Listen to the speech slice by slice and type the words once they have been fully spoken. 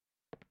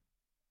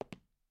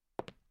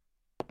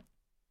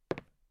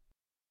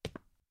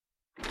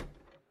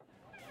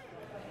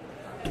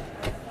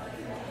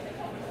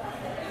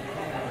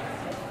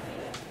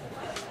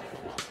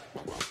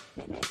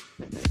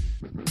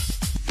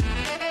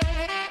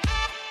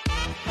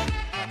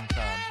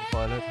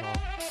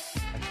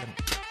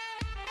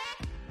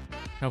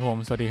ครับผม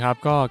สวัสดีครับ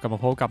ก็กลับมา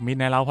พบกับ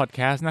MNL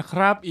Podcast นะค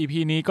รับ EP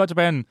นี้ก็จะ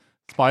เป็น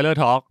Spoiler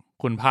Talk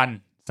คุณพัน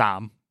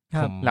3ค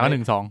รับแล้วก็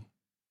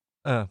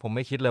1-2ผมไ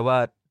ม่คิดเลยว่า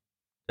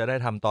จะได้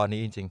ทำตอนนี้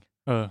จริง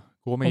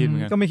กูก็ไม่คิดเหมือ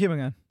นกัน ก็ไม่คิดเหมือ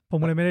นกันผม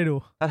เลยไม่ได้ดู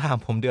ๆถ้าถาม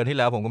ผมเดือนที่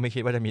แล้วผมก็ไม่คิ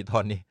ดว่าจะมีตอ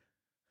นนี้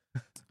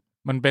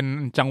มันเป็น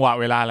จังหวะ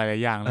เวลาหลา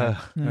ยๆอย่างเลย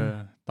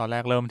ตอนแร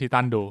กเริ่มที่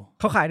ตั้นดู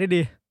เขาขายได้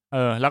ดี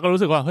แล้วก็รู้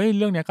สึกว่าเฮ้ยเ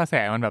รื่องนี้กระแส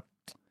มันแบบ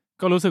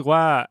ก็รู้สึกว่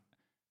า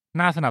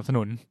น่าสนับส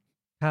นุน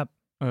ครับ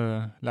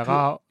แล้วก็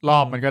รอ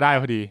บมันก็ได้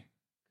พอดี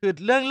คือ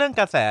เรื่อง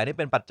กระแสนี่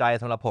เป็นปัจจัย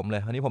สำหรับผมเล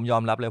ยอันนี้ผมยอ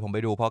มรับเลยผมไป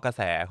ดูเพราะกระแ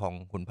สของ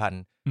ขุนพัน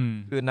ธ์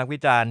คือนักวิ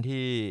จารณ์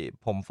ที่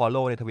ผม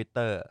follow ใน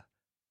Twitter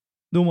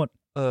ดูหมด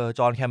จ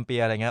อห์นแคมเปีย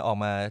ร์อะไรเงี้ยออก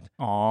มา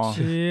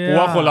กู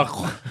ว่าคน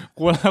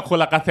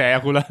ละกระแส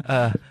กูละ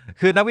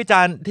คือนักวิจ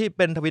ารณ์ที่เ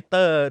ป็น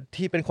Twitter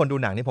ที่เป็นคนดู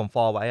หนังที่ผม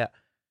follow ไว้อะ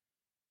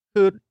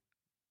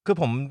คือ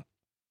ผม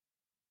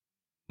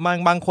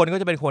บางคนก็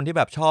จะเป็นคนที่แ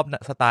บบชอบ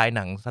สไตล์ห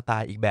นังสไต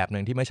ล์อีกแบบหนึ่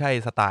งที่ไม่ใช่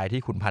สไตล์ที่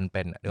ขุนพันธ์เ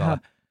ป็นหรือว่า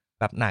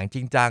แบบหนังจ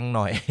ริงจังห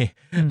น่อย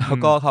แล้ว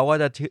ก็เขาก็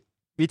จะ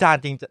วิจาร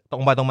ณ์จริงตร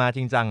งไปตรงมาจ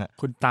ริงจังอ่ะ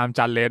คุณตามจ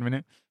านเลนไหมเ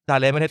นี่ยจาน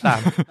เลนไม่ได้ตาม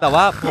แต่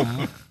ว่า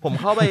ผม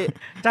เข้าไป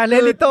จานเล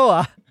นลิโต้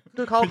อ่ะ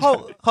คือ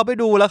เขาไป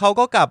ดูแล้วเขา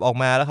ก็กลับออก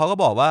มาแล้วเขาก็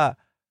บอกว่า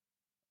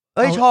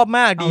ชอบม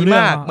ากดีม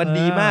ากมัน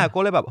ดีมากก็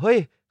เลยแบบเฮ้ย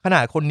ขน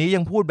าดคนนี้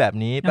ยังพูดแบบ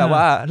นี้แปล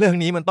ว่าเรื่อง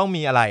นี้มันต้อง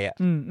มีอะไรอ่ะ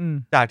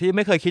จากที่ไ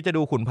ม่เคยคิดจะ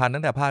ดูขุนพันธ์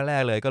ตั้งแต่ภาคแร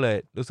กเลยก็เลย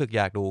รู้สึกอ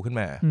ยากดูขึ้น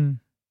มา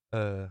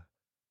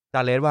จ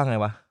านเลนว่าไง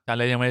วะจานเ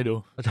ลนยังไม่ได้ดู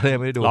จานเลน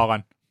ไม่ได้ดูรอก่อ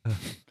น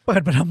เปิ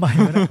ดมาทำไม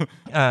วะ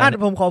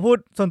ผมขอพูด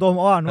ส่วนตัวผ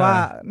มอ่อนว่า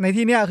ใน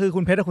ที่เนี้ยคือคุ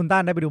ณเพชรกับคุณต้า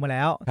นได้ไปดูมาแ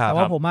ล้วแต่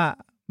ว่าผมอ่ะ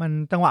มัน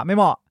จังหวะไม่เ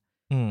หมาะ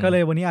ก็เล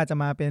ยวันนี้อาจจะ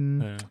มาเป็น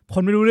ค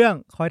นไม่รู้เรื่อง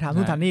คอยถาม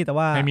ทุนถามนี่แต่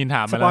ว่าให้มีนถ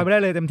ามสปอยไม่ได้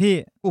เลยเต็มที่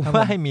กู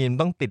ว่าให้มีน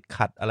ต้องติด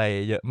ขัดอะไร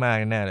เยอะมาก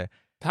แน่เลย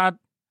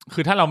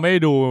ถ้าเราไม่ได้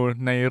ดู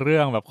ในเรื่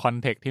องแบบคอน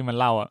เทกต์ที่มัน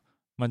เล่าอ่ะ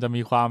มันจะ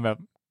มีความแบบ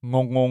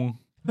งง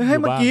เฮ้ย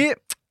เมื่อกี้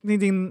จ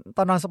ริงๆต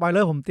อนนอนสปอยเลอ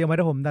ร์ผมเตรียมไว้แ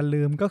ต่ผมดัน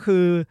ลืมก็คื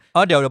อ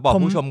เดี๋ยวบอก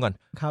ผู้ชมก่อน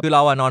คือเร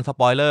านอนส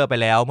ปอยเลอร์ไป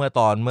แล้วเมื่อ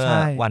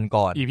วัน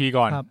ก่อน EP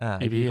ก่อน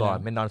EP ก่อน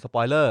เป็นนอนสป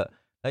อยเลอร์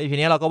แล้ว EP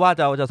นี้เราก็ว่า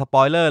จะสป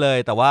อยเลอร์เลย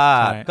แต่ว่า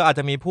ก็อาจ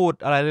จะมีพูด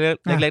อะไร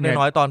เล็กๆ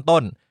น้อยๆตอนต้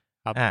น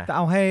จะเ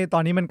อาให้ตอ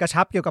นนี้มันกระ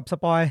ชับเกี่ยวกับส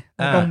ปอย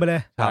ตรงไปเล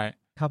ย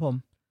ครับผม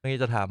เมื่อกี้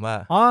จะถามว่า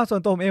ส่ว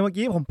นตัวผมเองเมื่อ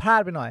กี้ผมพลา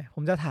ดไปหน่อยผ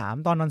มจะถาม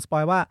ตอนนอนสปอ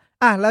ยว่า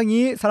แล้ว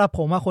งี้สำหรับผ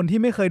มคนที่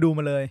ไม่เคยดูม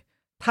าเลย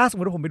ถ้าสม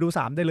มติว่าผมไปดู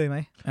3ได้เลยไหม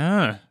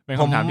เป็น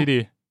คำถามที่ดี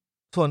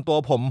ส่วนตัว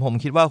ผม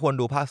คิดว่าควร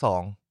ดูภาค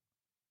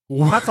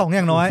2ภาค2อ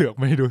ย่างน้อยเสือก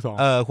ไม่ดู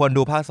2ควร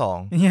ดูภาค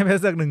2เงี้ยเป็น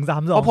เสือก1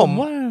 3 2เพราะผม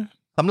ว่า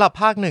สำหรับ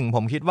ภาค1ผ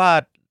มคิดว่า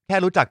แค่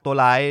รู้จักตัว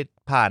ร้าย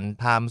ผ่าน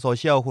ไทม์โซเ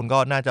ชียลคุณก็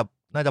น่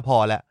าจะพอ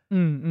แล้ว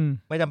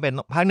ไม่จำเป็น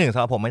ภาค1สำ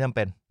หรับผมไม่จำเ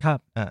ป็นครับ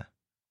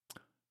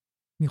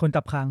มีคน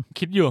จับคาง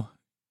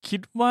คิ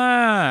ดว่า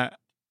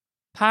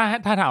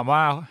ถ้าถามว่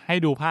าให้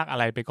ดูภาคอะ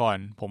ไรไปก่อน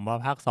ผมว่า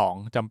ภาค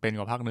2จำเป็น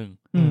กว่าภาค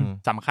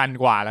1สำคัญ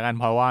กว่าแล้วกัน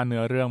เพราะว่าเนื้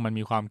อเรื่องมัน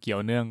มีความเกี่ย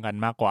วเนื่องกัน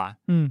มากกว่า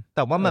แ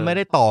ต่ว่ามันไม่ไ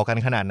ด้ต่อกัน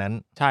ขนาดนั้น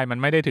ใช่มัน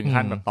ไม่ได้ถึง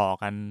ขั้นแบบต่อ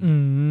กัน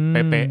เ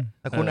ป๊ะ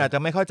ๆแต่คุณอาจจะ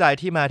ไม่เข้าใจ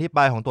ที่มาที่ไป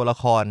ของตัวละ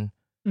คร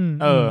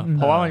เ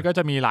พราะว่ามันก็จ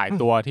ะมีหลาย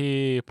ตัวที่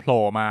โผ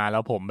ล่มาแล้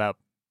วผมแบบ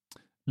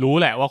รู้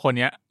แหละว่าคนเ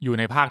นี้ยอยู่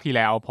ในภาคที่แ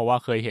ล้วเพราะว่า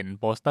เคยเห็น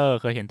โปสเตอร์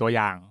เคยเห็นตัวอ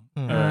ย่าง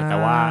แต่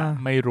ว่า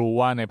ไม่รู้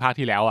ว่าในภาค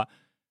ที่แล้วอ่ะ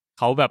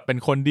เขาแบบเป็น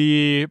คนดี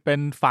เป็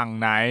นฝั่ง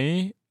ไหน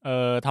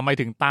ทำไม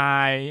ถึงตา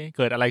ยเ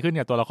กิดอะไรขึ้น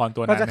กับตัวละครตั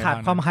วนั้นก็จะขาด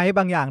ความไฮป์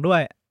บางอย่างด้ว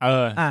ย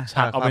ฉ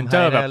ากอเวนเจ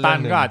อร์แบบตั้น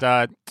ก็อาจจะ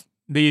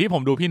ดีที่ผ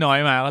มดูพี่น้อย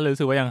มาก็รู้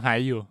สึกว่ายังไฮ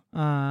ป์อยู่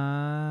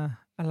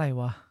อะไร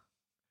วะ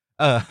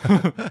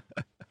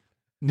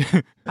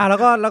แล้ว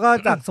ก็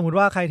จากสมมติ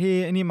ว่าใครที่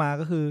นี่มา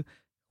ก็คือ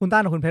คุณต้า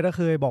นกับคุณเพชรก็เ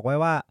คยบอกไว้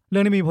ว่าเรื่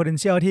องนี้มี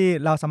potential ที่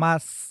เราสามารถ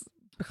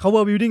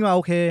cover building มาโ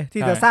อเค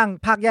ที่จะสร้าง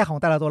ภาคแยกของ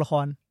แต่ละตัวละค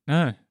ร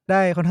ได้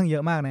ค่อนข้างเยอ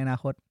ะมากในอนา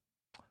คต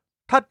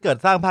ถ้าเกิด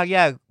สร้างภาคแย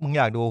กมึงอ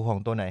ยากดูของ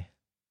ตัวไหน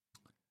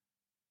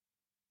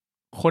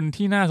คน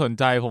ที่น่าสน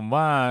ใจผม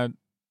ว่า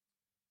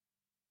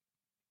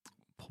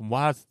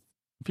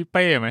พี่เ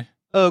ป้ไหม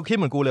คิดเ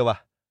หมือนกูเลยว่ะ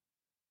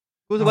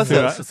รู้สึกว่าเสื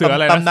ออะ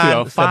ไรตำนาน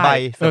เสือใบ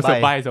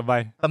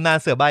ตำนาน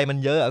เสือใบมัน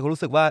เยอะกู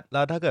รู้สึกว่าแล้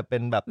วถ้าเกิดเป็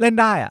นแบบเล่น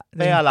ได้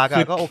เป้อารัก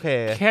ก็โอเค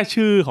แค่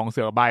ชื่อของเ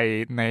สือใบ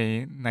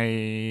ใน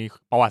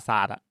ประวัติศ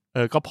าสตร์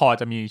ก็พอ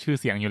จะมีชื่อ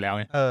เสียงอยู่แล้ว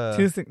ไง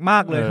ชื่อเสียงมา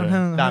กเลยค่อนข้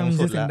างดัง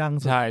สุด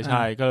ใ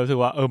ช่ก็รู้สึก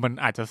ว่ามัน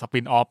อาจจะสปิ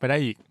นออฟไปได้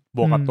อีกบ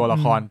วกกับตัวละ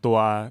คร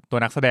ตัว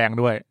นักแสดง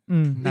ด้วย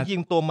จริ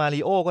งๆตัวมา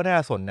ริโอก็น่า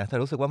สนนะแต่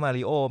รู้สึกว่ามา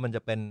ริโอมันจ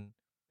ะเ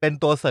ป็น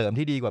ตัวเสริม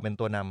ที่ดีกว่าเป็น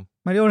ตัวน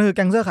ำมาริโอคือแ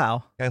ก๊งเสื้อขาว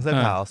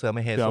เสือไ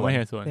ม่เฮ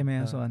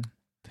ส่วน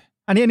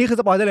อันนี้คือ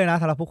สปอยได้เลยนะ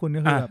สำหรับพวกคุณ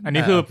ก็คืออัน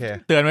นี้คือ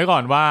เตือนไว้ก่อ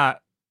นว่า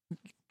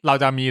เรา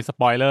จะมีส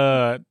ปอยเลอ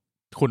ร์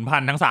ขุนพั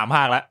นธุ์ทั้ง3ภ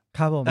าคแล้วค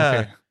รับผม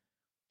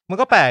มัน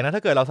ก็แปลกนะถ้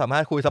าเกิดเราสามา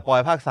รถคุยสปอย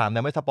ภาค3แ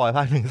ต่ไม่สปอยภ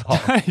าค1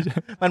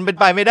 2มันเป็น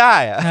ไปไม่ได้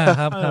อ่ะ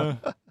ครับ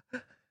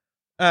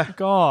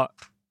ก็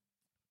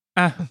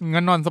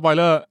งั้นนอนสปอยเ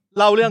ลอร์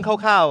เล่าเรื่องค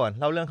ร่าวๆก่อน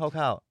น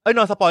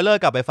อนสปอยเลอร์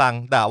กลับไปฟัง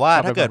แต่ว่า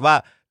ถ้าเกิดว่า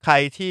ใคร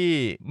ที่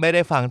ไม่ไ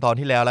ด้ฟังตอน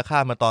ที่แล้วแล้วข้า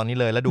มมาตอนนี้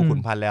เลยแล้วดูขุน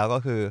พันธุ์แล้วก็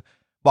คือ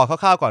บอกค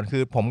ร่าวๆก่อนคื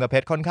อผมกับเพ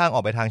ชรค่อนข้างอ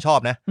อกไปทางชอบ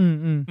นะ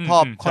ชอ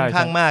บค่อนข้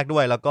างมากด้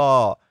วยแล้วก็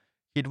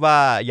คิดว่า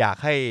อยาก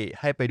ใ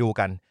ห้ไปดู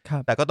กัน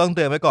แต่ก็ต้องเ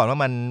ตือนไว้ก่อนว่า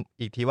มัน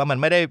อีกทีว่ามัน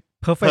ไม่ได้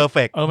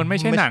perfect มันไม่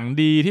ใช่หนัง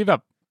ดีที่แบ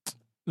บ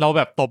เราแ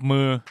บบตบ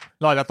มือ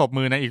เราอาจจะตบ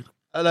มือในอีก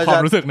ควา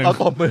มรู้สึกหนึ่งเรา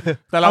ตบมือ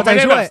แต่เราไม่ไ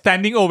ด้แบบ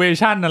standing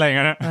ovation อะไรอย่างเ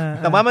งี้ยนะ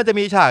แต่ว่ามันจะ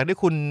มีฉากที่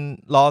คุณ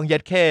ร้องเย็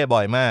ดเข้บ่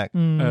อยมาก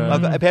แล้ว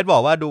ก็ไอเพชรบอ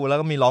กว่าดูแล้ว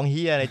ก็มีร้องเ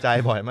ฮียในใจ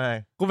บ่อยมาก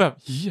กูแบบ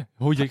เฮีย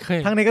โหเย็ดเข้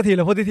ทั้งเนกาทีฟแ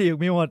ละโพซิทีฟ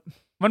มีหมด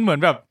มันเหมือน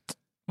แบบ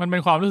มันเป็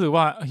นความรู้สึก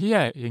ว่าเฮีย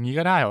อย่างนี้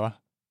ก็ได้เหรอ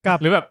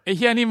หรือแบบไอ้เ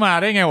ฮียนี่มา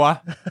ได้ไงวะ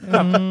แบ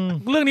บ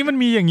เรื่องนี้มัน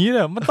มีอย่างนี้เล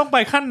ยมันต้องไป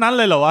ขั้นนั้น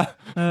เลยเหรอวะ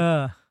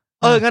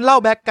งั้นเล่า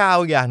แบ็คกราว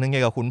ด์อย่างนึงเ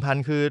กี่ยวกับขุนพัน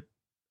ธ์คือ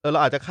เรา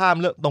อาจจะข้าม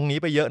เรื่องตรงนี้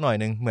ไปเยอะหน่อย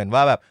นึงเหมือน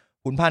ว่าแบบ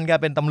ขุนพันธ์แก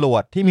เป็นตำรว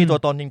จที่มีตัว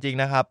ตนจริง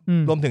ๆนะครับ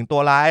รวมถึงตั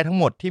วร้ายทั้ง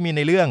หมดที่มีใ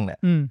นเรื่องเนี่ย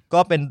ก็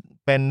เ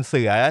ป็นเ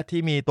สือ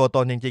ที่มีตัวต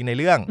นจริงๆใน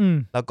เรื่อง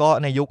แล้วก็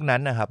ในยุคนั้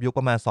นนะครับยุคป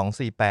ระมาณ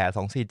248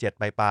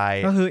 247ปลาย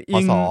ๆก็คือ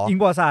อิง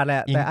ประวัติศาสตร์แหล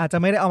ะแต่อาจจะ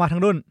ไม่ได้เอามาทั้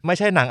งรุ่นไม่ใ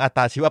ช่หนังอัต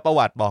ชีวประ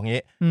วัติบอก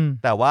งี้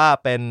แต่ว่า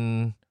เป็น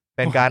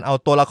การเอา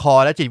ตัวละคร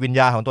และจิตวิญ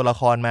ญาณของตัวละ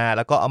ครมาแ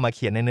ล้วก็เอามาเ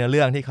ขียนในเนื้อเ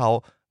รื่องที่เขา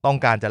ต้อง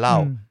การจะเล่า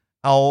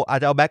อาจ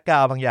จะเอาแบ็คกรา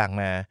วด์บางอย่าง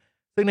มา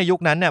ซึ่งในยุค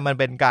นั้นเนี่ยมัน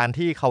เป็นการ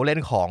ที่เขาเล่น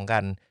ของกั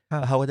น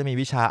เขาก็จะมี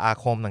วิชาอา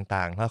คม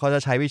ต่างๆแล้วเขาจะ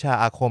ใช้วิชา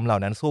อาคมเหล่า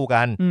นั้นสู้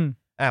กัน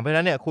เพราะฉะ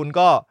นั้นเนี่ยคุณ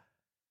ก็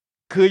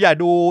คืออย่า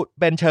ดู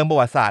เป็นเชิงประ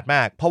วัติศาสตร์ม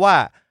ากเพราะว่า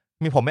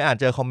ผมไม่อ่าน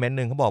เจอคอมเมนต์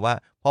นึงเขาบอกว่า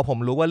พอผม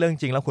รู้ว่าเรื่อง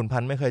จริงแล้วขุนพั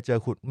นธ์ไม่เคยเจ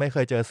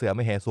อเสือไ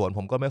ม่เหสวนผ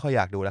มก็ไม่ค่อยอ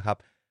ยากดูแล้วครับ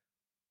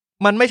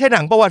มันไม่ใช่ห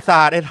นังประวัติศ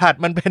าสตร์ไอ้ถัด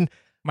มัน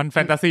แฟ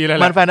นตาซีเลยแห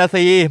ละมันแฟนตา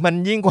ซีมัน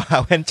ยิ่งกว่า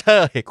เวนเจอ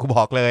ร์กูบ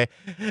อกเลย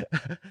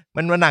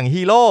มันหนัง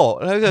ฮีโร่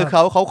แล้วคือเข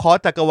าคอส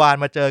จักรวาล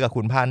มาเจอกับ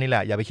ขุนพันธ์นี่แหล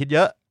ะอย่าไปคิดเย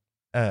อะ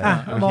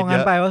มองงั้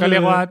นไปก็เรี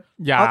ยกว่า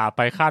อย่าไ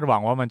ปคาดหวั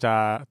งว่ามันจะ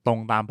ตรง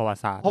ตามประวั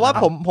ติศาสตร์เพราะว่า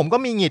ผมก็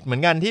มีหงิดเหมือ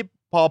นกันที่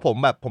พอ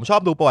ผมชอ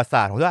บดูประวัติศ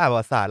าสตร์ผมชอบอ่านประ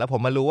วัติศาสตร์แล้วผ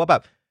มมารู้ว่าแบ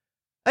บ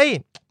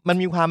มัน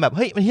มีความแบบเ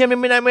ฮ้ยมันเฮี้ย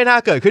ไม่น่า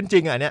เกิดขึ้นจริ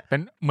งอ่ะเนี่ยเป็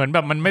นเหมือนแบ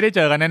บมันไม่ได้เจ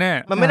อกันแน่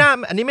ๆมันไม่น่า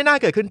อันนี้ไม่น่า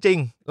เกิดขึ้นจริง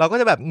เราก็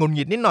จะแบบงุนห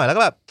งิดนิดหน่อยแล้ว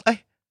ก็แบบ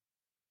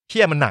เ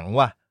ฮี้ยมันหนัง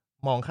ว่ะ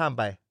มองข้าม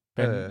ไป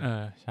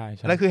ใช่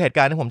นั่นคือเหตุก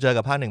ารณ์ที่ผมเจอ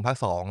กับภาค1ภาค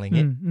2อะไรอย่างเ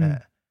งี้ย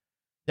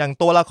อย่าง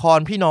ตัวละคร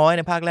พี่น้อยใ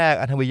นภาคแรก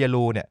อัธวิยา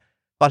ลูเนี่ย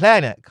ตอนแรก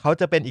เนี่ยเขา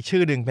จะเป็นอีกชื่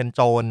อหนึ่งเป็นโ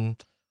จร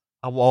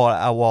อ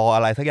วอ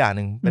ะไรสักอย่างห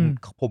นึ่งเป็น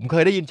ผมเค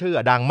ยได้ยินชื่อ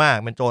ดังมาก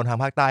เป็นโจรทาง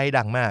ภาคใต้ที่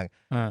ดังมาก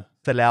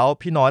เสร็จแล้ว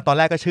พี่น้อยตอนแ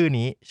รกก็ชื่อ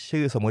นี้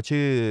ชื่อสมมติ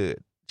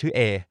ชื่อ A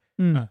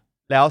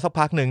แล้วสัก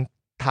พักหนึ่ง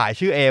ถ่าย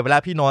ชื่อ A ไปแล้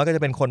วพี่น้อยก็จ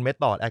ะเป็นคนเมท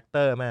อดแอคเต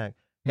อร์มาก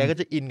แกก็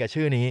จะอินกับ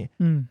ชื่อนี้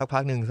สักพั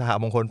กหนึ่งสห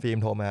มงคลฟิล์ม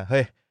โทรมาเ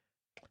ฮ้ย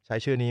ใช้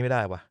ชื่อนี้ไม่ไ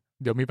ด้วะ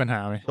เดี๋ยวมีปัญหา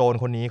ไหมโจร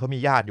คนนี้เขามี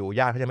ญาติอยู่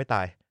ญาติเขาจะไม่ต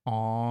าย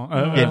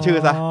เปลี่ยนชื่อ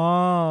ซะ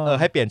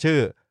ให้เปลี่ยนชื่อ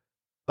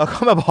แล้วก็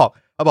มาบ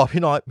อก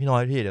พี่น้อย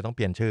พี่เดี๋ยวต้องเป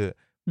ลี่ยนชื่อ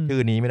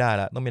นี้ไม่ได้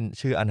แล้วต้องเป็น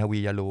ชื่ออันทวี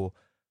ยาลู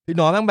พี่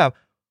น้อยตั้งแบบ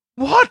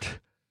what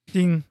จ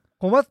ริง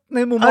ผมว่าใน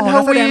มุมมอง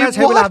นักแสดงน่าใ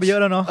ช้เวลาไปเยอะ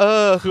แล้วเนาะ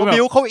เขาบิ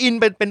วเขาอิน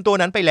เป็นตัว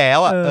นั้นไปแล้ว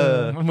อ่ะ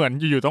เหมือน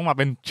อยู่ๆต้องมาเ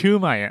ป็นชื่อ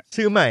ใหม่อ่ะ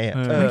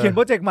มันเขียนโป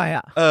รเจกต์ใหม่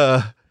อ่ะ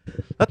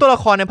แล้วตัวละ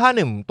ครในภาคห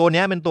นึ่งตัว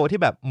นี้เป็นตัวที่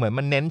แบบเหมือน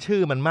มันเน้นชื่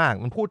อมันมาก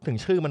มันพูดถึง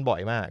ชื่อมันบ่อ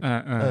ยมาก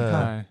ใ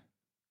ช่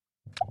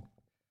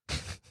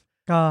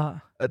ก็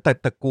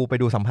แต่กูไป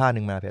ดูสัมภาษณ์ห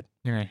นึ่งมาเพชร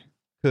ยังไง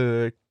คือ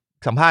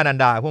สัมภาษณ์นัน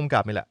ดาผู้กำ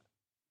กับนี่แหละ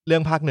เรื่อ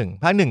งภาคหนึ่ง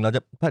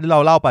เรา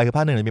เล่าไปคือภ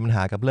าคหนึ่งมีปัญห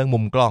ากับเรื่องมุ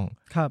มกล้อง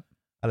ครับ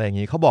อะไรอย่าง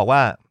นี้เขาบอกว่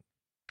า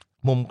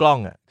มุมกล้อง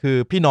อ่ะคือ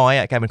พี่น้อย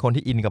อ่ะแกเป็นคน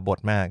ที่อินกับบท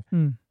มาก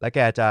แล้วแก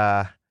จะ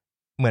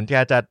เหมือนแก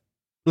จะ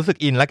รู้สึก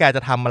อินแล้วแกจ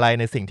ะทำอะไร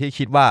ในสิ่งที่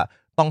คิดว่า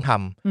ต้องท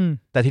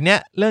ำแต่ทีเนี้ย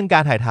เรื่องกา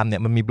รถ่ายทำเนี่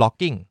ยมันมีบล็อก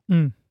กิ้ง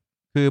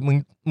คือ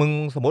มึง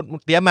สมมติ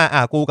เตรียมมา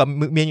กูกับ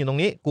เมียอยู่ตรง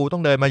นี้กูต้อ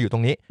งเดินมาอยู่ตร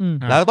งนี้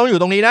แล้วต้องอยู่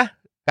ตรงนี้นะ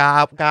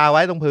กาไ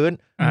ว้ตรงพื้น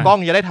กล้อง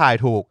จะได้ถ่าย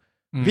ถูก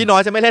พี่น้อ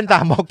ยจะไม่เล่นตา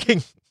มบล็อกกิ้ง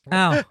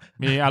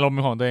มีอารมณ์เป็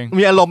นของ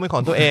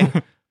ตัวเอง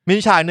มี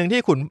ฉากหนึ่งที่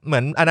ขุนเหมื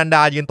อนอนันด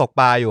ายืนตก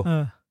ปลาอยู่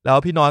แล้ว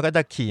พี่น้อยก็จ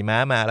ะขี่ม้า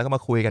มาแล้วก็มา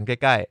คุยกันใก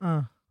ล้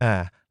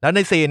ๆแล้วใน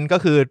ซีนก็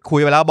คือคุย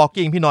ไปแล้วบล็อก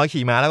กิ้งพี่น้อย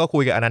ขี่ม้าแล้วก็คุ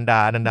ยกับอนันด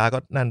าก็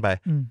นั่นไป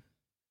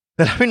แ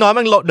ต่พี่น้อย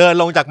มันเดิน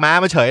ลงจากม้า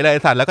มาเฉยเลย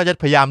สัตว์แล้วก็จะ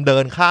พยายามเดิ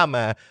นข้ามม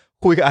า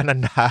คุยกับอนัน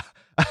ดา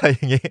อะไรอ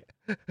ย่างงี้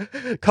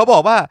เขาบอ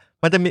กว่า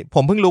มันจะมีผ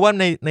มเพิ่งรู้ว่า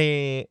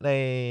ใน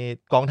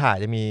กองถ่าย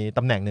จะมีต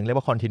ำแหน่งหนึ่งเรียก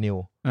ว่าคอนทินิว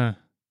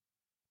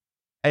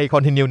ไอคอ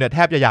นทินิวเนี่ยแท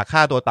บจะอยากฆ่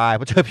าตัวตายเ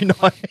พราะเจอพี่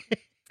น้อย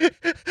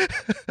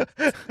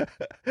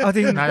เอาจ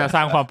ริงน่าจะส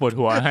ร้างความปวด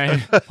หัวให้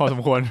พอส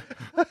มควร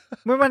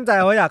ไม่มั่นใจ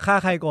ว่าอยากฆ่า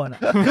ใครก่อนอ่ะ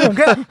คือ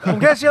ผม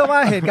แค่เชื่อว่า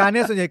เหตุการณ์เ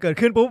นี้ยส่วนใหญ่เกิด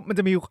ขึ้นปุ๊บมันจ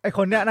ะมีไอค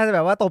นเนี้ยน่าจะแบ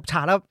บว่าตบฉ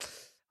ากแล้ว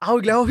เอา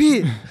อีกแล้วพี่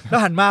แล้ว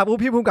หันมาปุ๊บ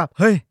พี่พุ่งกลับ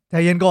เฮ้ยใจ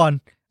เย็นก่อน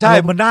ใช่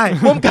มันได้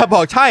พุ่งกลับบ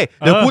อกใช่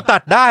เดี๋ยวกูตั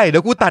ดได้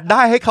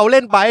ให้เขาเ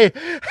ล่นไป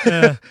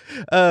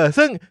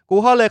ซึ่งกู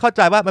เลยเข้าใ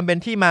จว่ามันเป็น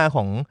ที่มาข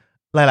อง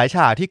หลายๆฉ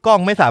ากที่กล้อง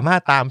ไม่สามาร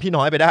ถตามพี่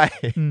น้อยไปได้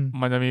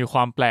มันจะมีคว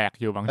ามแปลก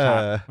อยู่บางฉา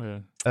ก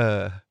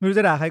ไม่รู้จ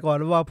ะด่าใครก่อน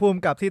หรือว่าพุ่ง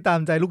กลับที่ตาม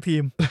ใจลูกที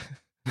ม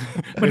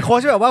มันโค้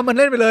ชแบบว่ามัน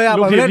เล่นไปเลยอ่ะ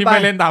ลูกทีมที่ไ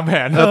ม่เล่นตามแผ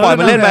นปล่อย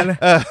มันเล่นไป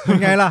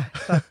ยังไงล่ะ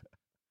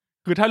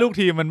คือถ้าลูก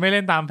ทีมมันไม่เ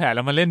ล่นตามแผนแ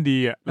ล้วมันเล่นดี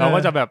อ่ะเราก็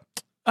จะแบบ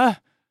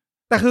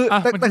แต่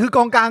คือก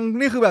องกลาง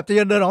นี่คือแบบจะ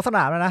เดินออกสน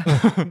ามแล้วนะ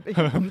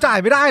ผมจ่าย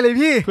ไม่ได้เลย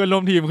พี่เพื่อนร่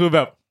วมทีมคือแบ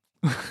บ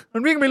มั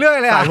นวิ่งไปเรื่อย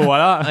เลยอ่ะใส่หัว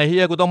แล้วไอ้เหี้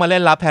ยกูต้องมาเล่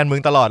นรับแทนมึ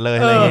งตลอดเลย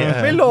อะไรอย่างเงี้ย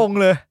ไม่ลง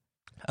เลย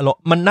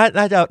มัน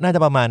น่าจะ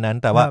ประมาณนั้น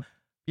แต่ว่า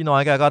พี่น้อ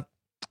ยแกก็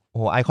โอ้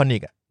โหไอคอนิ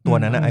กตัว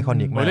นั้นนะไอคอ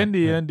นิกมาก เล่น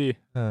ดี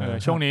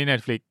ช่วงนี้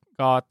Netflix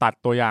ก็ตัด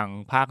ตัวอย่าง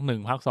ภาค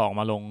1ภาค2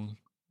มาลง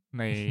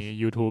ใน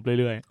YouTube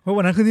เรื่อยๆเพราะ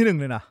วันนั้นขึ้นที่1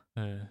เลยนะ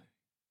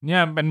เนี่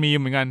ยเป็นมีม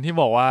เหมือนกันที่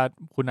บอกว่า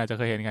คุณอาจจะเ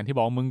คยเห็นกันที่บ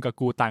อกมึงกับ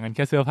กูต่างกันแ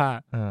ค่เสื้อผ้า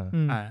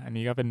อัน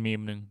นี้ก็เป็นมี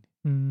มนึง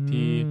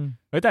ที่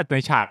แต่ใน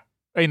ฉาก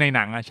ในห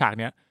นังอะฉาก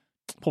เนี้ย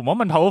ผมว่า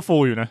มัน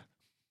powerful อยู่นะ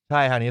ใ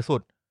ช่ทางนี้สุ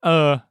ด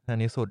ทาง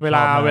นี้สุดเว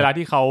ลา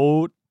ที่เขา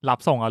รับ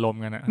ส่งอารม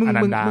ณ์กันนะอ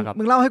นันดาครับ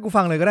มึงเล่าให้กู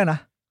ฟังเลยก็ได้นะ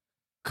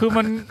คือ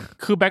มัน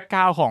คือแบ็คก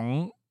ราวด์ของ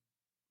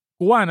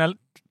กูว่านะ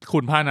ขุ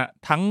นพันธ์อะ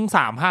ทั้ง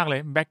3ภาคเล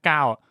ยแบ็คกร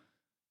าวด์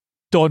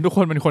โจรทุกค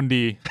นเป็นคน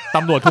ดีต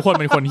ำรวจทุกคน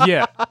เป็นคนเหี้ย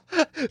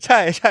ใช่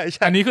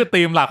อันนี้คือ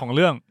ธีมหลักของเ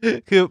รื่อง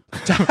คือ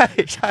ใ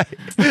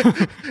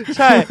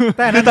ช่แ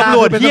ต่คือตำร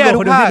วจเหี้ย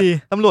ทุกภาค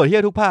ตำรวจเหี้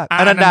ยทุกภาค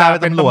อนันดา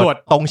เป็นตำรวจ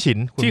ตรงฉิน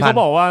ที่เขา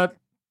บอกว่า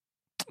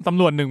ต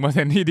ำรวจ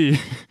 1% ที่ดี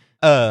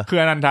คือ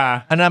อนันดา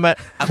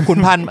ขุน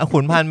พัน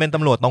ธ์เป็นต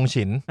ำรวจตรง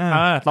ฉิน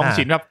ตรง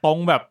ฉินแบบตรง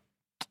แบบ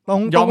ตร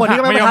งกว่าที่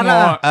ไม่ทัน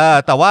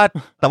แต่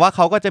ว่าเข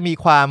าก็จะมี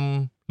ความ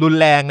รุน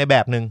แรงในแบ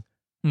บนึง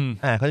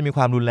เขาจะมีค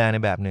วามรุนแรงใน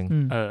แบบนึง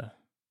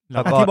แ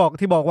ล้วก็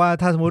ที่บอกว่า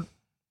ถ้าสมมติ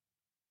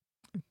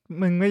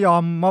มึงไม่ยอ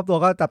มมอบตัว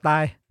ก็จับตา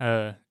ย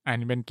อัน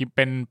นี้เ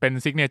ป็น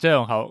ซิกเนเจอร์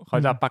ของเขา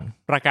จะ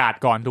ประกาศ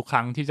ก่อนทุกค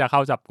รั้งที่จะเข้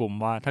าจับกลุ่ม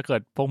ว่าถ้าเกิ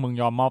ดพวกมึง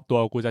ยอมมอบตัว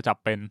กูจะจับ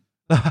เป็น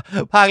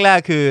ภาคแรก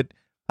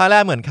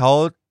เหมือนเขา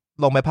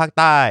ลงไปภาค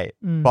ใต้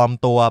ปลอม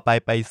ตัว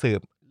ไปสื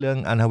บเรื่อง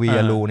อันทวีย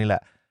าลูนี่แหล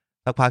ะ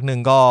สักพักหนึ่ง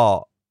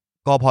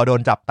ก็พอโด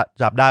น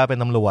จับได้เป็น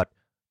ตำรวจ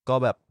ก็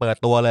แบบเปิด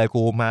ตัวเลย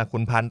กูมาขุ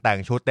นพันธ์แต่ง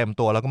ชุดเต็ม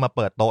ตัวแล้วก็มาเ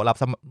ปิดโต๊ะรับ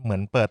เหมือ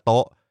นเปิดโ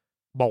ต๊ะ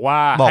บอกว่า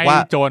ให้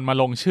โจรมา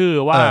ลงชื่อ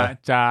ว่า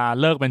จะ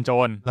เลิกเป็นโจ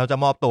รเราจะ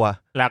มอบตัว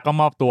แล้วก็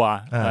มอบตัว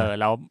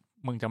แล้ว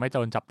มึงจะไม่โจ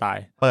รจับตาย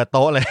เปิดโ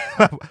ต๊ะเลย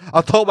เอ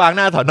าโต๊ะวางห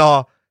น้าสน.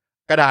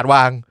กระดาษว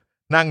าง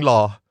นั่ง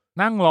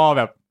รอแ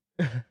บบ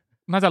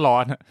น่าจะร้อ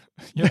น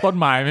ต้น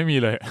ไม้ไม่มี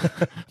เลย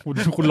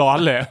คุณร้อน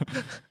เลย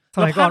ส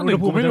มัยก่อนอุณห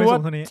ภูมิไม่รู้ว่า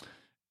เท่านี้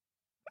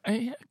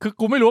คือ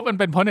กูไม่รู้ว่ามัน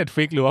เป็นเพราะ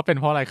Netflix หรือว่าเป็น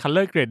เพราะอะไร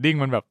Color Grading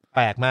มันแบบแ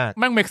ปลกมาก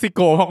แม่งเม็กซิโก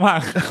มาก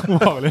ๆกู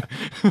บอกเลย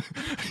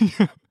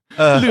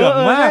เหลือง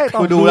มาก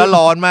กูดูแล้ว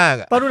ร้อนมาก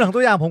ตอนดูหนังตั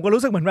วอย่างผมก็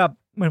รู้สึกเหมือน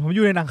ผมอ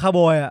ยู่ในหนังคาวบ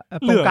อยอ่ะ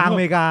ตรงกลางอ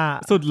เมริกา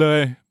สุดเลย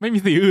ไม่มี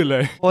สีอื่นเล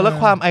ยโอ้แล้ว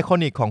ความไอคอ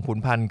นิกของขุน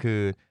พันธ์คือ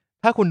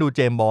ถ้าคุณดูเจ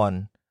มส์บอนด์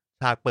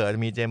ฉากเปิด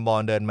มีเจมส์บอ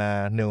นด์เดินมา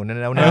แนว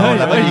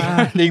แล้วก็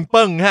ยิง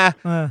ปึ้งฮะ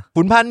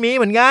ขุนพันธ์มี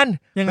เหมือนกัน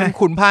เป็น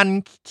ขุนพันธ์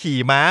ขี่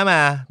ม้ามา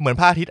เหมือน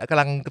พระอาทิตย์ก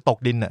ำลังตก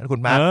ดินอ่ะขุ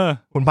น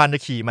พันธ์จะ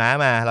ขี่ม้า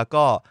มาแล้ว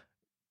ก็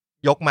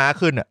ยกม้า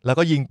ขึ้นอ่ะแล้ว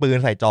ก็ยิงปืน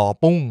ใส่จอ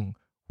ปุ้ง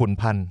ขุน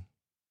พันธ์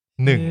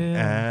1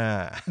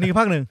นี่คือ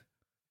ภาค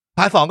1ภ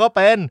าค2ก็เ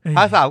ป็นภ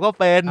าค3ก็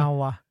เป็นเอา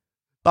วะ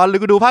ตอน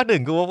กูดูภาค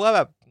1กูว่าแ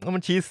บบมั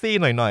นชีสซี่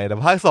หน่อยๆแต่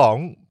ภาค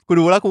2กู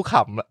ดูแล้วกูข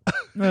ำ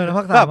แล้วภ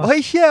าค3แบบเฮ้ย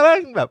เชี่ยแม่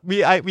งแบบ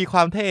มีคว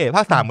ามเท่ภ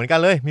าค3เหมือนกัน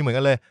เลยมีเหมือน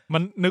กันเลยมั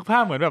นนึกภา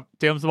พเหมือนแบบ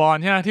เจมส์บอน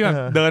ด์ใช่ไหมที่แบบ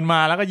เดินมา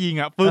แล้วก็ยิง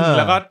อ่ะปึ้งแ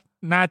ล้วก็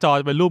หน้าจอ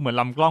จะเป็นรูปเหมือน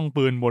ลำกล้อง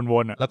ปืนว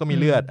นๆอ่ะแล้วก็มี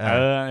เลือด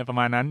ประ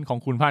มาณนั้นของ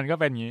ขุนพันธ์ก็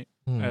เป็นอย่างนี้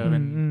เป็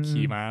น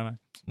ขี่ม้า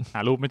หา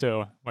รูปไม่เจอ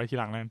ไว้ที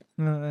หลังนั่น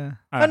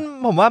มัน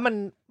ผมว่า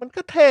มัน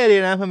ก็เท่ดี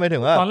นะมันหมายถึ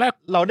งว่าตอนแรก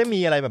เราได้มี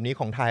อะไรแบบนี้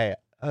ของไทย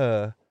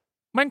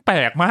แม่งแปล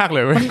กมากเล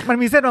ยมัน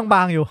มีเส้นบ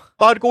างๆอยู่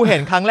ตอนกูเห็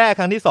นครั้งแรก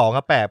ครั้งที่2อ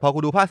ะแปลกพอกู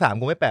ดูภาค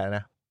3กูไม่แปลกน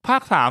ะภา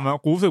ค3อะ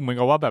กูรู้สึกเหมือน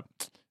กับว่าแบบ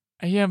ไ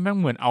อ้เหี้ยแม่ง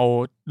เหมือนเอา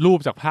รูป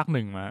จากภาค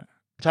1มา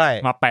ใช่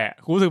มาแปะ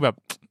กูรู้สึกแบบ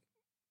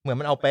เหมือน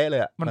มันเอาเป๊ะเล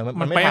ยมั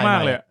นเป๊ะมา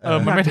กเลย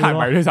มันไม่ถ่ายใ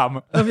หม่ด้วยซ้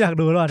ำอยาก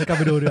ดูแล้วจะกลับ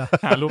ไปดูด้วย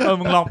หารูป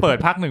มึงลองเปิด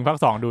ภาค1ภาค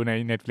2ดูใน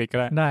Netflix ก็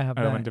ได้ครับ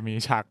มันจะมี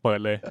ฉากเปิด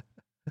เลย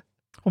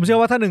ผมเชื่อ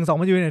ว่าถ้า1 2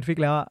มันอยู่ใน Netflix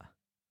แล้วอะ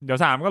เดี๋ยว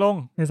3ก็ลง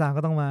เดี๋ยว3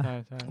ก็ต้องมา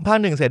ภาค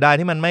1เสียดาย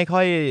ที่มันไม่ค่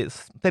อย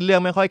เส้นเรื่อ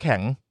งไม่ค่อยแ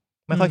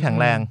ข็ง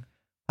แรง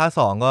ภาค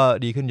2ก็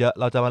ดีขึ้นเยอะ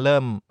เราจะมาเริ่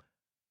ม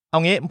เอา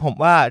งี้ผม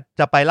ว่า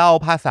จะไปเล่า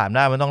ภาค3ไ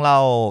ด้มันต้องเล่า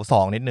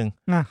2นิดนึง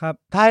นะครับ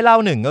ถ้าให้เล่า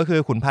1ก็คือ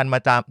ขุนพันธ์มา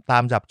ตา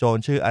มจับโจร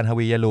ชื่ออันท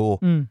วียาลู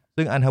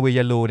ซึ่งอันทวีย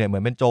าลูเนี่ยเหมื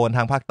อนเป็นโจรท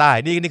างภาคใต้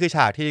นี่คือฉ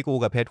ากที่กู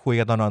กับเพชรคุย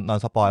กันตอน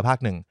สปอยภาค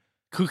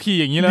1คือขี่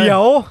อย่างนี้เลยเดี๋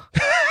ยว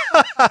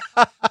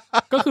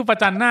ก็คือประ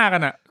จันหน้ากั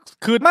นอ่ะ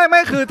คือไ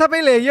ม่คือถ้าไ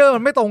ม่เลเยอร์มั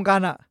นไม่ตรงกั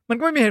นอ่ะมัน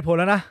ก็ไม่มีเหตุผล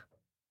แล้วนะ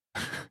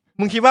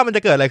มึงคิดว่ามันจ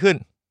ะเกิดอะไรขึ้น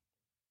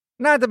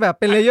น่าจะแบบ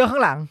เป็นเลเยอร์ข้า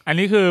งหลังอัน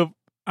นี้คือ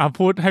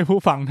พูดให้ผู้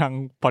ฟังทาง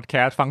พอดแค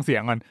สต์ฟังเสีย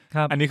งก่อน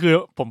อันนี้คือ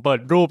ผมเปิด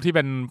รูปที่เ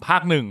ป็นภา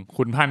ค1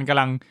ขุนพันธ์ก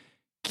ำลัง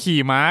ขี่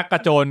ม้ากร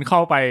ะโจนเข้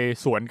าไป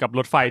สวนกับร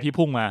ถไฟที่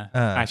พุ่งมา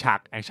ฉาก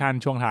แอคชั่น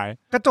ช่วงท้าย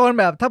กระโจน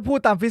แบบถ้าพูด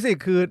ตามฟิสิก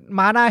ส์คือ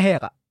ม้าหน้าแห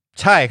กอ่ะ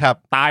ใช่ครับ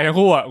ตายทั้ง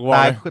คู่อ่ะ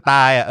ต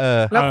ายอ่ะ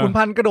แล้วขุน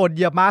พันธ์กระโดดเห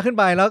ยียบม้าขึ้น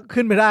ไปแล้ว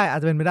ขึ้นไปได้อาจ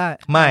จะเป็นไปได้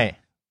ไม่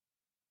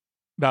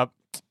แบบ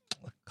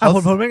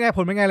ผลเป็น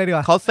ไงเลยดีก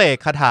ว่าเขาเสก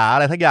คาถาอะ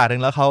ไรสักอย่างนึ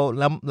งแล้วเขา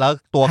แล้ว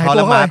ตัวเขาแ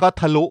ล้วม้าก็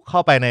ทะลุเข้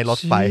าไปในรถ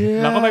ไฟ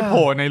แล้วก็ไปโผ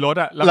ล่ในรถ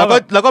อ่ะแล้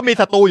วก็มี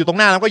ศัตรูอยู่ตรง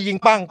หน้าแล้วก็ยิง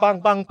ปัง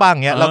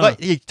เงี้ยแล้วก็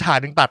อีกฉาก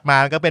นึงตัดมา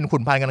ก็เป็นขุ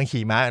นพันธ์กำลัง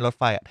ขี่ม้ารถ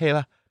ไฟอ่ะเท่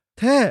ป่ะ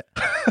เท่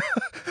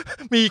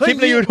มีคลิป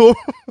ใน YouTube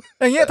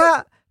อย่างเงี้ย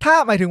ถ้า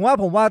หมายถึงว่า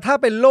ผมว่าถ้า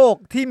เป็นโลก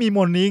ที่มีม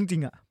นต์นี้จริ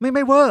งๆอ่ะไ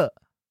ม่เวอร์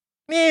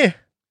นี่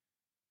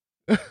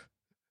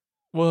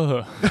เวอร์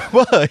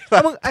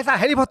มึงไอ้สาย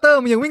แฮร์รี่พอตเตอร์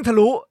มันยังวิ่งทะ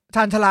ลุช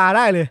านชาลา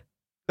ได้เลย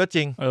ก็จ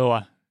ริงว่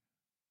ะ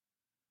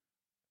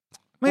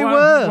ไม่เว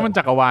อร์มัน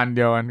จักรวาลเ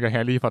ดียวกันกับแฮ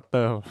ร์รี่พอตเต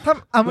อร์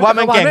ว่า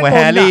มันเก่งกว่าแฮ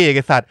ร์รี่ไ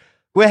อ้สัตว์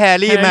กูแฮ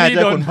ร์รี่มาเจ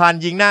อขุนพัน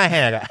ยิงหน้าแห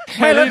กอ่ะ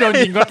แฮร์รี่โดน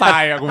ยิงก็ตา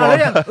ยอ่ะกูบอกแล้ว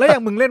อย่า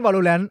งมึงเล่น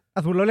Valorant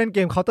สมมุติเราเล่นเก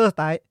ม Counter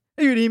Strike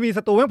อยู่ดีมี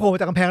ศัตรูแม่งโผล่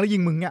จากกำแพงแล้วยิ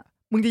งมึงเนี่ย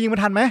มึงจะยิงมั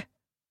นทันไหม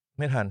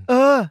ไม่ทัน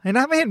เห็นน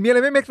ะไม่เห็นมีอะไร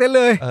ไม่ make sense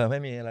เลยไม่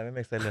มีอะไรไม่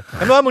make sense เลย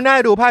งั้นว่ามึงน่า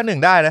ดูภาค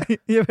1ได้นะ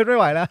ยังไม่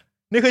ไหวแล้ว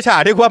นี่คือฉา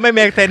กที่กูว่าไม่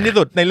make sense ที่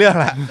สุดในเรื่อง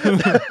ละ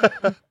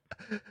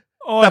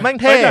แต่แม่ง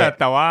เท่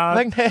แต่ว่าแ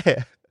ม่งเท่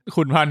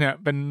ขุนพันเนี่ย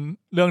เป็น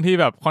เรื่องที่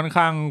แบบค่อน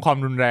ข้างความ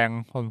รุนแรง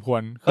พอสมคว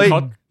รเขา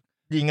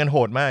ยิงกันโห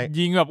ดมาก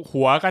ยิงแบบ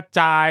หัวกระ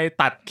จาย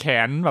ตัดแข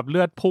นแบบเลื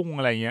อดพุ่ง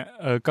อะไรเงี้ย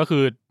ก็คื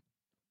อ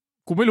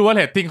กูไม่รู้ว่าเ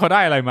รตติ้งเขาไ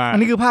ด้อะไรมาอัน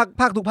นี้คือภ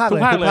าคทุกภาคเล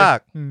ยทุกภาค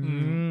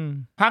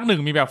ภาค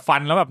1มีแบบฟั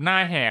นแล้วแบบหน้า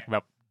แหกแบ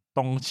บต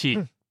รงฉีก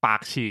ปา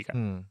กฉีก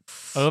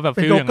แบบ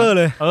ฟิลอย่างนั้น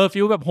เลย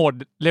ฟิลแบบโหด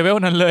เลเวล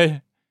นั้นเลย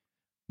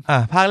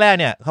ภาคแรก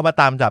เนี่ยเขามา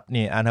ตามจับ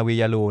นี่อานาวี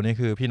ยาลูนี่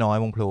คือพี่น้อย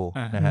วงพลู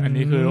นะฮะอัน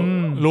นี้คือ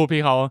รูป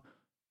พี่เขา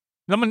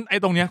แล้วมันไอ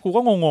ตรงเนี้ยกู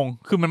ก็งง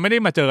คือมันไม่ได้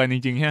มาเจอกันจ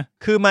ริงๆใช่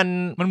คือมัน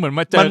เหมือน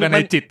มาเจอกันใน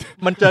จิต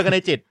มันเจอกันใน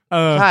จิต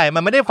ใช่มั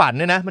นไม่ได้ฝันเ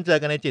นี่ยนะมันเจอ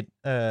กันในจิต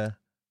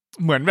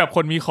เหมือนแบบค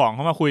นมีของเข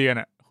ามาคุยกั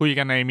นคุย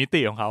กันในมิ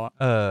ติของเขา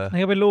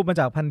นี่ก็เป็นรูปมา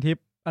จากพันทิป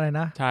อะไร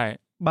นะใช่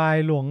บาย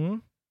หลวง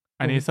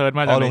อันนี้เซิร์ช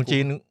มาจากหลวงจี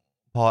น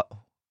พอ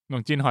หลว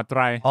งจีนหอไต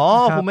ร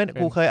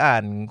กูเคยอ่า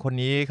นคน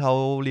นี้เขา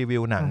รีวิ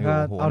วหนังอยู่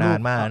โหนา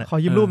นมากนะขอ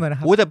ยืมรูปหน่อยนะค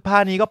รับแต่ภา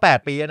คนี้ก็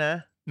8ปีแล้วนะ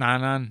นา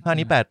นภาค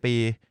นี้8ปี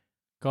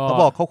เขา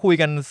บอกเขาคุย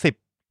กัน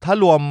10ถ้า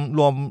ร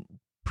วม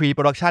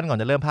pre-production ก่อน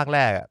จะเริ่มภาคแร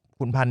กอ่ะ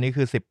คุณพันนี่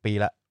คือ10ปี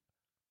ละ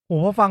โอ้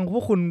พอฟังพ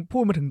วกคุณพู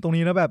ดมาถึงตรง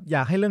นี้แล้วแบบอย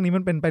ากให้เรื่องนี้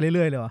มันเป็นไปเ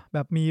รื่อยๆเลยว่ะแบ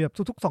บมีแบบ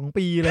ทุกๆ2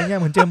ปีอะไรเงี้ย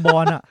เหมือนเจมส์บอ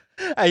นด์อ่ะ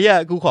ไอ้เหี้ย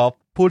กูขอ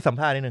พูดสัม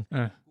ภาษณ์นิดนึง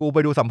กูไป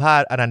ดูสัมภา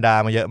ษณ์อนันดา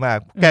มาเยอะมาก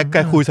แก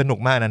คุยสนุก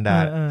มากอนัน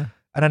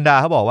ดา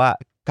เขาบอกว่า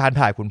การ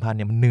ถ่ายขุนพันเ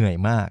นี่ยมันเหนื่อย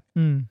มาก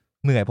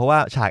เหนื่อยเพราะว่า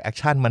ฉากแอค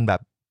ชั่นมันแบบ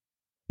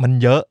มัน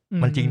เยอะ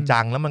มันจริงจั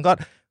งแล้วมันก็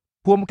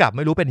พ่วงกับไ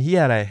ม่รู้เป็นเหี้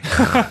ยอะไร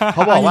เข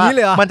าบอกว่า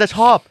มันจะช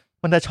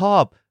อ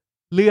บ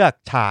เลือก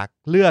ฉาก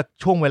เลือก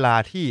ช่วงเวลา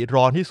ที่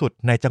ร้อนที่สุด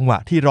ในจังหวะ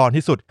ที่ร้อน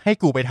ที่สุดให้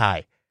กูไปถ่าย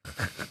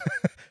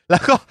แล้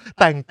วก็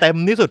แต่งเต็ม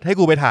ที่สุดให้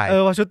กูไปถ่าย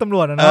ว่าชุดตำร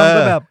วจนะ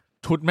ก็แบบ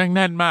ชุดแม่งแ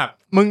น่นมาก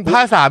มึงผ้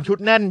า3ชุด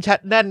แน่น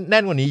แน่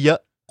นกว่านี้เยอะ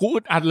กูอึ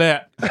ดอัดเลย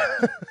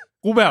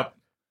กูแบบ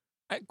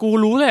กู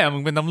รู้แหละมึ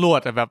งเป็นตำรวจ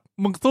แต่แบบ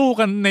มึงสู้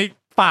กันใน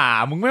ป่า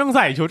มึงไม่ต้องใ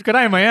ส่ชุดก็ไ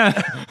ด้ไหมอ่ะ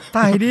ใ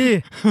ส่ดิ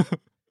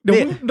เดี๋ย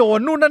วโดน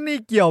นู่นนั่นนี่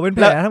เกี่ยวเป็นแผ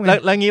ลทำไง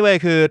แล้วงี้เว้ย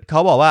คือเขา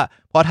บอกว่า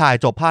พอถ่าย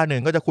จบภาค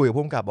1ก็จะคุยกับ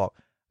ผู้กำกับบอก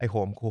ไอ้โห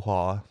มกูขอ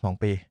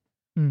2ปี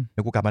เ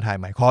ดี๋ยวกูกลับมาถ่าย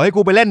ใหม่ขอให้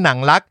กูไปเล่นหนัง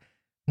รัก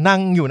นั่ง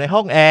อยู่ในห้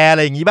องแอร์อะไ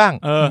รอย่างงี้บ้าง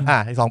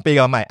2ปีก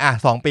ลับมาใหม่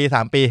2ปี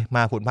3ปีม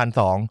าขุนพัน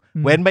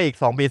2เว้นไปอีก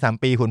2ปี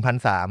3ปีขุนพัน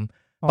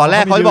3ตอนแร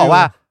กเขาบอก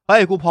ว่าเฮ้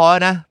ยกูพอ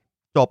นะ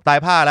จบตาย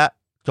ผ้าแล้ว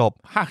จบ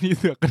ภาคนี้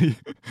เสือกกันดิ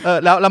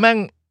แล้วแ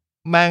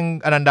ม่ง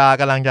อนันดา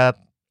กำลังจะ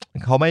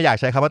เขาไม่อยาก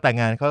ใช้คำว่าแต่ง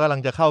งานเขากำลั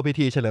งจะเข้าพิ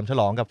ธีเฉลิมฉ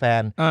ลองกับแฟ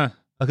น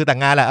ก็คือแต่ง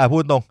งานแหละพู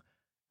ดตรง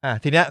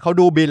ทีเนี้ยเขา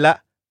ดูบินแล้ว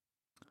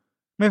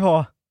ไม่พอ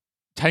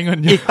ใช้เงิน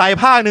อีกไต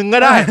ภาคนึงก็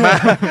ได้มา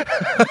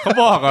เขา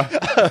บอกเหรอ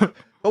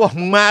เขาบอก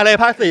มึงมาเลย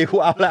ภาค4กู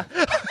เอาละ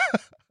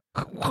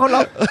เขารั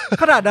บ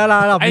ขนาดดารา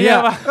เหล่านี้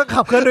ก็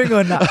ขับเคลื่อนด้วยเ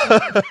งินอ่ะ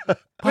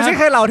ไม่ใช่แ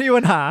ค่เราที่มี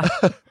ปัญหา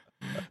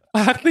ภ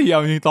าค4เอ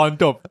าจริงตอน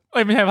จบ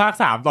ไม่ใช่ภาค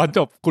3ตอนจ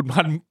บขุน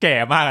พันธุ์แก่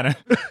มากนะ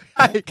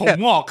ผม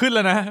งอกขึ้นแ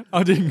ล้วนะเอ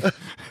าจริง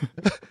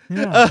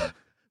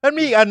มัน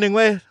มีอีกอันนึงเ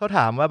ว้ยเขาถ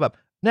ามว่าแบบ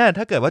เนี่ย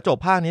ถ้าเกิดว่าจบ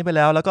ภาคนี้ไปแ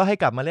ล้วก็ให้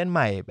กลับมาเล่นให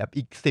ม่แบบ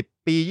อีก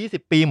10ปี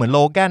20ปีเหมือนโล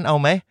แกนเอา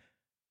ไหม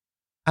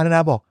อาน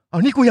าบอก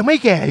นี่กูยังไม่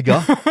แก่อีกเหร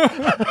อ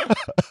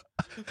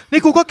นี่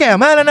กูก็แก่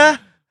มากแล้วนะ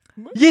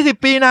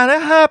20ปีนานนะ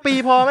5ปี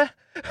พอไหม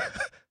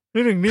นึ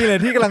กถึงนี่เลย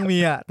ที่กำลังมี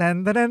อ่ะแตน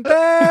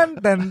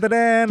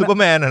ซูเปอร์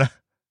แมนนะ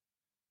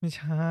ไม่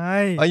ใช่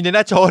อินเดียน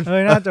าโจน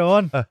น่าโจ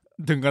น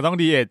ถึงก็ต้อง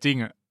ดีเอจจริง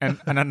อ่ะ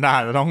อนันดา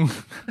อาจจะ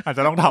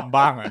ต้องทำ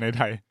บ้างอ่ะในไ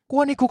ทยกู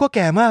ว่านี่กูก็แ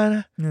ก่มากน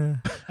ะ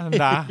อนัน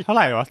ดาเท่าไห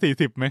ร่วะ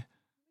40ไหม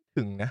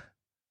ถึงนะ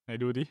ไหน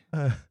ดูดิ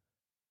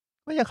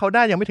ก็ยังเขาไ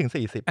ด้ยังไม่ถึง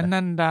40อ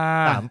นันดา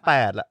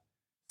38ละ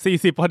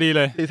40พอดีเ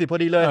ลย40พอ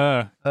ดีเลย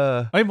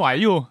ไหว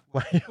อยู่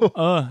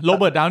โร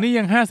เบิร์ตดาวนี่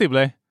ยัง50เ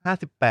ลย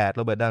58โ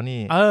รเบิร์ตดาว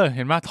นี่เ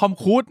ห็นป่ะทอม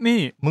ครูซนี่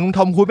มึงท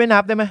อมครูซไม่นั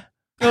บได้ไหม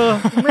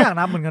ไม่อยาก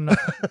นับเหมือนกันนะ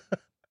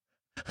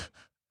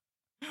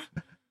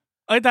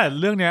แต่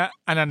เรื่องเนี้ย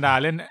อนันดา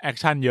เล่นแอค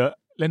ชั่นเยอะ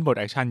เล่นบท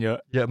แอคชั่นเย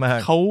อะมาก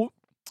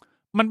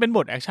มันเป็นบ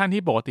ทแอคชั่น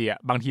ที่ปกติอ่ะ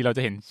บางทีเราจ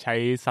ะเห็นใช้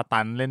ส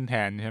ตันเล่นแท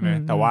นใช่ไหม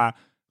แต่ว่า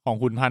ของ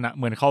คุณพันธ์อ่ะเ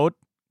หมือนเขา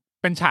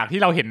เป็นฉากที่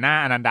เราเห็นหน้า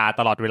อนันดา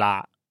ตลอดเวลา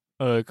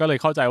ก็เลย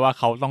เข้าใจว่า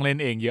เขาต้องเล่น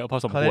เองเยอะพอ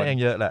สมควรเขาเล่นเอง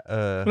เยอะแหละ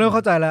เริ่มเข้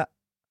าใจแล้ว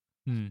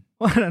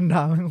ว่าอนันด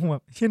ามันคงแบ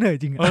บเหนื่อย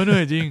จริงเหนื่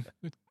อยจริง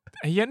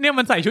ไอ้เนี่ย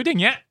มันใส่ชุดอย่า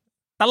งเงี้ย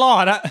ตลอ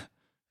ดอะ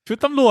ชุด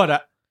ตำรวจอ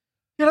ะ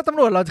นี่แล้วตำ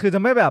รวจเราคือจ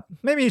ะไ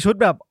ม่มีชุด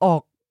แบบออ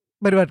ก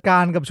ปฏิบัติกา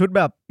รกับชุดแ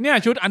บบเนี่ย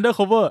ชุด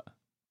undercover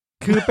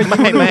คือเป็นไม่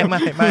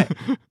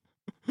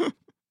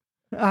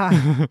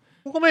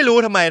กูก็ไม่รู้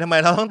ทำไม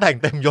เราต้องแต่ง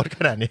เต็มยศข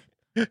นาดนี้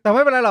แต่ไ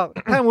ม่เป็นไรหรอก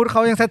ถ้าสมมติเข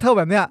ายังเซตเทิล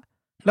แบบเนี้ย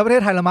แล้วประเท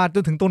ศไทยเรามาจ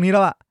นถึงตรงนี้แ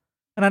ล้วอะ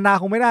อนันดา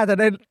คงไม่น่าจะ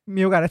ได้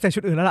มีโอกาสได้ใส่ชุ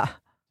ดอื่นแล้วล่ะ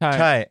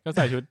ใช่ก็ใ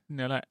ส่ชุด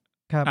นี้แหละ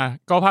ครับ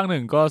ก็ภาค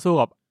1ก็สู้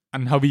กับอั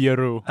นทวียา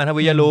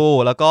รู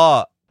แล้วก็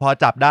พอ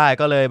จับได้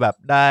ก็เลยแบบ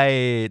ได้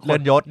เลื่อ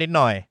นยศนิดห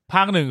น่อยภ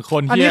าค 1ค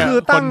นอันนี้คือ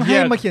ตั้งให้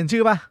มาเขียนชื่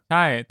อป่ะใ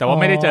ช่แต่ว่า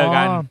ไม่ได้เจอ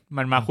กัน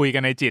มันมาคุยกั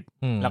นในจิต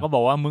แล้วก็บ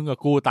อกว่ามึงกับ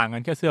กูต่างกั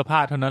นแค่เสื้อผ้า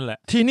เท่านั้นแหละ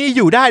ที่นี่อ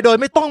ยู่ได้โดย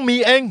ไม่ต้องมี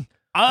เอง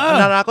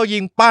นาราก็ยิ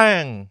งป้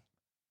ง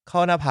เข้า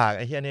หน้าผากไ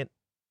อ้เหี้ยนี่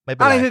ไม่เป็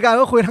นไรอะไรคือการ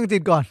ก็คุยทางจิ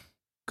ตก่อน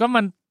ก็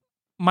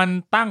มัน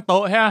ตั้งโต๊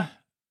ะใช่ไหม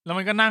แล้ว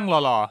มันก็นั่งห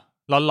ล่อ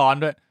ๆร้อน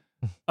ๆด้วย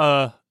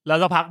แล้ว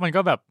สักพักมัน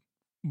ก็แบบ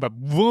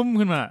วุ้ม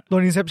ขึ้นมาโด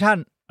นอินเซปชั่น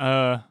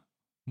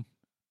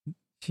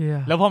เชี่ย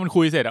แล้วพอมัน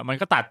คุยเสร็จมัน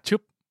ก็ตัดชึ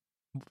บ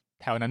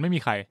แถวนั้นไม่มี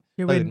ใคร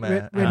ตื่นมา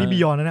เวนี้บี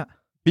ยอนนั่นน่ะ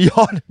บีย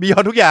อ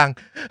นทุกอย่าง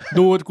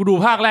กูดู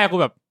ภาคแรกกู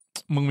แบบ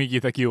มึงมี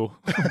กี่สกิล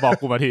บอก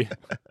กูมาที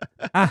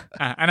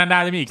อนันดา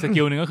จะมีอีกส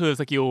กิลนึงก็คือ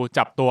สกิล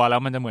จับตัวแล้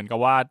วมันจะเหมือนกับ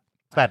ว่า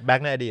แฟลชแบ็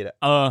กในอดีต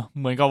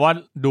เหมือนกับว่า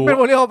ดูเป็น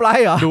โมเดลออฟไล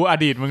ท์เหรอดูอ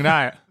ดีตมึงได้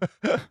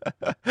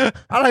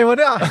อะไรวะ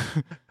เนี่ย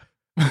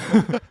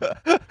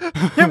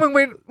เนี่ย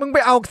มึงไป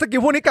เอาสกิล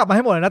พวกนี้กลับมาใ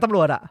ห้หมดเลยนะตำร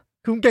วจอ่ะ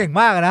คือมึงเก่ง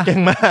มากนะเก่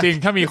งมากจริง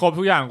ถ้ามีครบ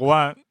ทุกอย่างกูว่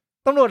า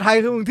ตำรวจไทย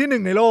คือมึง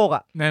ที่1ในโลกอ่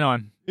ะแน่นอน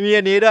มี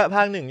อันนี้ด้วยภ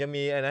าค1จะ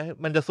มีอะไรนะ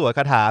มันจะสวดค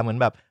าถาเหมือน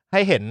แบบใ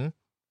ห้เ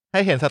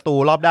ห็นศัตรู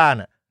รอบด้าน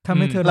อ่ะทำ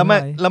ให้เธอแล้ว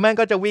แม่ง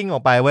ก็จะวิ่งอ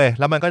อกไปเว้ย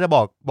แล้วมันก็จะ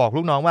บอก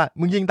ลูกน้องว่า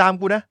มึงยิงตาม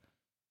กูนะ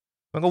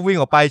มันก็วิ่ง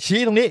ออกไป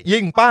ชี้ตรงนี้ยิ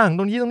งป้างต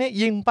รงนี้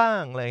ยิงป้า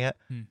งอะไรเงี้ย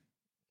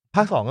ภ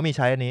าค2ก็มีใ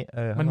ช้อันนี้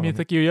มันมี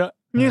สกิลเยอะ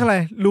นี่อะไร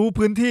รู้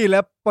พื้นที่และ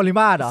ปริ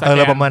มาตรเหรออะ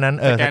ไรประมาณนั้น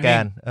สแก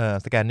น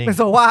สแกนนิ่งเป็นโ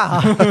ซว่า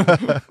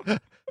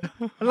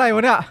อะไรว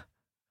ะเนี่ย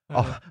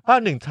ภาค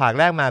1ฉาก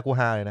แรกมากู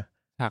ฮาเลยนะ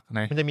ฉากไหน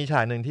มันจะมีฉ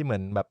ากนึงที่เหมือ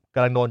นแบบก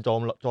ำลังโดน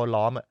โจร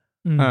ล้อม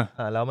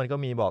แล้วมันก็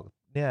มีบอก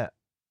เนี่ย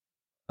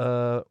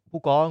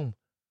ผู้กอง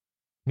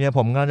เมียผ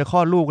มกำลังจะคล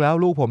อดลูกแล้ว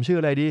ลูกผมชื่อ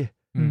อะไรดี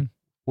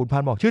ขุนพั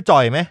นธ์บอกชื่อจ่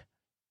อยไหม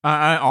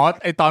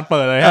ไอตอนเ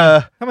ปิดเลย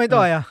ทำไม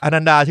จ่อยอนั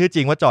นดาชื่อจ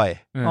ริงว่าจ่อย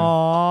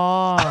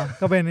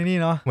ก็เป็นนี่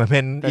เนาะเหมือนเป็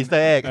นอีสเตอ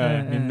ร์เอ็ก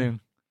นิดนึง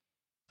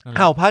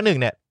ภาค1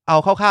เนี่ยเอา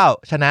คร่าว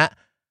ๆชนะ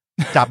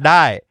จับไ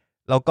ด้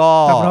แล้วก็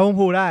จับเราพุ่ง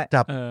พูได้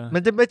จับมั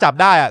นจะไม่จับ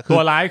ได้อ่ะตั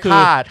วร้ายคือ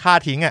ฆ่า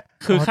ทิ้งอ่ะ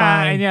คือฆ่า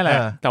ไอ้เนี่ยแหละ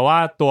แต่ว่า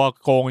ตัว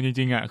โกงจ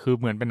ริงๆอ่ะคือ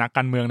เหมือนเป็นนักก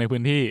ารเมืองใน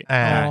พื้นที่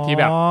ที่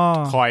แบบ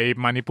คอย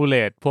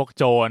manipulateพวก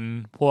โจร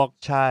พวก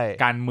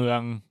การเมือง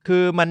คื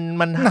อ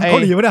มันไอ้เกา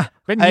หลีป่ะเนี่ย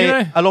เป็นอย่างนี้เล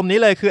ยอารมณ์นี้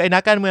เลยคือไอ้นั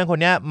กการเมืองคน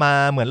เนี้ยมา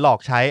เหมือนหลอก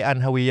ใช้อัน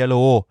ฮวียา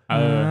รู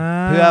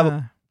เ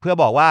พื่อ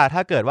บอกว่าถ้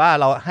าเกิดว่า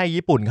เราให้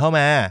ญี่ปุ่นเข้าม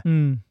า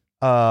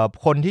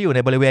คนที่อยู่ใน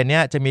บริเวณเนี้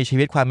ยจะมีชี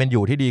วิตความเป็นอ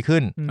ยู่ที่ดีขึ้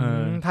น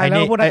ไทยแล้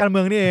วพวกนักการเมื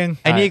องนี่เอง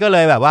ไอ้นี่ก็เล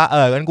ยแบบว่า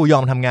งั้นกูยอ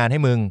มทำงานให้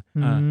มึง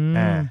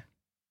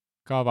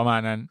ก็ประมาณ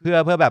นั้นเ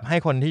พื่อแบบให้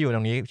คนที่อยู่ต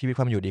รงนี้ชีวิตค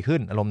วามอยู่ดีขึ้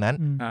นอารมณ์นั้น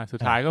สุด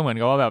ท้ายก็เหมือน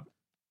กับว่าแบบ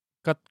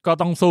ก็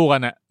ต้องสู้กั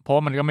นน่ะเพราะว่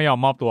ามันก็ไม่ยอม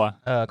มอบตัว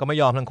ก็ไม่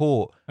ยอมทั้งคู่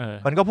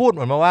มันก็พูดเห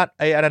มือนมาว่า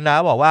ไอ้อนันดา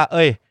บอกว่า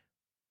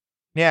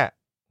เนี่ย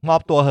มอ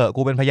บตัวเหอะ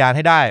กูเป็นพยานใ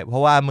ห้ได้เพรา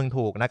ะว่ามึง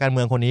ถูกนักการเ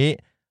มืองคนนี้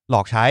หล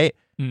อกใช้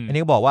อัน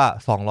นี้ก็บอกว่า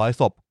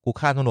200ศพกู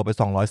ฆ่าตำรวจไป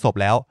200ศพ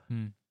แล้ว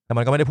แต่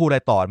มันก็ไม่ได้พูดอะไร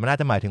ต่อมันน่า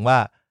จะหมายถึงว่า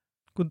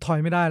กูถอย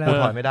ไม่ได้แล้วกู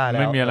ถอยไม่ได้แล้ว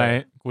ไม่มีอะไร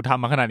กูท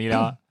ำมาขนาดนี้แล้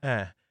ว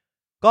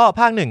ก็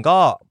ภาค1ก็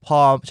พอ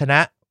ชนะ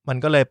มัน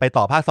ก็เลยไป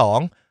ต่อภาค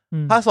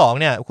2ภาค2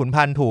เนี่ยขุน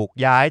พันธ์ถูก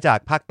ย้ายจาก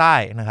ภาคใต้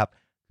นะครับ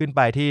ขึ้นไป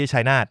ที่ชั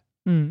ยนาท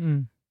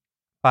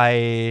ไป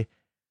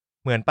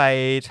เหมือนไป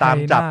ตา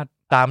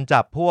ม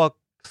จับพวก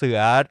เสือ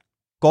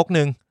ก๊ก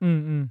นึง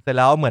เสร็จแ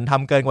ล้วเหมือนท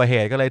ำเกินกว่าเห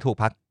ตุก็เลยถูก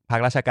พั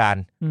กราชการ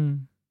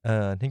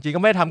จริงๆก็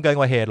ไม่ได้ทำเกิน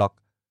กว่าเหตุหรอก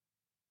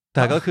แ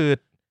ต่ก็คือ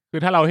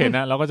ถ้าเราเห็นน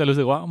ะเราก็จะรู้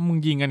สึกว่ามึง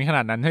ยิงกันขน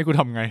าดนั้นให้กู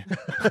ทำไง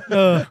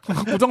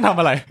กูต้องทำ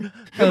อะไร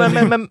คือ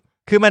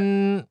มัน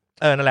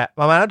นั่นแหละ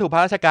ประมาณนั้นถูกพั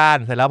กราชการ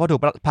เสร็จแล้วพอถู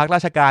กพักร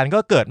าชการก็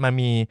เกิดมา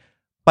มี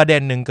ประเด็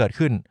นหนึ่งเกิด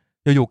ขึ้น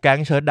อยู่ๆแก๊ง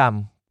เชิ้ตด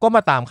ำก็ม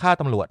าตามฆ่า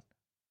ตำรวจ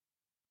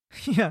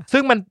ซึ่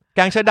งมันแ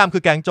ก๊งเชิ้ตดำคื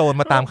อแก๊งโจร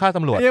มาตามฆ่าต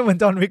ำรวจเหมือน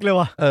จอห์นวิกเลย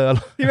ว่ะ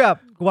ที่แบบ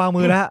วาง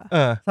มือแล้ว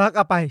ซักเ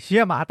อาไปเชี่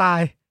ยหมาตา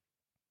ย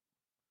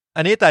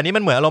อันนี้แต่นี้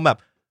มันเหมือนอารมณ์แบบ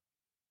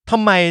ท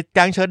ำไมแ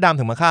ก๊งเชิ้ตดำ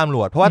ถึงมาฆ่าตำร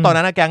วจเพราะว่าตอน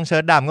นั้นแก๊งเชิ้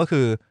ตดำก็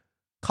คือ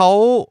เขา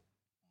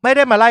ไม่ไ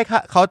ด้มาไล่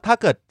เขาถ้า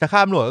เกิดจะฆ่า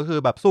ตำรวจก็คือ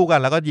แบบสู้กัน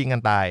แล้วก็ยิงกั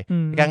นตาย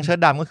แก๊งเชิ้ต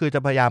ดำก็คือจะ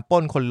พยายามปล้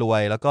นคนรว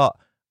ยแล้วก็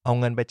เอา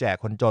เงินไปแจก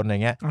คนจนอะไร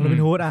เงี้ยโรบิ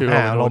นฮูดอ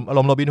ารม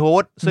ณ์โรบินฮู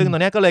ดซึ่งตอ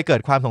นนี้ก็เลยเกิ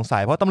ดความสงสั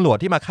ยเพราะตำรวจ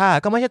ที่มาฆ่า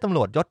ก็ไม่ใช่ตำร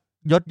วจ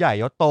ยศใหญ่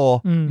ยศโต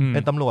เป็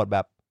นตำรวจแบ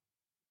บ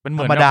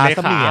ธรรมดาเส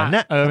มียนเ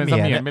นี่ยเป็นเส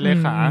มียนเป็นเล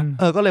ขา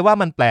ก็เลยว่า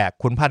มันแปลก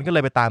ขุนพันธ์ก็เล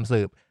ยไปตามสื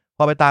บพ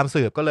อไปตาม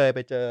สืบก็เลยไป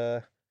เจอ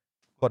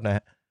กดนะฮ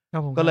ะ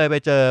ก็เลยไป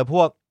เจอพ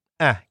วก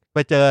ไป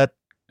เจอ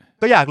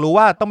ก็อยากรู้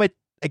ว่าต้องไป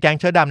ไอ้แก๊ง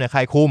เชิ้ตดำเนี่ยใค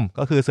รคุม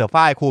ก็คือเสือ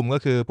ฝ้ายคุมก็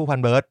คือผู้พัน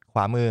เบิร์ดขว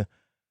ามือ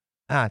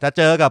จะเ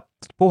จอกับ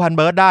ผู้พันเ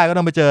บิร์ดได้ก็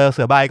ต้องไปเจอเ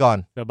สือใบก่อน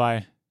เสือใบ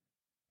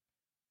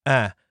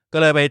ก็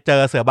เลยไปเจ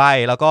อเสือใบ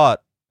แล้วก็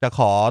จะข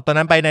อตอน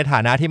นั้นไปในฐา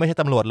นะที่ไม่ใช่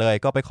ตำรวจเลย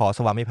ก็ไปขอส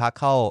วามิภักดิ์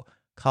เ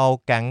ข้า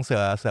แก๊งเ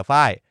สือ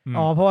ฝ้าย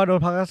เพราะว่าโดน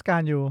พักราชกา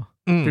รอยู่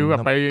คือแบบ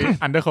ไป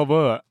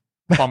undercover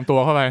ปลอมตัว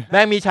เข้าไปแ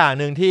ม่งมีฉาก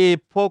นึงที่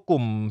พวกก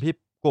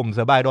ลุ่มเ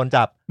สือใบโดน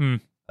จับ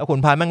แล้วขุน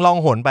พันธ์แม่งล่อง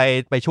หน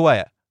ไปช่วย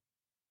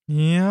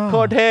โค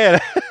ตรเท่เล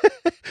ย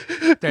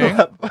เจ๋ง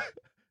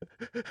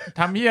ท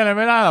ำเหี้ยอะไรไ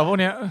ม่ได้หรอพวก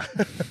เนี้ย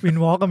วิน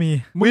วอล์กก็มี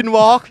วินว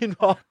อล์ก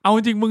เอาจ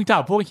ริงมึงจั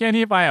บพวกแค่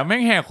นี้ไปแม่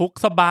งแหกคุก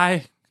สบาย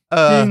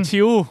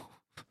ชิว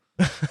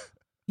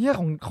เนี่ย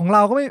ของเร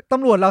าก็ไม่ต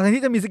ำรวจเราแทน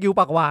ที่จะมีสกิล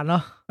ปากหวานเนา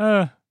ะ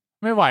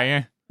ไม่ไหวไง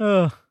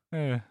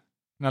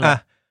นั่นแหละ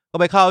ก็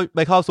ไป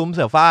เข้าซุ้มเ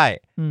สือฝ้าย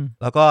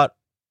แล้ว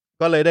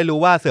ก็เลยได้รู้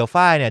ว่าเสือ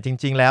ฝ้ายเนี่ยจ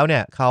ริงๆแล้วเนี่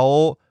ยเข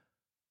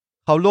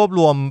ารวบ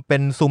รวมเป็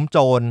นซุ้มโจ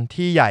ร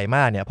ที่ใหญ่ม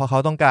ากเนี่ยเพราะเขา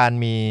ต้องการ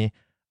มี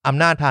อ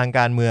ำนาจทางก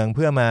ารเมืองเ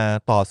พื่อมา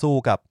ต่อสู้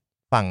กับ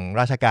ฝั่ง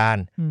ราชการ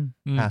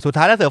สุด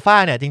ท้ายแล้วเสือฝ้า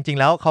ยเนี่ยจริงๆ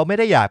แล้วเขาไม่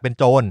ได้อยากเป็น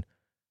โจร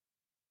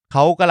เข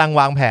ากำลัง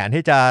วางแผน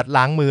ที่จะ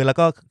ล้างมือแล้ว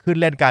ก็ขึ้น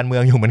เล่นการเมื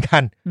องอยู่เหมือนกั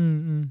น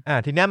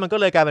ทีนี้มันก็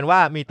เลยกลายเป็นว่า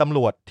มีตำร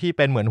วจที่เ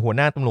ป็นเหมือนหัวห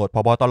น้าตำรวจผ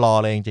บตร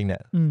เลยจริงๆเนี่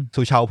ย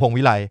สุชาวพงษ์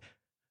วิไล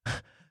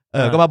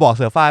ก็มาบอกเ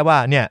สือฝ้ายว่า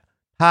เนี่ย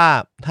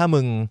ถ้า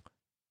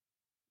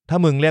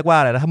มึงเรียกว่า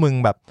อะไรนะถ้ามึง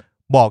แบบ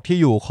บอกที่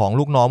อยู่ของ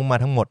ลูกน้องมึงมา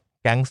ทั้งหมด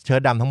แก๊งเชิ้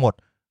ตดำทั้งหมด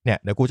เนี่ย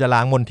เดี๋ยวกูจะล้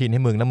างมลทินใ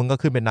ห้มึงแล้วมึงก็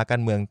ขึ้นเป็นนักกา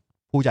รเมือง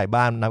ผู้ใหญ่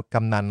บ้านนักก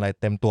ำนันอะไร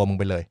เต็มตัวมึง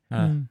ไปเลย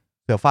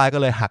เสือฝ้ายก็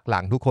เลยหักหลั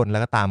งทุกคนแล้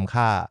วก็ตาม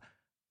ฆ่า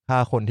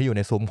คนที่อยู่ใ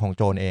นซุ้มของโ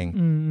จรเอง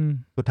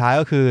สุดท้าย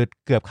ก็คือ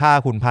เกือบฆ่า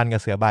ขุนพันธ์กั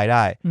บเสือใบไ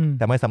ด้แ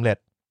ต่ไม่สำเร็จ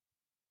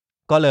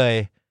ก็เลย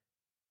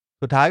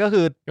สุดท้ายก็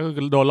คือ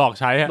โดนหลอก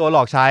ใช้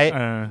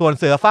ส่วน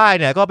เสือฝ้าย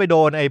เนี่ยก็ไปโด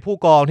นไอ้ผู้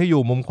กองที่อ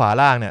ยู่มุมขวา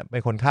ล่างเนี่ยเป็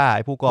นคนฆ่าไ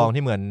อ้ผู้กอง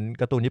ที่เหมือน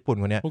การ์ตูนญี่ปุ่น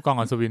คนเนี้ยผู้กอง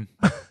อัศวิน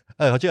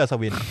เขาชื่ออัศ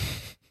วิน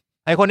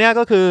ไอ้คนเนี้ย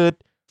ก็คือ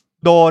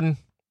โดน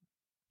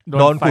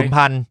ขุน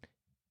พันธ์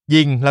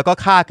ยิงแล้วก็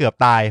ฆ่าเกือบ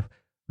ตาย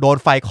โดน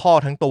ไฟคลอก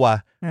ทั้งตัว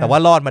แต่ว่า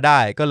รอดมาได้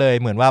ก็เลย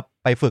เหมือนว่า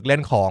ไปฝึกเล่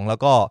นของแล้ว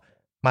ก็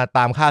มาต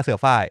ามฆ่าเสือ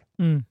ฝ้าย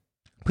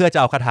เพื่อจะ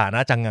เอาคาถาณ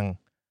จังงัง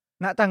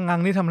ณจังงัง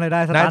นี่ทำอะไรได้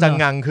ณจัง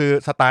งังคือ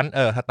สตัน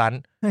สตัน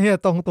เฮีย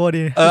ตรงตัว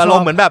ดีอารม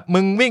ณ์เหมือนแบบมึ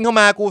งวิ่งเข้า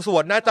มากูสว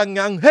ดณจัง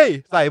งังเฮ้ย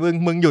ใส่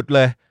มึงหยุดเล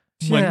ย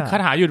เหมือนคา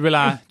ถาหยุดเวล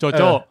าโจโ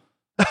จ้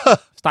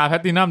Star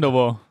Platinum The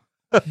World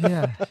เฮี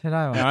ยใช่ไ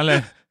ด้ว่ะนั่นเลย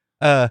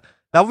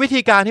แล้ววิ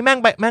ธีการที่แม่ง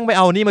ไปเ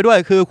อานี่มาด้วย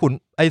คือขุน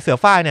ไอเสือ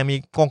ฝ้ายเนี่ยมี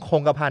ค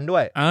งกระพันด้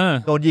วย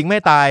โดนยิงไม่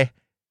ตาย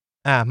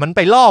มันไป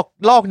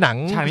ลอกหนัง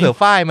เสือ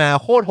ฝ้ายมา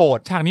โคตรโหด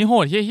ฉากนี้โห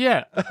ดเหี้ย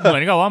ๆเหมื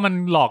อนกับว่ามัน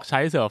หลอกใช้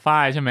เสือฝ้า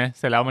ยใช่ไหมเ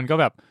สร็จแล้วมันก็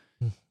แบบ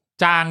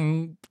จ้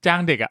าง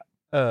เด็ก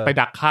ไป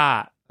ดักฆ่า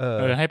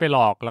ให้ไปหล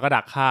อกแล้วก็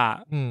ดักฆ่า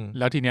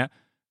แล้วทีเนี้ย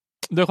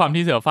ด้วยความ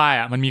ที่เสือฝ้าย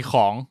มันมีข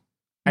อง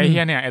ไอ้เ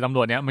หี้ยเนี่ยไอ้ตำร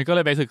วจเนี้ยมันก็เล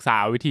ยไปศึกษา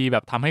วิธีแบ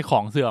บทำให้ขอ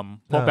งเสื่อม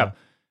พวกแบบ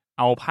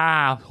เอาผ้า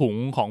ถุง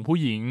ของผู้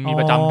หญิงมี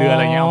ประจำเดือนอะ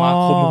ไรเงี้ยเอามา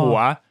คลุมหัว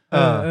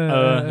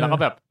แล้วก็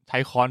แบบใช้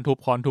ค้อนทุบ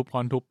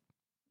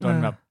จน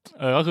แบบ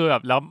ก็คือแบ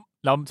บแ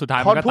ล้วสุดท้า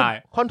ยมันก็ตาย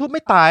ค้อนทุบไ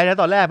ม่ตายนะ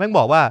ตอนแรกแม่ง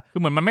บอกว่าคือ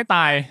เหมือนมันไม่ต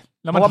าย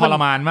แล้วมันทร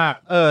มานมาก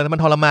มัน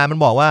ทรมานมัน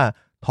บอกว่า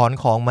ถอน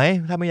ของไหม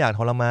ถ้าไม่อยาก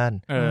ทรมาน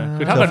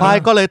คือถ้าเกิดฝ้าย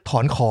ก็เลยถอ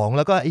นของแ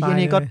ล้วก็ไอ้ที่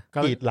นี่ก็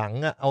กรีดหลัง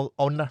เ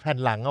อาแผ่น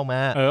หลังออกมา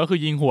ก็คือ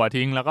ยิงหัว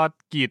ทิ้งแล้วก็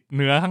กรีดเ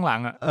นื้อข้างหลัง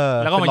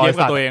แล้วก็มาเย็บ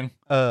กับตัวเอง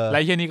แล้ว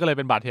ไอ้ที่นี่ก็เลยเ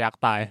ป็นบาดทะยัก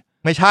ตาย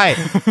ไม่ใช่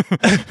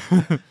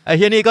ไอ้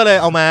ที่นี่ก็เลย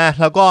เอามา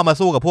แล้วก็มา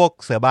สู้กับพวก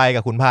เสือใบ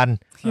กับขุนพันธ์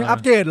ยังอัป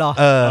เกรดเหรอ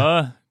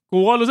กู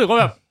ก็รู้สึกว่า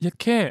แบบยัด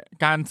แค่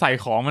การใส่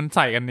ของมันใ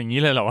ส่กันอย่างนี้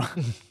เลยเหรอวะ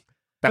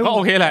แต่ก็โอ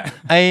เคแหละ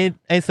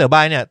ไอเสือใบ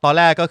เนี่ยตอน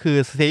แรกก็คือ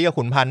ซีกับ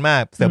ขุนพันธ์มา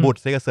กเสือบุตร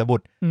ซีกับเสือบุ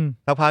ตร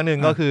สักพักหนึ่ง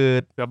ก็คือ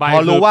พ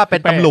อรู้ว่าเป็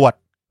นตำรวจ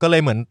ก็เล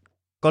ยเหมื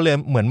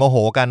อนโมโห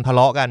กันทะเล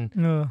าะกัน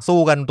สู้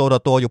กันตัวต่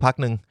อตัวอยู่พัก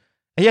หนึ่ง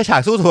ไอ้เหี้ยฉา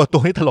กสู้ตัวต่อตั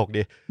วนี่ตลก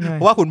ดีเ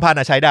พราะว่าขุนพันธ์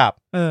ใช้ดาบ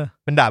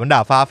เป็นดา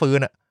บฟ้าฟื้น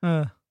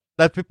แ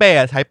ล้วพี่เป้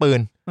ใช้ปืน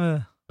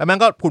แล้วมัน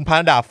ก็ขุนพัน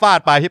ธ์ดาบฟาด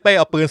ไปพี่เป้เ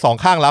อาปืน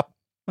2ข้างรับ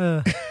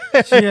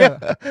เชี่ย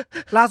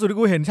ล่าสุดที่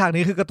กูเห็นฉาก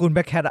นี้คือการ์ตูนแ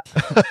บ็คแคท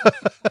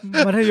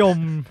มัธยม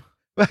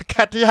แบ็คแค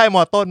ทที่ให้ม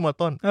อต้น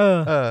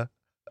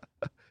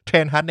เทร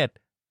นฮาร์ดเน็ต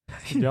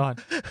ยอด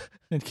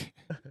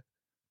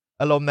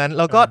อารมณ์นั้น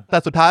แล้วก็แต่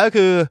สุดท้ายก็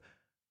คือ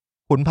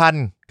ขุนพัน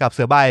ธ์กับเ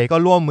สือใบก็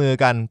ร่วมมือ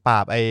กันปรา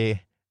บไอ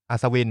อั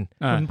ศวิน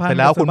เสร็จ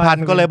แล้วขุนพัน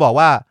ธ์ก็เลยบอก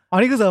ว่า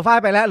นี่คือเสือฝ้าย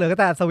ไปแล้วเหลือ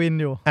แต่อัศวิน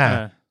อยู่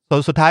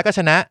สุดท้ายก็ช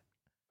นะ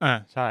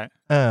ใช่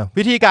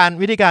วิธีก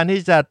ารที่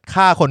จะ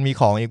ฆ่าคนมี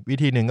ของอีกวิ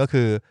ธีหนึ่งก็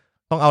คือ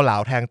ต้องเอาเหลา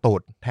แทงตู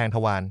ดแทงท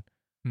วาร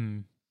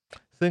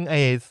ซึ่งไอ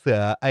เสือ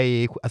ไอ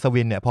อัศ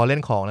วินเนี่ยพอเล่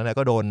นของแล้วเนี่ย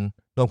ก็โด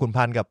นขุน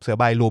พันธ์กับเสือ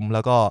ใบลุมแ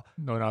ล้วก็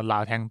โดนเอาเหลา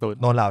แทง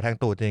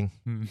ตูดจริง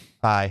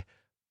ตาย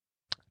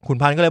ขุน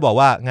พันธ์ก็เลยบอก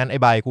ว่างั้นไอ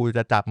ใบกูจ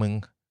ะจับมึง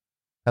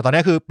แต่ตอน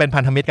นี้คือเป็นพั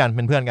นธมิตรกันเ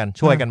ป็นเพื่อนกัน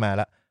ช่วยกันมาแ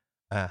ล้ว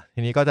ที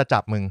นี้ก็จะจั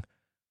บมึง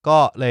ก็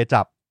เลย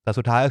จับแต่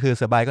สุดท้ายก็คือเ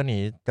สือใบก็หนี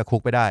จากคุ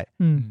กไปได้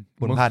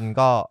ขุนพันธ์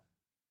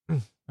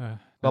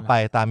ก็ไป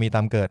ตามมีต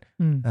ามเกิด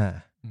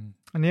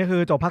อันนี้คื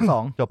อจบภาค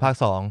2จบภาค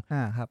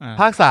2ครับ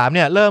ภาค3เ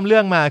นี่ยเริ่มเรื่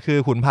องมาคือ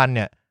ขุนพันธ์เ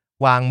นี่ย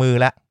วางมือ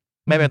แล้ว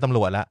ไม่เป็นตำร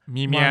วจแล้ว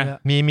มีเ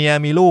มีย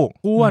มีลูก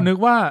กูนึก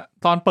ว่า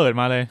ตอนเปิด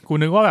มาเลยกู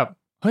นึกว่าแบบ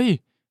เฮ้ย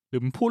หรื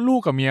อพูดลู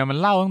กกับเมียมัน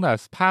เล่าตั้งแต่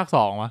ภาค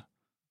2วะ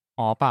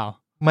เปล่า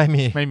ไม่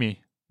มี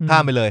ข้า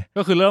มไปเลย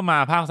ก็คือเริ่มมา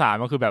ภาค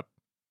3ก็คือแบบ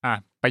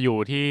ไปอยู่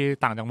ที่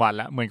ต่างจังหวัด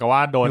แล้วเหมือนกับว่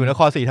าโดนอยู่น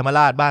ครศรีธรรมร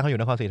าชบ้านเขาอ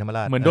ยู่นครศรีธรรมร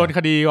าชเหมือนโดนค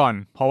ดีก่อน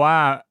เพราะว่า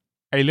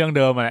ไอ้เรื่องเ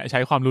ดิมใช้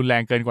ความรุนแร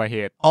งเกินกว่าเห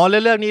ตุ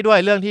เรื่องนี้ด้วย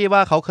เรื่องที่ว่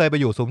าเขาเคยไป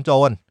อยู่ซุ้มโจ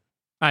ร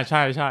ใ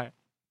ช่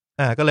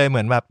ก็เลยเห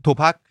มือนแบบถูก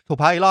พัก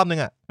อีกรอบนึง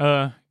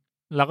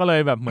แล้วก็เล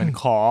ยแบบเหมือน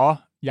ขอ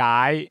ย้า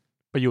ย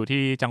ไปอยู่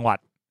ที่จังหวัด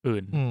อื่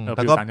นแ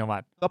ต่ก็ต่างจังหวั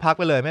ดก็พักไ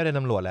ปเลยไม่ได้ต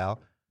ำรวจแล้ว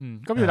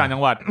ก็อยู่ต่างจั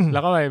งหวัดแล้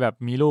วก็ไปแบบ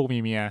มีลูกมี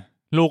เมีย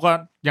ลูกก็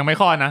ยังไม่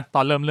คลอดนะต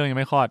อนเริ่มเรื่องยัง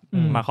ไม่คลอด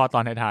มาคลอดต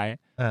อนท้าย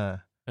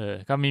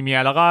ก็มีเมีย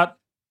แล้วก็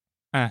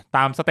ต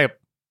ามสเต็ป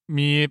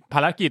มีภ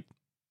ารกิจ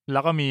แล้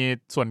วก็มี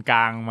ส่วนกล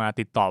างมา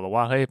ติดต่อบอก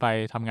ว่าเฮ้ยไป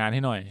ทำงานใ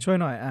ห้หน่อยช่วย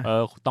หน่อย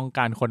ต้องก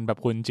ารคนแบบ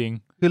คุณจริง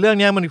คือเรื่อง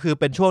นี้มันคือ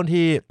เป็นช่วง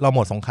ที่เราห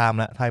มดสงคราม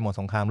แล้วไทยหมด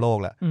สงครามโลก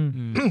แล้ว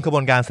กระบ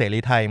วนการเสรี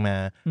ไทยมา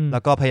แล้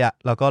วก็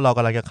แล้วก็เราก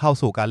ำลังจะเข้า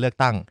สู่การเลือก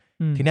ตั้ง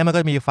ทีนี้มันก็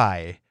มีฝ่าย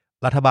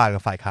รัฐบาลกั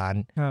บฝ่ายค้าน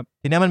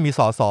ทีนี้มันมีส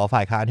สฝ่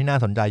ายค้านที่น่า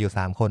สนใจอยู่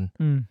3คน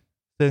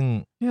ซึ่ง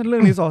เรื่อ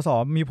งนี้สส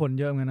มีผล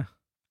เยอะเหมือนกันนะ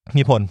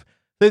มีผล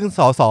ซึ่งส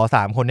ส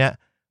3คนเนี้ย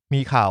มี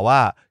ข่าวว่า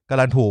ก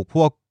ำลังถูกพ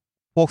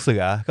วกเสื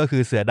อก็คื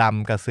อเสือด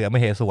ำกับเสือม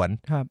เหสวน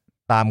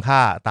ตามฆ่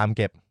าตามเ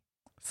ก็บ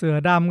เสือ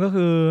ดำก็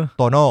คือ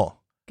โตโน่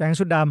แก๊ง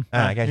ชุดด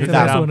ำแก๊งชุดด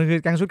ำส่วนนึงคื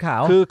อแก๊งชุดขา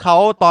วคือเขา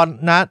ตอน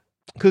นั้น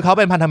คือเขา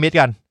เป็นพันธมิตร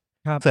กัน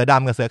เสือด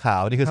ำกับเสือขา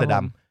วนี่คือเสือด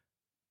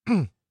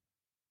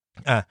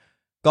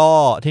ำก็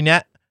ทีเนี้ย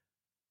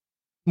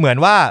เหมือน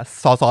ว่า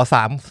สส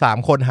สาม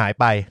คนหาย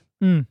ไป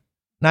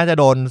น่าจะ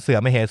โดนเสือ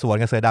มเหสวน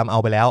กับเสือดำเอา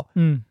ไปแล้ว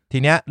ที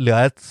เนี้ยเหลือ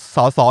ส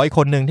สอีกค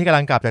นนึงที่กำ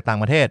ลังกลับจากต่าง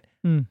ประเทศ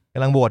ก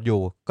ำลังบวชอ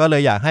ยู่ก็เล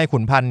ยอยากให้ขุ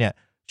นพันธ์เนี่ย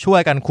ช่ว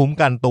ยกันคุ้ม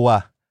กันตัว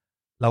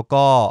แล้ว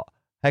ก็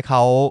ให้เข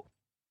า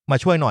มา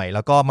ช่วยหน่อยแ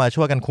ล้วก็มา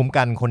ช่วยกันคุ้ม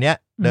กันคนเนี้ย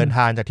เดินท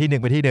างจากที่หนึ่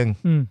งไปที่หนึ่ง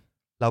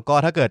แล้วก็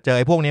ถ้าเกิดเจอไ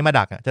อ้พวกนี้มา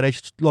ดักจะได้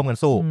ร่วมกัน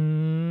สู้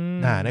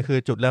นั่นคือ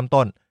จุดเริ่ม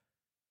ต้น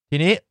ที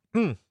นี้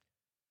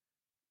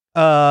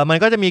มัน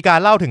ก็จะมีการ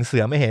เล่าถึงเสื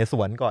อมเหส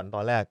วนก่อนต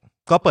อนแรก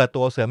ก็เปิด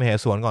ตัวเสือมเห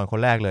สวนก่อนคน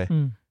แรกเลย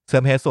เสื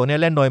อมเหสวนเนี่ย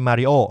เล่นโดยมา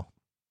ริโอ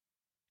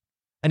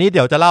อันนี้เ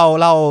ดี๋ยวจะเล่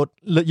า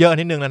เยอะ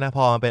นิดนึงแล้วนะพ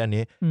อมันเป็นอัน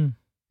นี้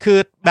คือ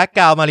แบ็คก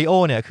ราวด์มาริโอ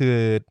เนี่ยคือ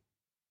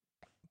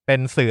เป็น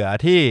เสือ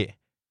ที่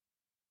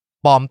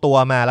ปลอมตัว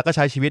มาแล้วก็ใ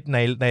ช้ชีวิต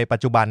ในปัจ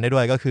จุบันได้ด้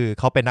วยก็คือ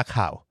เขาเป็นนัก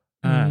ข่าว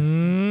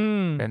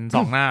เป็นส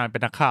องหน้าเป็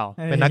นนักข่าว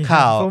เป็นนัก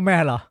ข่าวซูเปอร์แม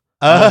นเหรอ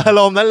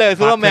ลมนั้นเลย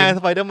ซูเปอร์แมนส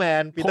ไปเดอร์แม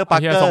นปีเตอร์ปา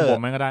ร์เกอร์ทรงผ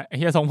มมันก็ได้ไอ้เ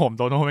หี้ยทรงผมโ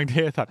ตโน่แม่งเ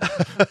ท่สัตว์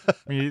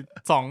มี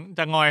2จ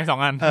ะงอย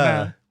2อัน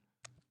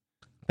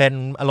เป็น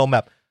อารมณ์แบ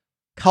บ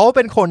เขาเ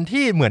ป็นคน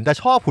ที่เหมือนจะ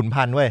ชอบขุน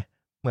พันธ์เว้ย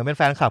เหมือนเป็นแ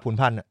ฟนคลับขุน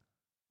พันธ์อ่ะ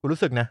กูรู้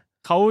สึกนะ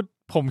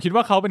ผมคิด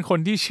ว่าเขาเป็นคน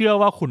ที่เชื่อ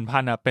ว่าขุนพั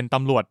นธ์อ่ะเป็นต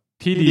ำรวจ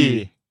ที่ดี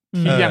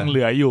ที่ยังเห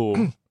ลืออยู่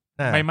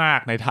ไม่มาก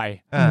ในไทย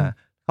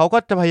เขาก็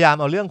จะพยายาม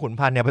เอาเรื่องขุน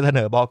พันธ์เนี่ยไปเสน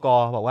อบก.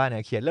บอกว่าเนี่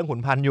ยเขียนเรื่องขุน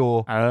พันธ์อยู่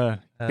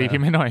ตีพิ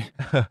มพ์ให้หน่อย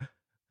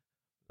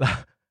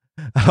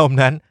อารมณ์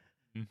นั้น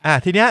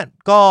ทีเนี้ย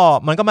ก็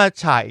มันก็มา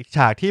ฉ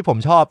ากที่ผม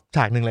ชอบฉ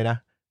ากหนึ่งเลยนะ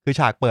คือ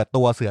ฉากเปิด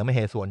ตัวเสือมเห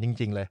สวนจ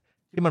ริงๆเลย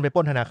ที่มันไปป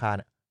ล้นธนาคาร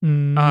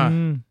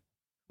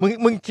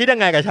มึงคิดยัง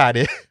ไงกับฉาก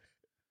นี้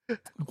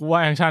กูว่า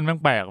แอคชั่นแม่ง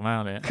แปลกมาก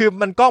เลยคือ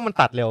มันกล้องมัน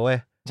ตัดเร็วเว้ย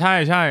ใช่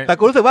ใช่แต่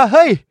กูรู้สึกว่าเ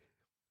ฮ้ย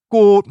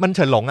กูมันเ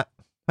ฉินหลงอ่ะ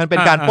มันเป็น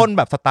การปล้นแ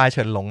บบสไตล์เ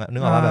ฉินหลงอ่ะนึ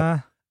กออกว่า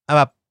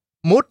แบบ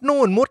มุด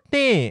นู่นมุด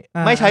นี่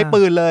ไม่ใช้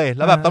ปืนเลยแ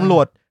ล้วแบบตำร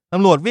วจ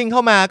วิ่งเข้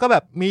ามาก็แบ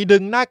บมีดึ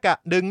งหน้า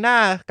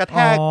กระแท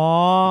ก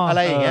อะไร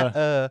อย่างเงี้ย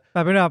แบ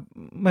บเป็นแบบ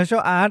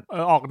martial art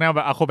ออกแนวแบ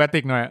บอะโครแบติ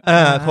กหน่อย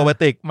โครแบ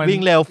ติกวิ่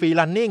งเร็วฟรี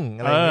รันนิ่งอ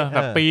ะไรอย่างเงี้ยแบ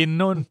บ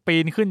ปี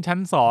นขึ้นชั้น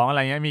2อะไร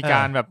เงี้ยมีก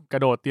ารแบบกร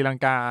ะโดดตีลัง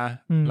กา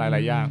หล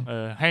ายๆอย่าง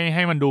ใ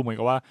ห้มันดูเหมือน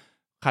กับว่า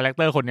คาแรคเ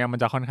ตอร์คนเนี้ยมัน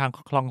จะค่อนข้าง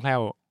คล่องแคล่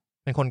ว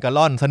เป็นคนกระ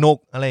ล่อนสนุก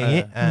อะไรอย่าง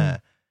งี้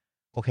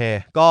โอเค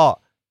ก็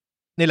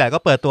นี่แหละก็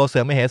เปิดตัวเสื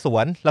อมเหสว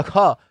นแล้ว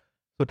ก็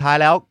สุดท้าย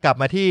แล้วกลับ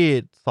มาที่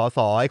สส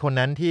ไอ้คน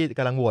นั้นที่ก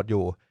ำลังโหวตอ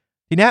ยู่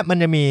ทีเนี้ยมัน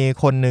จะมี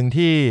คนหนึ่ง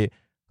ที่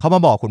เขามา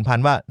บอกขุนพัน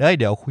ธ์ว่าเ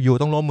ดี๋ยวยู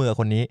ต้องร่วมมือ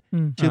คนนี้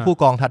ชื่อผู้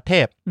กองทัดเท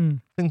พ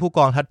ซึ่งผู้ก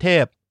องทัดเท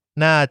พ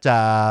น่าจะ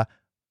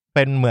เ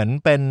ป็นเหมือน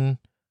เป็น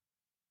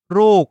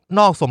ลูก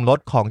นอกสมรส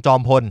ของจอ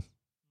มพล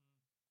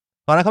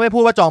ตอนนั้นเขาไม่พู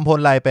ดว่าจอมพล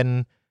อะไรเ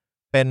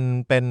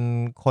ป็น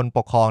คนป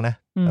กครองนะ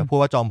แต่พูด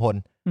ว่าจอมพล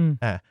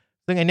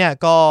ซึ่งไอเนี้ย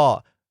ก็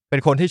เป็น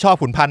คนที่ชอบ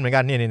ขุนพันธ์เหมือนกั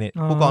นนี่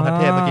ผู้กองทัด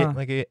เทพเมื่อ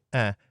กี้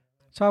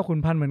ชอบขุน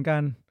พันธ์เหมือนกั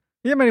น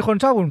นี่มันมีคน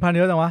ชอบขุนพันธ์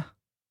เยอะจังวะ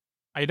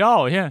ไอดอล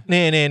ใช่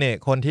นี่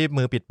คนที่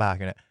มือปิดปาก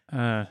อยู่เนี่ย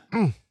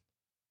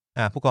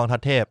ผู้กองทั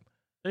ดเทพ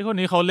ไอคน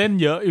นี้เขาเล่น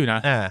เยอะอยู่นะ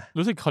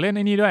รู้สึกเขาเล่นไ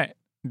อ้นี่ด้วย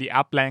The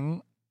Up Rank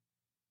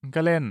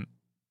ก็เล่น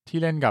ที่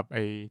เล่นกับไอ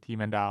ทีแ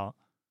มนดาว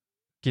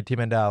กิจทีแ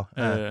มนดาว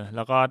แ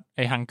ล้วก็ไอ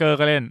ฮังเกอร์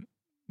ก็เล่น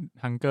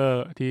ฮังเกอ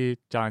ร์ที่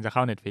จางจะเข้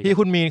า Netflix ที่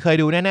คุณมีนเคย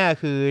ดูแน่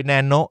ๆคือแน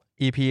นโน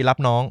EP รับ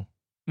น้อง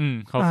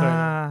เขาเคย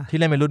ที่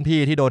เล่นเป็นรุ่นพี่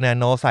ที่โดนแนน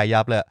โนใส่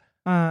ยับเลย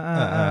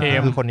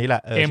คือคนนี้แหล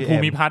ะภู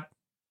มิพัฒน์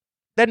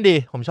เล่นดี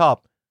ผมชอบ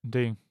จ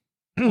ริง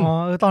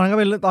ตอนนั้นก็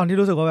เป็นตอนที่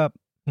รู้สึกว่าแบบ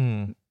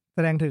แส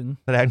ดงถึง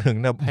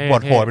แต่บ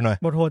ทโหดไปหน่อย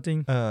บทโหดจริง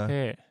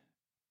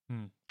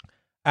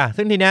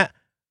ซึ่งทีเนี้ย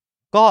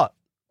ก็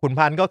ขุน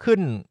พันธ์ก็ขึ้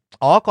น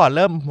ก่อนเ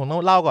ริ่มผมต้อ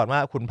งเล่าก่อนว่า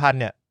ขุนพันธ์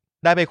เนี่ย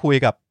ได้ไปคุย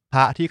กับพ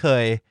ระที่เ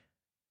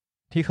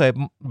คย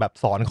แบบ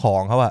สอนขอ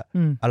งเขาอะ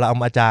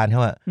อาจารย์เข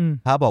าอะ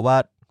พระบอกว่า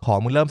ของ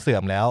มึงเริ่มเสื่อ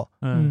มแล้ว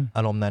อ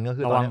ารมณ์นั้นก็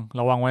คือร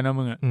ะวังไว้นะ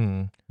มึง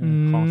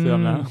ของเสื่อม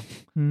แล้ว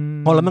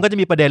พอแล้วมันก็จะ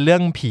มีประเด็นเรื่อ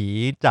งผี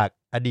จาก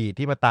อดีต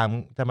ที่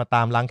จะมาต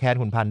ามล้างแค้น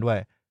ขุนพันธ์ด้วย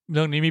เ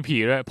รื่องนี้มีผี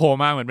ด้วยโผล่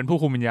มาเหมือนเป็นผู้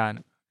คุมวิญญาณ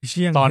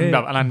ตอนแบ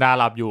บอนันดา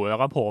หลับอยู่แล้ว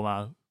ก็โผล่มา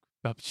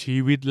แบบชี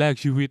วิตแรก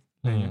ชีวิต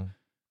อะไรเงี้ย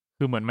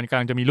คือเหมือนมันกำ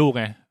ลังจะมีลูก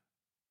ไง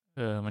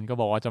มันก็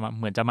บอกว่าจะมา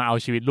เหมือนจะมาเอา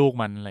ชีวิตลูก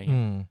มันอะไรเ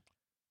งี้ย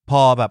พ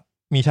อแบบ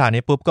มีฉาก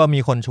นี้ปุ๊บก็มี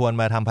คนชวน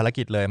มาทำภาร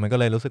กิจเลยมันก็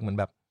เลยรู้สึกเหมือน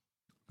แบบ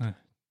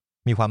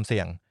มีความเสี่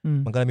ยง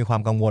มันก็เลยมีควา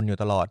มกังวลอยู่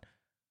ตลอด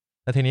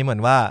แล้วทีนี้เหมือ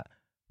นว่า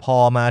พอ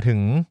มาถึ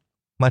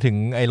ง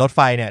ไอ้รถไฟ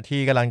เนี่ยที่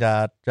กำลังจ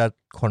ะ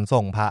ขน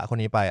ส่งพระคน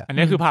นี้ไปอัน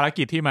นี้คือภาร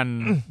กิจที่มัน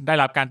ได้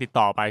รับการติด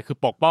ต่อไปคือ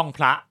ปกป้องพ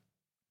ระ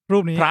รู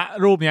ป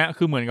นี้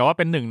คือเหมือนกับว่า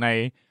เป็นหนึ่งใน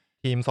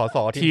ทีมสส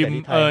ทีม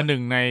หนึ่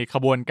งในข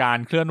บวนการ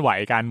เคลื่อนไหว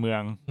การเมือ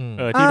ง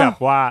ที่แบบ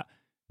ว่า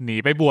หนี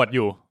ไปบวชอ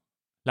ยู่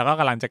แล้วก็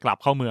กำลังจะกลับ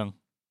เข้าเมือง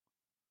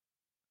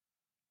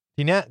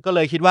ทีเนี้ยก็เล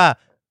ยคิดว่า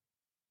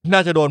น่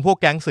าจะโดนพวก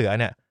แก๊งเสือ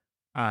เนี่ย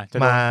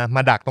ม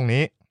าดักตรง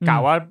นี้กะ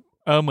ว่า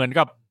เหมือน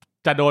กับ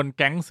จะโดนแ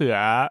ก๊งเสือ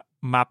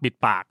มาปิด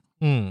ปาก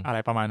อะไร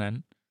ประมาณนั้น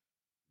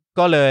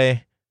ก็เลย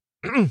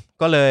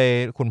ก็เลย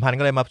ขุนพันธ์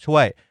ก็เลยมาช่ว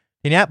ย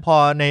ทีเนี้ยพอ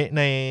ใ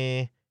น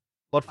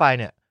รถไฟ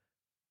เนี่ย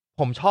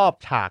ผมชอบ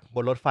ฉากบ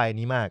นรถไฟ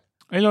นี้มาก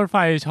ไอ้รถไฟ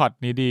ช็อต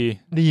นี้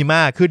ดีม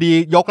ากคือดี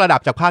ยกระดั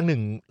บจากภาคหนึ่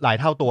งหลาย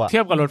เท่าตัวเที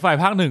ยบกับรถไฟ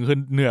ภาคหนึ่งคือ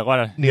เหนือกว่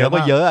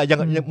าเยอะยัง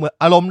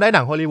อารมณ์ได้ห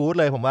นังฮอลลีวูด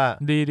เลยผมว่า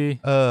ดี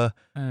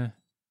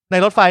ใน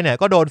รถไฟเนี่ย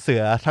ก็โดนเสื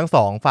อทั้งส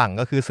องฝั่ง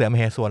ก็คือเสือมเ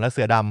หสวนและเ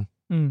สือด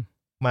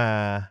ำ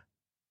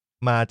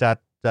มา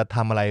จะท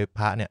ำอะไรพ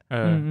ระเนี่ย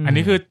อัน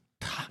นี้คือ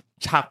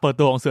ฉากเปิด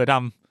ตัวของเสือด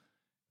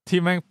ำที่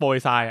แม่งโปรย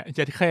ทรายเ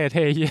จ็ดเ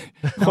ท่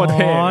โคตรเ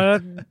ท่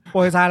โปร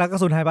ยทรายแล้วก็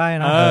สุดท้ายไป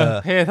นะ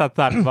เท่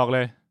สัสๆบอกเล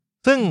ย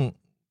ซึ่ง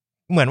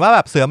เหมือนว่าแบ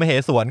บเสือมเห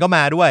สวนก็ม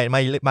าด้วย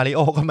มาริโอ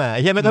ก็มา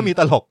เฮ้ยมันก็มี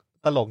ต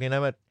ลกนี่น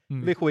ะมา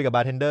ไปคุยกับบ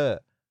าร์เทนเดอร์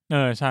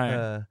ใช่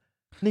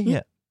นี่เ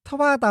นี่ยถ้า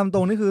ว่าตามต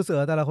รงนี่คือเสื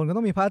อแต่ละคนก็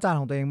ต้องมีพระอาจารย์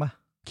ของตัวเองป่ะ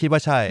คิดว่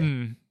าใช่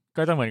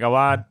ก็จะเหมือนกับ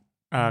ว่า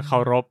เคา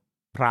รพ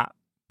พระ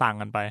ต่าง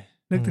กันไป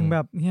นึกถึงแบ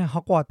บเนี่ยฮ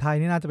อกวอตส์ไทย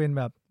นี่น่าจะเป็น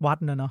แบบวัด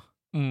เนาะ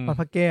วัด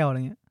พระแก้วอะไร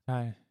เงี้ยใช่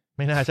ไ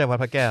ม่น่าใช่วัด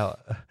พระแก้ว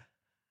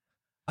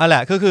แหล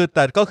ะก็คือแ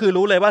ต่ก็คือ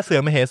รู้เลยว่าเสือ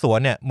มเหสวน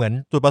เนี่ยเหมือน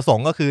จุดประสง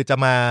ค์ก็คือจะ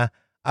มา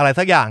อะไร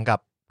สักอย่างกับ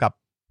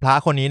พระ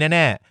คนนี้แ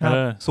น่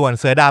ๆส่วน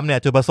เสือดำเนี่ย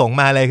จุดประสงค์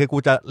มาเลยคือกู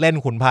จะเล่น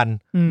ขุนพันธ์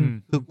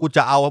คือกูจ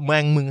ะเอาแม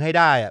งมึงให้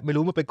ได้อะไม่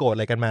รู้มันไปโกรธอะ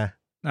ไรกันมา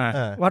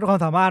วัดความ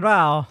สามารถว่า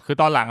เอาคือ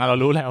ตอนหลังเรา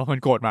รู้แล้วว่ามั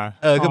นโกรธมา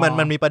คือ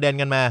มันมีประเด็น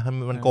กันมา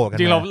มันโกรธกัน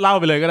จริงเราเล่า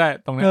ไปเลยก็ได้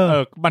ตรงนี้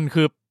มัน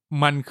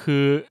คื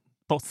อ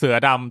เสือ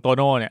ดำโตโ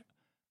น่เนี่ย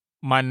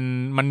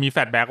มันมีแฟ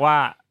ลชแบ็กว่า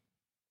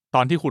ต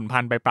อนที่ขุนพั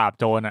นธ์ไปปราบ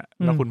โจร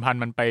แล้วขุนพันธ์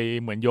มันไป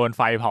เหมือนโยนไ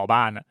ฟเผา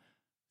บ้าน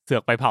เสือ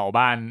กไปเผา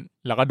บ้าน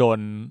แล้วก็โดน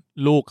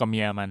ลูกกับเ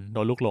มียมันโด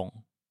นลูกหลง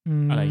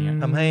อะไรเงี้ย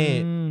ทำให้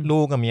ลู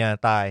กกับเมีย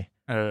ตาย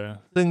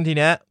ซึ่งทีเ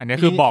นี้ยอันนี้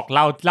คือบอกเ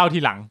ล่าที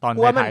หลังตอน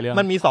ท้ายเรื่อง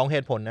มันมี2เห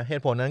ตุผลนะเห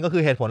ตุผลนั้นก็คื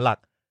อเหตุผลหลัก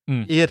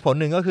อีกเหตุผล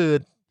หนึ่งก็คือ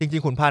จริ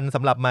งๆขุนพันธ์ส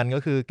ำหรับมันก็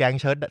คือแก๊ง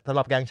เชิ้ตสำห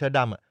รับแก๊งเชิ้ตด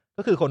ำ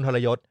ก็คือคนทร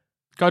ยศ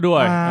ก็ด้ว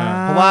ย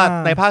เพราะว่า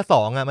ในภาค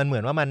2มันเหมื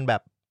อนว่ามันแบ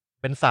บ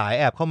เป็นสาย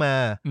แอบเข้ามา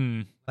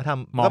มาท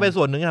ำก็เป็น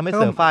ส่วนหนึ่งทำให้เ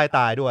สือฝ้ายต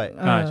ายด้วย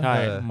ใช่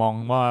มอง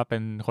ว่าเป็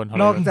นคนทรยศ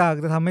นอกจาก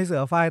จะทำให้เสื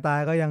อฝ้ายตาย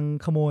ก็ยัง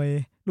ขโมย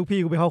ลูกพี่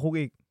กูไปเข้าคุก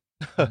อีก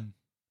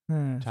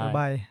สบ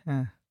าย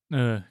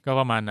ก็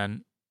ประมาณนั้น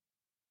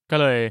ก็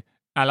เลย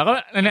แล้วก็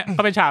อันเนี้ย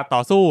ก็เป็นฉากต่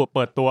อสู้เ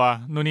ปิดตัว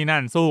นู่นนี่นั่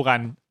นสู้กัน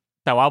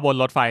แต่ว่าบน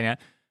รถไฟเนี้ย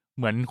เ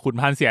หมือนขุน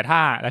พันธ์เสียท่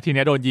าแล้วทีเ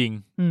นี้ยโดนยิง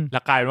แล้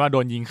วกลายเป็นว่าโด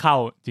นยิงเข้า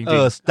จริง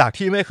ๆจาก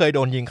ที่ไม่เคยโด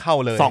นยิงเข้า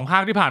เลย2ภา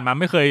คที่ผ่านมา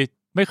ไม่เค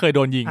เคยโด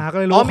นยิงก็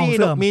เลยรู้ของเ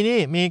สือ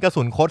มีกระ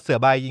สุนคดเสือ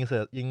ใบยิ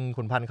ง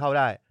ขุนพันธ์เข้าไ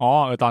ด้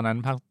ตอนนั้น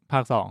ภา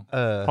ค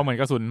2เพราะเหมือน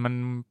กระสุนมัน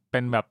เป็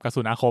นแบบกระ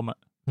สุนอาคม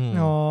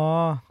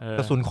ก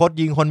ระสุนคด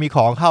ยิงคนมีข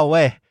องเข้าเ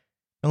ว้ย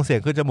ต้องเสียง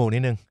ขึ้นจมูกนิ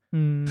ดนึง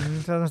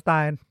สไต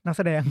ล์นักแ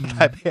สดง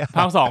ภ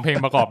าค2เพลง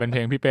ประกอบเป็นเพล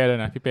งพี่เป้เลย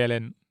นะพี่เป้เล่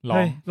น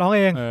ร้องเ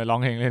องร้อ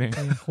งเองเล่นเอง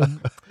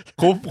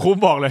คุ้ม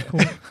บอกเลย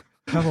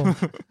ครับผม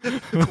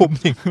คุ้ม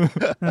จริง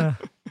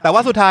แต่ว่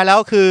าสุดท้ายแล้ว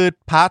คือ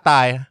พระต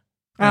าย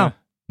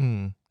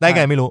ได้ไ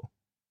งไม่รู้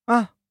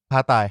พระ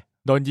ตาย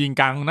โดนยิง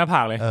กลางหน้าผ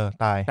ากเลย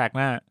ตายแตกห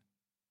น้า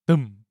ตึ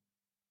ม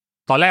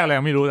ตอนแรกเรา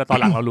ยังไม่รู้แต่ตอน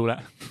หลังเรารู้แล้ว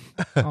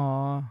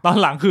ตอน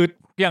หลังคือ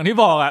อย่างที่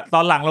บอกต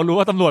อนหลังเรารู้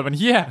ว่าตำรวจมัน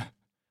เหี้ย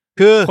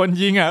คือคน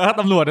ยิงก็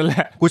ตำรวจนั่นแหล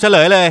ะกูเฉล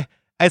ยเลย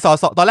ไอ้ส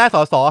สตอนแรกส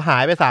สหา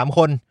ยไป3ค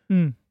น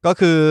ก็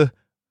คือ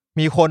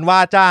มีคนว่า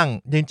จ้าง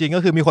จริงๆก็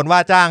คือมีคนว่า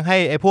จ้างให้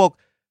ไอ้พวก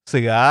เ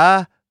สื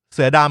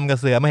อดำกับ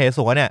เสือมเหส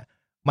วนเนี่ย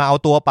มาเอา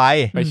ตัวไป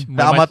แ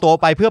ต่เอามาตัว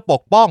ไปเพื่อป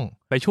กป้อง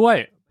ไปช่วย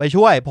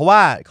เพราะว่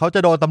าเขาจะ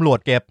โดนตำรวจ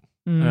เก็บ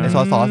ไอ้ส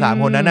ส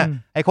3คนนั้นน่ะ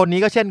ไอ้คนนี้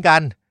ก็เช่นกั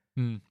น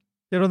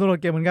จะโดนตำรวจ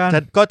เก็บเหมือนกัน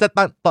ก็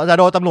จะ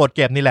โดนตำรวจเ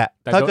ก็บนี่แหละ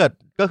ถ้าเกิด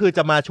ก็คือจ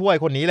ะมาช่วย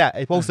คนนี้แหละไ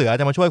อ้พวกเสือ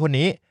จะมาช่วยคน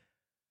นี้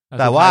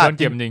แต่ว่าโดน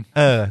เก็บจริง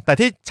แต่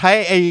ที่ใช้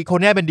ไอ้คน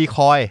นี้เป็นดีค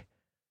อย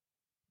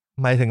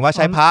หมายถึงว่าใ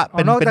ช้พระเ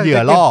ป็นเหยื่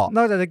อล่อน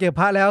อกจากจะเก็บ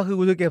พระแล้วคือ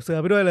กูจะเก็บเสือ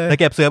ไปด้วยเลยจะ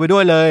เก็บเสือไปด้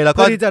วยเลยแล้ว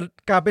ก็ที่จะ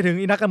กลับไปถึง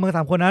อีนักการเมือง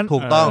3คนนั้นถู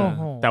กต้อง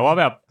แต่ว่า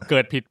แบบเกิ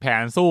ดผิดแผ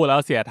นสู้แล้ว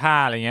เสียท่า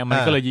อะไรเงี้ยมัน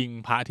ก็เลยยิง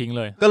พระทิ้งเ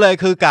ลยก็เลย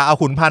คือกะเอา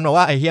ขุนพันธ์บอก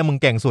ว่าไอ้เฮียมึง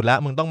เก่งสุดแล้ว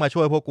มึงต้องมา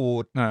ช่วยพวกกู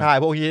ใช่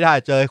พวกที่ได้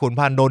เจอขุน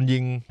พันธ์โดนยิ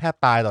งแทบ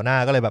ตายต่อหน้า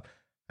ก็เลยแบบ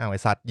ไอ้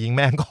สัตว์ยิงแ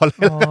ม่งก่อนเล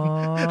ย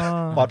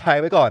ปลอดภัย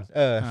ไว้ก่อน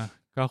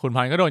ก็ขุน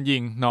พันธ์ก็โดนยิ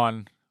งนอน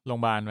โรง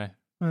พยาบาลไป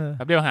แ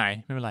ป๊บเดียวหาย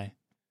ไม่เป็นไร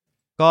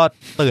ก็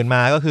ตื่นม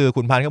าก็คือ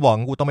ขุนพันธ์ก็บอก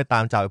กูต้องไปตา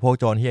มจับพวก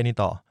โจรเฮียนี่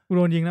ต่อกูโ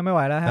ดนยิงแล้วไม่ไห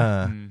วแล้วฮะ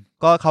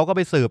ก็เขาก็ไ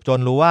ปสืบจน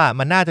รู้ว่า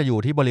มันน่าจะอยู่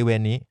ที่บริเว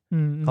ณนี้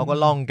เขาก็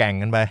ล่องแก่ง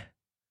กันไป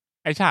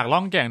ไอฉากล่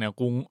องแก่งเนี่ย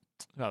กู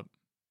แบบ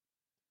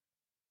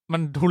มั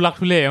นทุลัก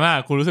ทุเลมาก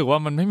กูรู้สึกว่า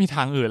มันไม่มีท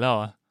างอื่นแล้ว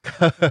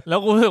แล้ว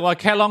กูรู้สึกว่า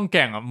แค่ล่องแ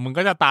ก่งอ่ะมึง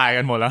ก็จะตาย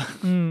กันหมดแล้ว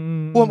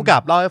ผู้กำกั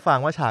บเล่าให้ฟัง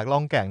ว่าฉากล่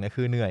องแก่งเนี่ย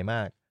คือเหนื่อยม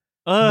าก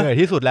เหนื่อย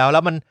ที่สุดแล้ว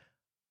มัน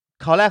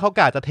เขาแรกเขา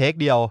กะจะเทค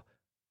เดียว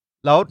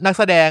แล้วนัก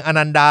แสดงอ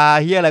นันดา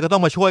เฮียอะไรก็ต้อ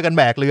งมาช่วยกัน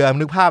แบกเรือ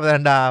นึกภาพอ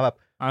นันดาแบบ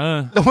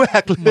ต้องแบ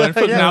กเรือเหมือน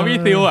ฝึกนาวิ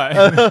ซิลอ่ะ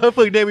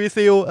ฝึกเดวิ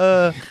ซิล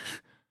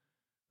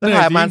แล้ว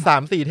ถ่ายมา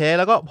 3-4 เทค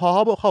แล้วก็พอเข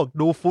า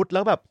ดูฟุตแล้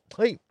วแบบเ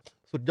ฮ้ย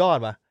สุดยอด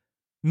ว่ะ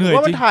เหนื่อยว่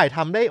ามันถ่ายท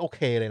ำได้โอเค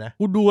เลยนะ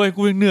กูดู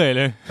กูยังเหนื่อยเ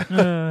ลย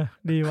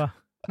ดีว่ะ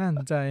น่าส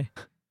นใจ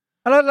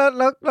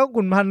แล้ว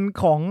ขุนพันธุ์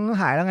ของ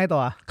หายแล้วไงต่อ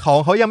ของ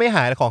เขายังไม่ห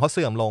ายของเขาเ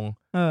สื่อมลง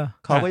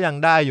เขาก็ยัง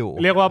ได้อยู่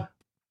เรียกว่า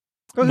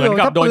เหมือน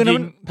กับโดนยิ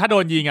งถ้าโด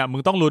นยิงอ่ะมึ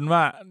งต้องลุ้นว่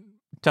า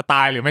จะต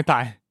ายหรือไม่ตา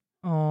ย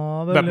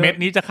แบบเม็ด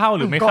นี้จะเข้าห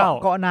รือไม่เข้า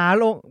เกาะหนา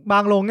ลงบา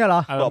งลงเนี่ยเหร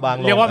อ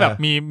เรียกว่าแบบ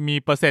มี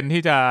เปอร์เซ็นต์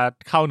ที่จะ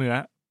เข้าเนื้อ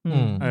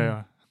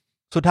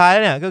สุดท้าย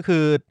เนี่ยก็คื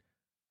อ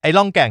ไอ้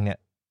ล่องแก่งเนี่ย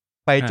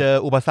ไปเจอ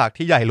อุปสรรค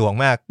ที่ใหญ่หลวง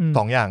มาก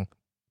2อย่าง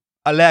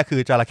อันแรกคื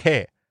อจระเข้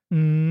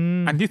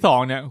อันที่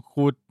2เนี่ย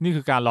กูนี่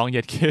คือการร้องเ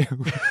ย็ดเค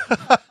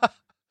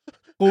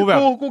กูแบบ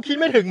กูคิด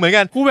ไม่ถึงเหมือน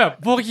กันกูแบบ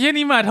พวกเหี้ย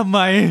นี่มาทำไม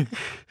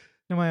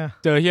อ่ะ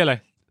เจอเหี้ยอะไร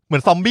เหมือ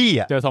นซอมบี้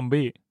อ่ะเจอซอม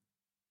บี้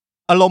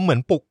อารมณ์เหมือ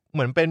นปลุกเห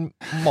มือนเป็น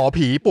หมอ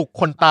ผีปลุก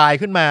คนตาย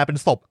ขึ้นมาเป็น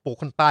ศพปลุก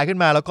คนตายขึ้น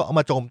มาแล้วก็เอา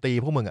มาโจมตี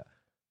พวกมึงอ่ะ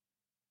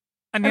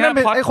อันนี้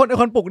ไอ้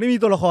คนปลุกนี่มี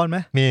ตัวละครไหม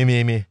มี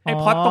ไอ้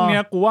พล็อตตรงเนี้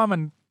ยกูว่า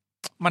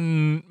มัน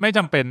ไม่จ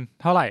ำเป็น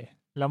เท่าไหร่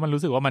แล้วมัน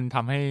รู้สึกว่ามันท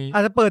ำให้อ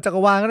าจจะเปิดจัก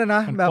รวาลก็ได้น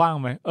ะแบบกว้าง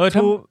ไหม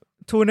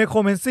ทูในโค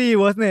เมนซี่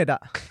เวิร์สเน็ตอ่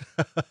ะ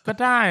ก็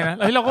ได้นะ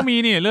เฮ้ยเราก็มี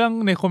นี่เรื่อง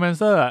ในโคเมนเ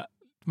ซอร์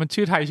มัน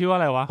ชื่อไทยชื่อว่าอ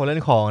ะไรวะคนเล่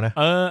นของนะ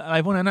อะไร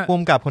พวกนั้นน่ะพุ่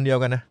มกับคนเดียว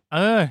กันนะ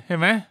เห็น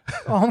ไหม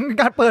อ๋อ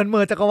การเปิดเมื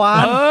อจักรวา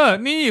ล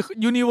นี่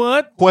ยูนิเวิ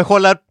ร์สคุยค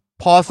นละ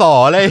พศ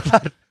เลย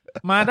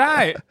มาได้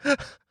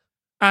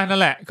นั่น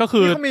แหละก็คื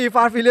อก็มีฟ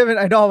าสต์ฟิลเลียเป็น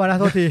ไอดอลมานะ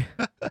โทษที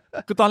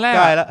คือตอนแรก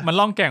มัน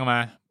ล่องแก่งมา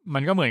มั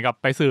นก็เหมือนกับ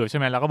ไปสืบใช่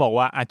ไหมแล้วก็บอก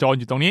ว่าโจร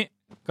อยู่ตรงนี้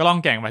ก็ล่อง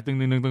แก่งไปตึง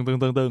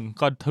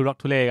ก็ทุรัก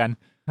ทุเลกัน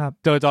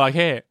เจอจระเ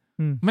ข้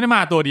ไม่ได้ม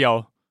าตัวเดียว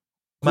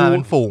มาเป็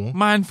นฝูง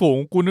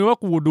กูนึกว่า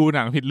กูดูห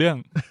นังผิดเรื่อง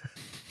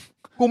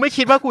กูไม่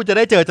คิดว่ากูจะไ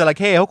ด้เจอจระ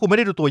เข้เพราะกูไม่ไ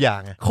ด้ดูตัวอย่าง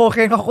ไงโคเค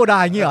นเขาโคดา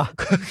ยอย่างงี้เหรอ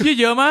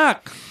เยอะมาก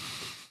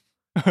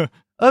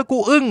กู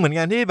อึ้งเหมือน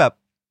กันที่แบบ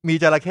มี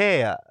จระเข้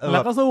อะแล้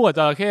วก็สู้กับจ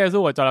ระเข้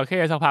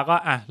สักพักก็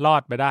รอ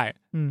ดไปได้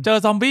เจอ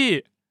ซอมบี้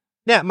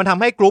เนี่ยมันท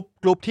ำให้ก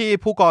รุ๊ปที่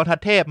ผู้กองทัพ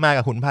เทพมา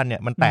กับขุนพันธุ์เนี่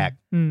ยมันแตก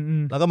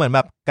แล้วก็เหมือนแบ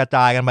บกระจ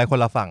ายกันไปคน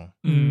ละฝั่ง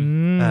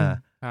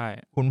ใช่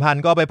ขุนพัน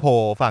ธุ์ก็ไปโผล่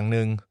ฝั่ง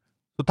นึง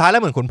สุดท้ายแล้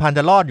วเหมือนขุนพันธุ์จ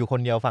ะรอดอยู่ค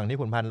นเดียวฝั่งที่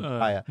ขุนพันธุ์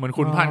ไปเหมือน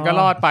ขุนพันธุ์ก็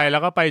รอดไปแล้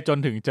วก็ไปจน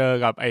ถึงเจอ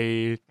กับไอ้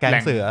แก๊ง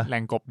เสือแห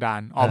ล่งกบดา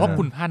นเพราะ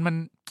ขุนพันธุ์มั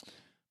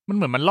นเ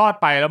หมือนมันรอด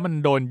ไปแล้วมัน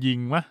โดนยิง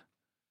วะ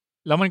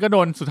แล้วมันก็โด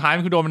นสุดท้าย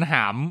มันคือโดนมันห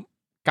าม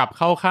กลับเ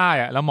ข้าค่าย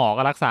แล้วหมอ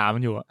ก็รักษามั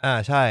นอยู่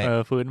ใช่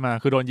ฟื้นมา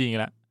คือโดนยิงอี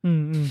กแล้ว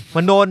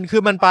มันโดนคื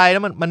อมันไปแล้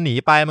วมันหนี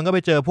ไปมันก็ไป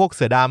เจอพวกเ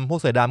สือด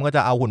ำก็จ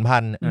ะเอาขุนพั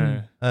นธุ์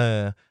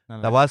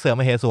แต่ว่าเสือ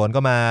มเหสวน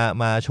ก็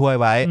มาช่วย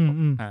ไว้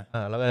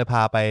แล้วก็เลยพ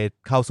าไป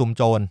เข้าซุ้มโ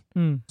จร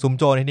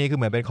ที่นี่คือเ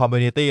หมือนเป็นคอมมู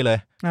นิตี้เลย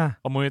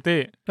คอมมูนิตี้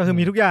ก็คือ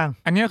มีทุกอย่าง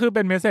อันนี้คือเ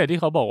ป็นเมสเสจที่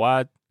เขาบอกว่า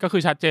ก็คื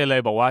อชัดเจนเล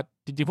ยบอกว่า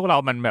จริงๆพวกเรา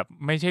มันแบบ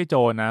ไม่ใช่โจ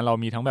รนะเรา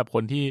มีทั้งแบบค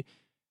นที่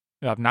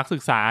แบบนักศึ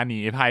กษาหนี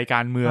ภัยก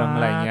ารเมืองอะ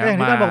ไรเงี้ยอย่าง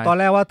ที่การบอกตอน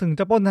แรกว่าถึง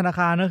จะปล้นธนาค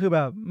ารก็คือแ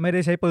บบไม่ได้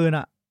ใช้ปืน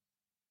อ่ะ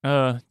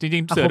จริ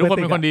งๆเสือทุกคน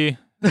เป็นคนดี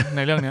ใน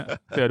เรื่องเนี้ย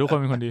เสือทุกคน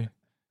เป็นคนดี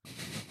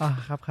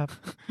ครับ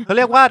เขาเ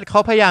รียกว่าเขา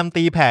พยายาม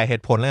ตีแผ่เห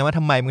ตุผลเลยว่าท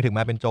ำไมมึงถึง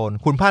มาเป็นโจร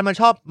ขุนพันธุ์มัน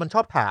ช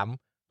อบถาม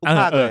ทุก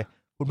ภาคเลย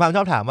ขุนพันธุ์ช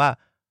อบถามว่า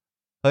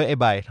เฮ้ยไอ้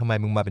ใบทำไม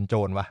มึงมาเป็นโจ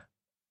รวะ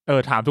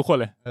ถามทุกคน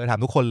เลยถาม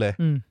ทุกคนเลย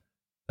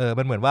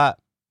มันเหมือนว่า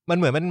มัน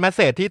เหมือนเป็นเมสเส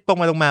จที่ตรง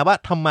ไปตรงมาว่า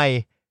ทำไม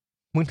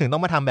มึงถึงต้อ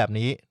งมาทำแบบ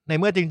นี้ใน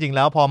เมื่อจริงๆแ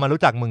ล้วพอมา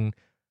รู้จักมึง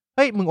เ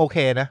ฮ้ยมึงโอเค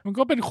นะมึง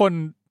ก็เป็นคน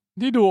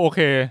ที่ดูโอเค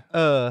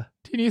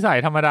ที่นิสัย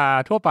ธรรมดา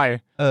ทั่วไป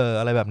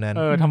อะไรแบบนั้น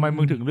ทำไม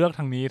มึงถึงเลือกท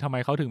างนี้ทำไม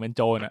เขาถึงเป็นโ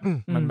จร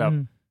มันแบบ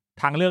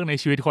ทางเลือกใน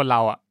ชีวิตคนเร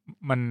า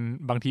มัน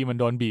บางทีมัน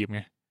โดนบีบไ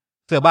ง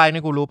เสือใบเนี่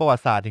ยกูรู้ประวั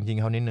ติศาสตร์จริง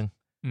ๆเขานิดนึง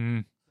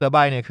เสือใบ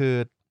เนี่ยคือ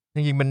จ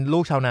ริงๆเป็นลู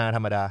กชาวนาธร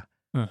รมดา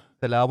เ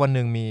สร็จแล้ววันห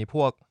นึ่งมีพ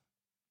วก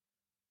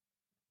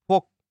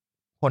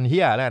คนเ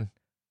หี้ยแล้วกัน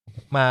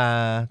มา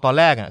ตอน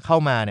แรกเข้า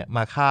มาเนี่ยม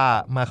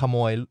าขโม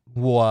ย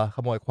วัวข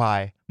โมยควา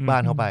ยบ้า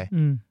นเข้าไป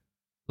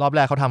รอบแร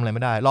กเขาทำอะไรไ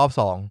ม่ได้รอบ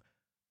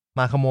2ม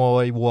าขโม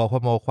ยวัวข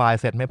โมยควาย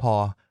เสร็จไม่พอ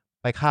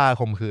ไปฆ่า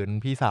ข่มขืน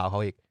พี่สาวเขา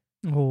อีก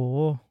โอ้โห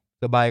เ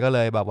สือใบก็เล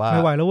ยแบบว่าไ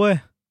ม่ไหวแล้วเว้ย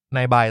น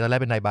ายใบตอนแร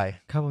กเป็นนายใบ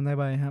ครับผมนาย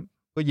ใบครับ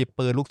ก็หยิบ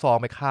ปืนลูกซอง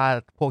ไปฆ่า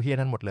พวกเหี้ย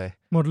นั้นหมดเลย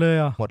หมดเล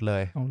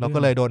ยแล้วก็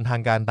เลยโดนทา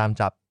งการตาม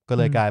จับก็เ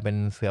ลยกลายเป็น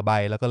เสือใบ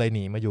แล้วก็เลยห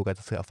นีมาอยู่กับ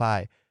เสือฝ้าย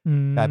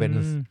กลายเป็น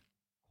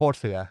โคตร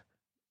เสือ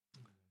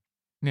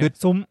เนี่ย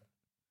ซุ้ม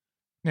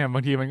เนี่ยบา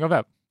งทีมันก็แบ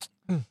บ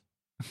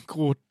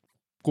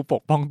กูป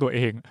กป้องตัวเอ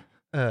ง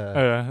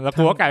แล้ว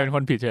กูก็กลายเป็นค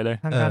นผิดเฉยเลย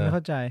ทางการไม่เข้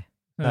าใจ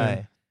ใช่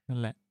นั่น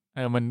แหละ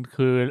มัน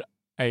คือ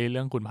ไอ้เ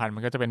รื่องขุนพันธุ์มั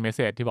นก็จะเป็นเมสเส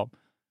จที่บอก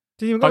จ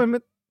ริงๆมันก็เป็น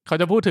เขา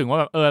จะพูดถึงว่า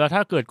แบบแล้วถ้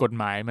าเกิดกฎ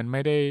หมายมันไ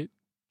ม่ได้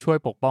ช่วย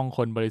ปกป้องค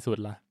นบริสุท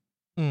ธิ์ล่ะ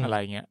อะไร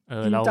เงี้ย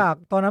แล้วจาก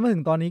ตอนนั้นมาถึ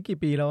งตอนนี้กี่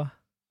ปีแล้ว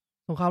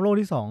สงครามโลก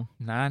ที่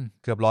2นาน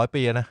เกือบ100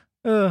 ปีนะ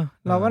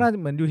เราก็น่าจะ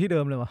เหมือนอยู่ที่เดิ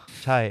มเลยวะ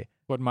ใช่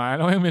กฎหมายเ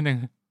ราไม่เป็นหนึ่ง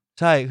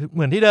ใช่เห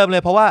มือนที่เดิมเล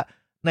ยเพราะว่า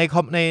ใ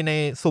น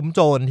ซุ้มโจ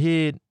รที่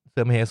เ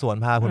สือมเหสวน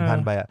พาขุนพัน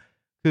ธุ์ไปอ่ะ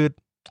คือ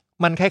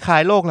มันคล้า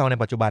ยๆโลกเราใน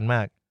ปัจจุบันม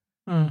าก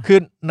คือ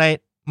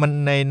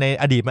ใน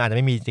อดีตมันอาจจะไ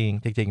ม่มีจ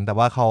ริงแต่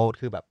ว่าเขา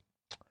คือแบบ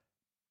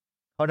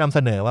เขานำเส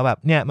นอว่าแบบ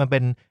เนี่ยมันเป็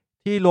น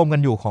ที่รวมกั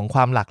นอยู่ของคว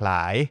ามหลากหล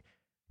าย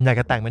อยาก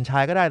จะแต่งเป็นชา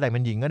ยก็ได้แต่งเป็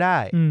นหญิงก็ได้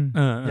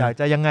อยาก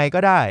จะยังไงก็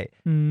ได้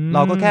เร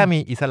าก็แค่มี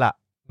อิสระ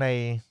ใ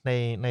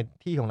น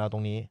ที่ของเราตร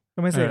งนี้ก็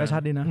ไม่เสียกระชั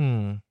ดดีนะ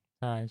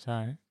ใช่ใช่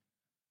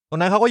ตรง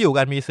นั้นเขาก็อยู่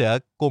กันมีเสือ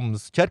กลุ่ม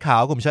เชิ้ตขา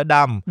วกลุ่มเชิ้ตด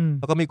ำ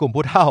แล้วก็มีกลุ่ม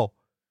ผู้เฒ่า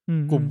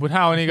กลุ่มผู้เ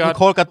ฒ่านี่ก็โ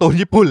คตรการ์ตูน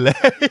ญี่ปุ่นเลย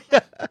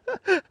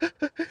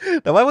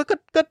แต่ว่า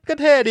ก็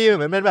เท่ดีเ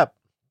หมือนเป็นแบบ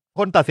ค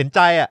นตัดสินใจ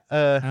อ่ะ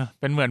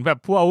เป็นเหมือนแบบ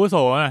ผู้อาวุโส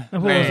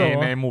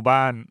ในหมู่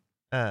บ้าน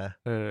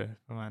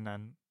ประมาณนั้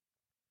น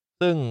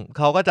ซึ่งเ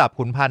ขาก็จับ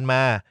ขุนพันธุ์ม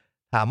า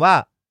ถามว่า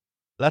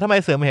แล้วทำไม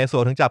เสือมเหส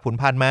วนถึงจับขุน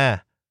พันธุ์มา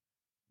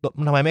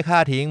ทำไมไม่ฆ่า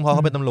ทิ้งเพราะเข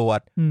าเป็นตำรวจ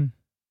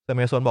เสือมเ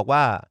หสวนบอกว่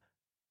า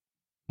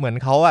เหมือน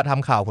เขาอะท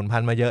ำข่าวขุนพั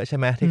นธุ์มาเยอะใช่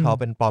ไหมที่เขา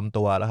เป็นปลอม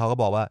ตัวแล้วเขาก็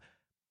บอกว่า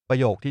ประ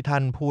โยคที่ท่า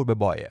นพูด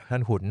บ่อยๆท่า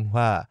นขุน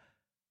ว่า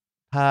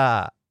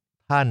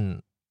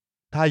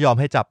ถ้ายอม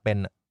ให้จับเป็น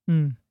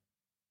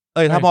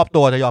ถ้ามอบ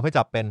ตัวจะยอมให้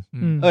จับเป็น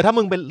ถ้า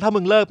มึ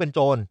งเลิกเป็นโจ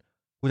ร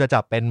กูจะ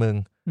จับเป็นมึง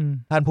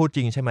ท่านพูดจ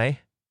ริงใช่ไหม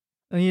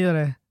อันนี้อะ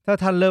ไรถ้า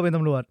ท่านเลิกเป็นต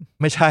ำรวจ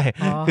ไม่ใช่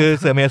คือ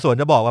เสือเมสวน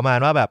จะบอกประมาณ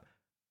ว่าแบบ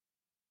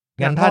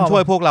งั้นท่านช่ว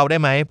ยพวกเราได้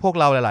ไหมพวก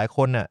เราหลายๆค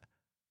นน่ะ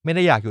ไม่ไ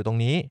ด้อยากอยู่ตรง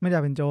นี้ไม่อยา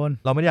กเป็นโจร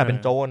เราไม่ได้อยากเป็น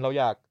โจรเรา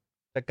อยาก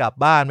จะกลับ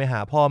บ้านไปหา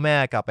พ่อแม่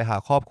กลับไปหา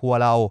ครอบครัว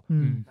เรา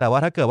แต่ว่า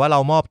ถ้าเกิดว่าเรา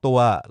มอบตัว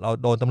เรา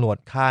โดนตำรวจ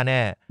ฆ่าแน่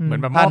เหมือ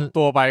นแบบมอบ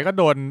ตัวไปก็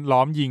โดนล้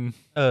อมยิง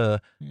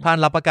ท่าน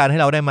รับประกันให้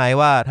เราได้ไหม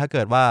ว่าถ้าเ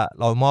กิดว่า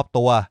เรามอบ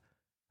ตัว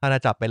ท่านจ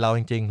ะจับเป็นเรา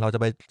จริงๆเราจะ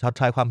ไปชดใ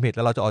ช้ความผิดแ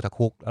ล้วเราจะออกจาก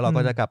คุกแล้วเรา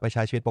ก็จะกลับไปใ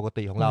ช้ชีวิตปก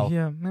ติของเราเฮี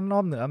ยนั่นรอ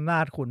บเหนืออำนา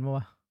จขุน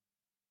ป่ะ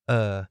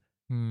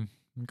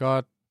ก็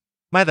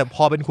ไม่แต่พ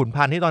อเป็นขุน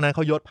พันธุ์ที่ตอนนั้นเข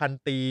ายศพัน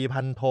ตี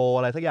พันโทอ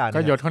ะไรสักอย่าง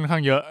ก็ยศค่อนข้า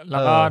งเยอะแล้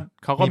วก็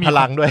เขาก็มีพ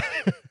ลังด้วย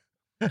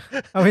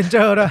อเวนเจ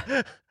อร์ด้วย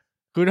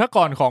คือถ้า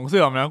ก่อนของเ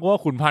สื่อมนะก็ว่า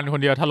ขุนพันธุ์ค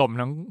นเดียวถล่ม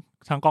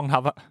ทั้งกองทั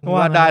พอะ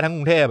ว่าได้ทั้งก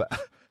รุงเทพอะ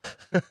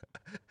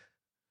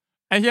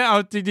ไอ้เหี้ยเอา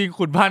จริงๆ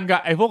ขุนพันธุ์กั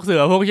บไอ้พวกเสื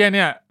อพวกเหี้ยเ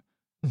นี่ย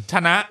ช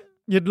นะ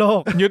ยึดโล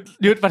ก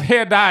ยึดประเท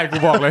ศได้กู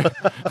บอกเลย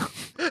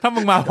ถ้ามึ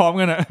งมาพร้อม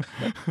กันอะ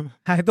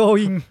หายตัว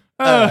ยิง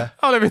เ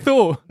อาอะไรไปสู้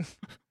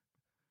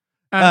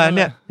เ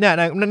นี่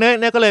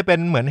ยก็เลยเป็น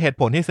เหมือนเหตุ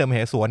ผลที่เสือมเห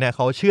สวนเนี่ยเข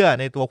าเชื่อ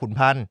ในตัวขุน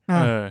พันธุ์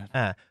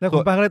แล้วขุ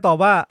นพันธุ์ก็เลยตอบ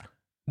ว่า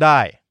ได้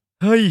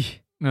เฮ้ย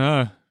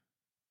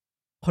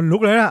คนลุ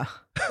กเลยน่ะ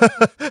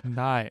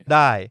ได้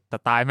แต่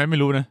ตายไหมไม่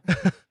รู้นะ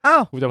อ้า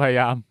วกูจะพยา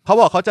ยามเขา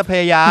บอกเขาจะพ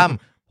ยายาม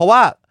เพราะว่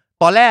า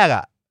ตอนแรก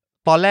อ่ะ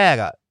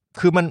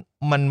คือ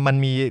มัน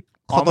มี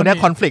ตัวเนี้ย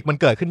คอนฟลิกต์มัน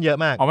เกิดขึ้นเยอะ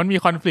มากมันมี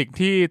คอนฟลิกต์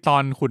ที่ตอ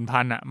นขุน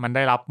พันธุ์อ่ะมันไ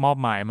ด้รับมอบ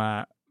หมายมา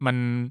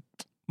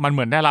มันเห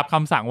มือนได้รับค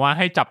ำสั่งว่าใ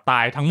ห้จับตา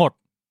ยทั้งหมด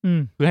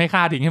คือให้ฆ่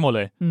าทิ้งให้หมดเ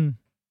ลย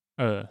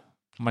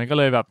มันก็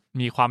เลยแบบ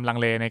มีความลัง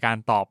เลในการ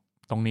ตอบ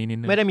ตรงนี้นิด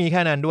นึงไม่ได้มีแ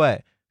ค่นั้นด้วย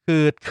คื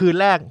อคืน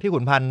แรกที่ขุ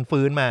นพันธุ์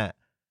ฟื้นมา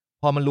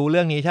พอมันรู้เ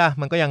รื่องนี้ใช่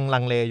มันก็ยังลั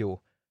งเลอยู่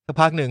สัก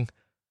พักหนึ่ง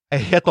ไ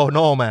อ้โตโ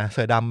น่มาเ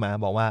สือดำมา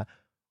บอกว่า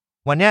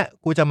วันเนี้ย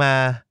กูจ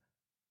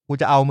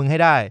ะเอามึงให้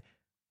ได้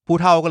ผู้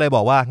เฒ่าก็เลยบ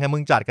อกว่างั้นมึ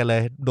งจัดกันเล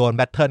ยโดนแ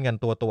บทเทิลกัน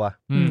ตัว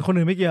คน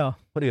อื่นไม่เกี่ย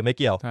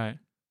วใช่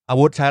อา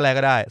วุธใช้อะไร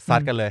ก็ได้ซั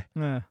ดกันเลย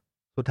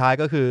สุดท้าย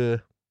ก็คือ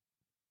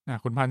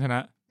ขุนพันธุ์ชน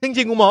ะจ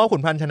ริงๆกูมองว่าขุ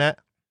นพันธุ์ชนะ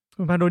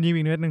ขุนพันธุ์โดนยิง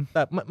อีกนิดนึงแ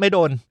ต่ไม่โด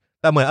น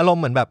แต่เหมือนอารม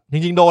ณ์เหมือนแบบจ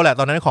ริงๆโดนแหละ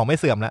ตอนนั้นของไม่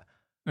เสื่อมแล้ว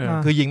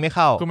คือยิงไม่เ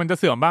ข้าคือมันจะ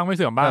เสื่อมบ้างไม่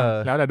เสื่อมบ้าง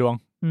แล้วแต่ดวง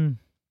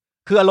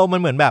คืออารมณ์มั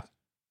นเหมือนแบบ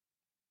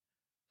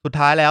สุด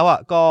ท้ายแล้วอ่ะ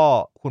ก็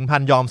ขุนพั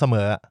นธุ์ยอมเสม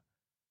อ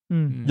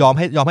ยอม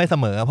ให้เส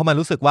มอเพราะมัน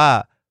รู้สึกว่า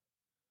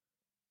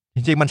จ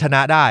ริงๆมันชน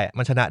ะได้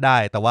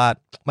แต่ว่า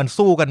มัน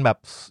สู้กันแบบ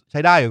ใช้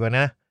ได้อยู่กัน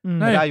นะ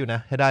ใช้ได้อยู่นะ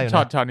ช็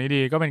อตนี้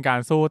ดีก็เป็นการ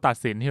สู้ตัด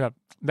สินที่แบบ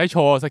ได้โช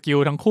ว์สกิล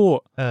ทั้งคู่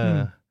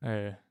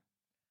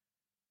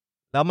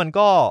แล้วมัน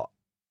ก็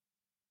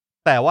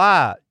แต่ว่า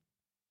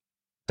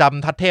จ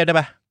ำทัดเทพได้ไห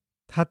ม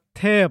ทัด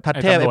เทพ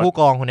ไอ้ผู้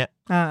กองคนเนี้ย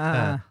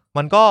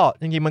มันก็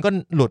จริงๆมันก็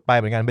หลุดไป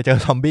เหมือนกันไปเจอ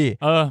ซอมบี้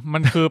มั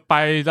นคือไป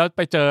แล้วไ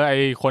ปเจอไอ้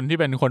คนที่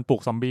เป็นคนปลู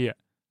กซอมบี้อ่ะ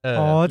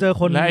เจอ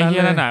คนและไอ้เหี้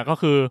ยนั่นน่ะก็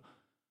คือ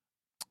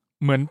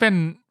เหมือน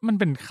มัน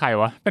เป็นใคร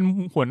วะเป็น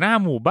หัวหน้า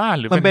หมู่บ้าน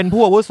หรือมันเป็น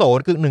ผู้อาวุโส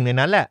คือหนึ่งใน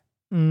นั้นแหละ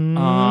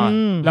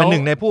แล้วห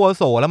นึ่งในผู้อาวุ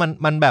โสแล้ว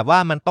มันแบบว่า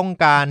มันต้อง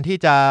การที่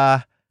จะ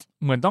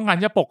เหมือนต้องการ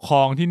จะปกคร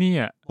องที่นี่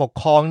อ่ะปก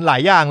ครองหลา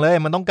ยอย่างเลย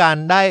มันต้องการ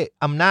ได้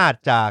อำนาจ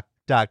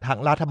จากทาง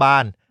รัฐบา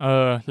ล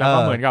แล้วก็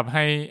เหมือนกับใ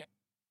ห้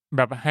แ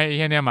บบให้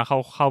เนี่ยมาเ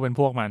ข้าเป็น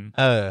พวกมัน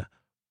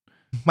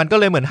มันก็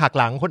เลยเหมือนหัก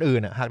หลังคนอื่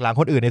นหักหลัง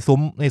คนอื่นใน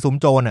ซุ้ม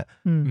โจร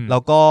แล้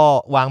วก็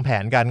วางแผ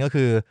นกันก็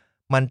คือ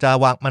มั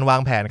นวา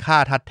งแผนฆ่า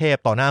ทัดเทพ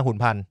ต่อหน้าขุน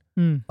พันธุ์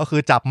ก็คื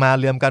อจับมา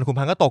เรียมกันขุน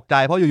พันธุ์ก็ตกใจ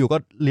เพราะอยู่ๆก็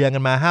เรียงกั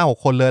นมา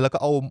 5-6 คนเลยแล้วก็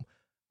เอา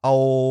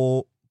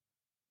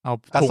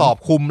กระสอบ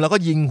คุมแล้วก็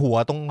ยิงหัว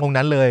ตรง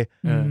นั้นเลย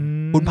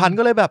ขุนพันธุ์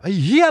ก็เลยแบบไอ้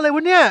เหี้ยอะไรว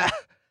ะเนี่ย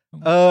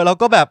เรา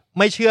ก็แบบ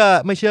ไม่เชื่อ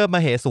มา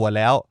เหสวน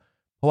แล้ว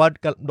เพราะว่า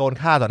โดน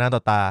ฆ่าต่อหน้าต่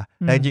อตา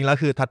แต่จริงๆแล้ว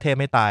คือทัดเทพ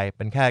ไม่ตายเ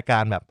ป็นแค่กา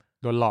รแบบ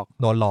โดนหล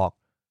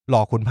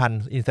อกขุนพันธุ์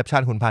อินเซปชั่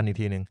นขุนพันธุ์อีก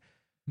ทีนึง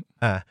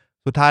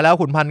สุดท้ายแล้ว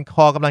ขุนพันธ์ค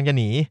อกำลังจะ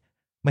หนี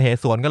มเห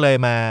สวนก็เลย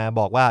มา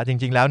บอกว่าจ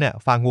ริงๆแล้วเนี่ย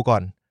ฟังกูก่อ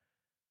น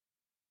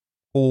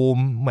กู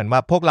เหมือนว่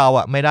าพวกเรา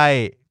อ่ะไม่ได้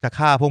จะ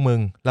ฆ่าพวกมึง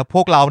แล้วพ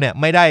วกเราเนี่ย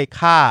ไม่ได้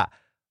ฆ่า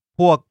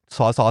พวกส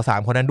ส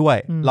3คนนั้นด้วย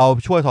เรา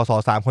ช่วยสส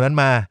3คนนั้น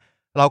มา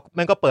เราแ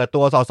ม่งก็เปิดตั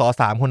วสส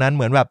3คนนั้นเ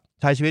หมือนแบบ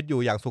ใช้ชีวิตอยู่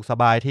อย่างสุขส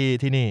บาย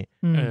ที่นี่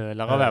แ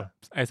ล้วก็แบบ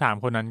ไอ้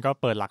3คนนั้นก็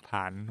เปิดหลักฐ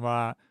านว่า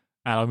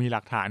เรามีห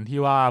ลักฐานที่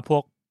ว่าพว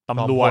กต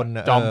ำรวจ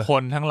จอมพ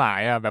ลทั้งหลาย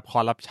แบบคอ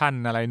ร์รัปชัน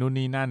อะไรนู่น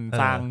นี่นั่น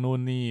สร้างนู่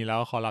นนี่แล้ว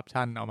คอร์รัป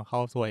ชันเอามาเข้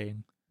าตัวเอง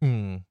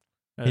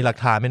มีหลัก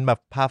ฐานเป็นแบบ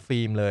ภาพฟิ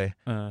ล์มเลย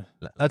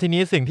แล้วที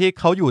นี้สิ่งที่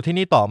เขาอยู่ที่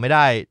นี่ต่อไม่ไ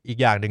ด้อีก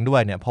อย่างหนึ่งด้ว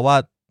ยเนี่ยเพราะว่า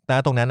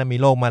ตรงนั้นมี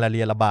โรคมาลาเ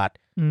รียระบาด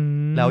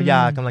แล้วย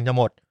ากำลังจะ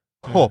หมด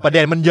โหประเ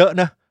ด็นมันเยอะ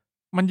นะ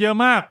มันเยอะ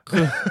มาก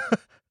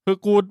คือ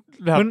กู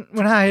แบบ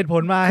มันหาเหตุผ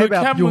ลมาให้แบ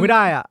บอยู่ไม่ไ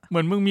ด้อ่ะเหมื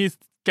อนมึงมี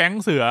แก๊ง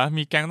เสือ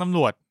มีแก๊งตำร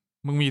วจ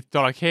มึงมีจ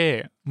ระเข้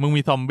มึง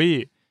มีซอมบี้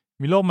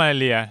มีโรคมาลา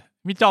เรีย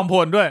มีจอมพ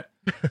ลด้วย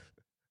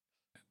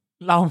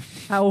เรา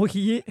โอเค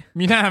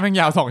มีหน้าแม่ง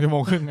ยาว2 ชั่วโม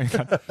งครึ่งไงค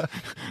รับ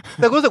แ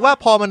ต่รู้สึกว่า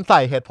พอมันใ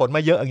ส่เหตุผลม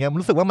าเยอะอย่างเงี้ย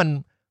รู้สึกว่า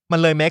มัน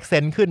เลย make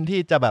sense ขึ้นที่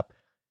จะแบบ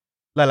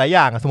หลายๆอ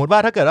ย่างสมมติว่า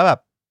ถ้าเกิดว่าแบบ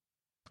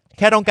แ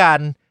ค่ต้องการ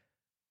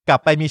กลับ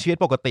ไปมีชีวิต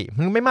ปกติ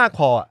มันไม่มาก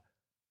พอ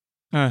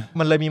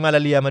มันเลยมีมาล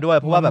าเรียมาด้วย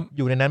เพราะว่าแบบอ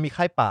ยู่ในนั้นมีไ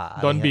ข้ป่า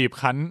โดนบีบ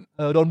คั้น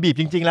โดนบีบ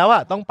จริงๆแล้วอ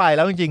ะต้องไปแ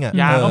ล้วจริงๆอะ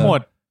ยาก็หม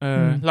ด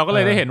เราก็เล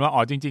ยได้เห็นว่า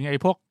จริงๆไอ้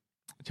พวก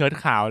เชิ้ต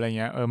ขาวอะไรเ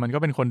งี้ยมันก็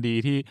เป็นคนดี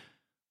ที่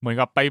เหมือน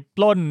กับไปป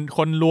ล้นค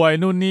นรวย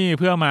นู่นนี่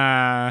เพื่อมา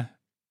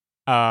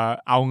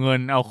เอาเงิ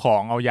นเอาขอ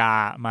งเอายา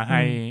มาใ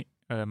ห้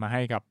มาใ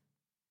ห้กับ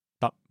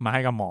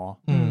หมอ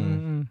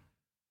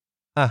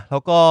แล้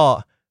วก็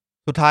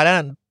สุดท้ายแล้ว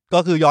ก็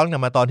คือย้อนกลั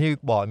บมาตอนที่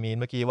บอกมีน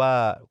เมื่อกี้ว่า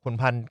ขุน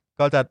พันธ์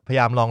ก็จะพยา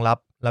ยามรองรับ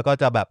แล้วก็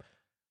จะแบบ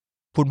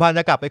ขุนพันธ์จ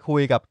ะกลับไปคุ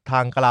ยกับทา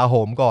งกลาโห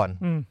มก่อน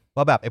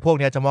ว่าแบบไอ้พวก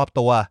นี้จะมอบ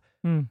ตัว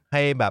ใ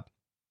ห้แบบ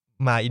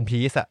มาอินพี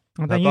ซอะ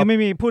แต่ยังไม่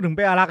มีพูดถึงเ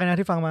ป้อารักษ์นะ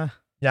ที่ฟังมา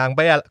อย่างเ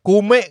ป้กู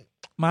ไม่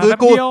คื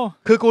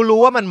อกูรู้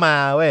ว่ามันมา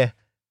เว้ย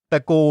แต่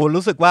กู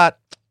รู้สึกว่า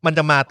มันจ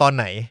ะมาตอน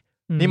ไหน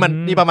นี่ประมาณ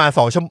นี่ประมา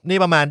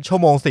ณชั่ว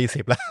โมง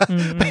40แล้ว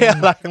เป้อา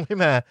รักษ์ยังไม่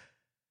มา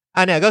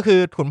เนี่ยก็คือ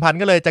ขุนพันธ์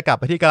ก็เลยจะกลับ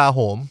ไปที่กลาโห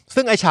ม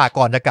ซึ่งไอฉาก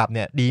ก่อนจะกลับเ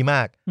นี่ยดีม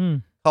าก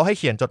เขาให้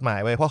เขียนจดหมาย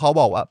ไว้เพราะเขา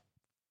บอกว่า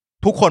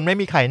ทุกคนไม่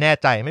มีใครแน่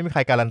ใจไม่มีใค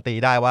รการันตี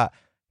ได้ว่า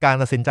การ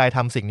ตัดสินใจท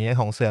ำสิ่งนี้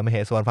ของเสือมเห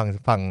สวน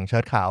ฝั่งเ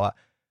ชิ้ตขาวอ่ะ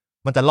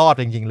มันจะรอด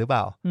จริงๆหรือเป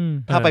ล่า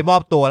ถ้าไปมอ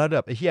บตัวแล้วแ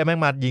บบไอ้เหี้ยแม่ง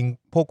มายิง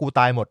พวกกูต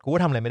ายหมดกู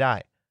ก็ทำอะไรไม่ได้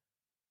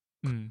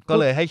ก็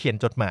เลยให้เขียน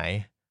จดหมาย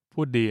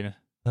พูดดีนะ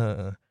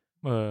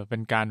เป็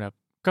นการแบบ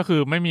ก็คือ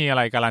ไม่มีอะไ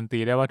รการันตี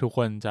ได้ว่าทุกค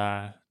นจะ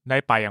ได้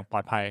ไปอย่างปลอ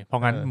ดภัยเพรา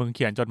ะงั้นมึงเ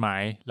ขียนจดหมา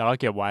ยแล้วก็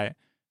เก็บไว้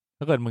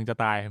ถ้าเกิดมึงจะ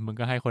ตายมึง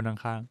ก็ให้คนข้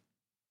าง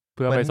ๆเ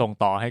พื่อไปส่ง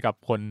ต่อให้กับ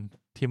คน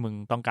ที่มึง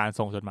ต้องการ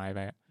ส่งจดหมายไป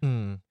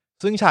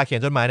ซึ่งฉากเขีย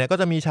นจดหมายเนี่ยก็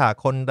จะมีฉาก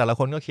คนแต่ละ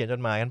คนก็เขียนจ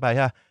ดหมายกันไปใ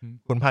ช่ไหม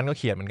ขุนพันธ์ก็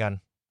เขียนเหมือนกัน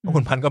ขุ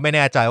นพันธ์ก็ไม่แ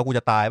น่ใจว่ากูจ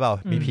ะตายเปล่า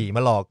มีผีม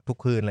าหลอกทุก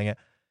คืนอะไรเงี้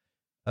ย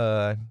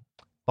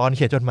ตอนเ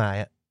ขียนจดหมาย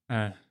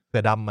เสื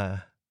อดำมา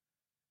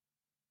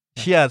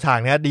เชี่ยฉาก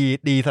เนี้ย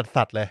ดี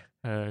สัสๆเลย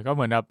ก็เห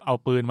มือนแบบเอา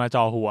ปืนมา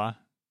จ่อหัว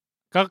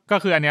ก็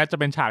คืออันเนี้ยจะ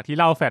เป็นฉากที่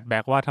เล่าแฟลชแบ็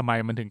กว่าทำไม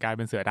มันถึงกลายเ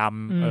ป็นเสือด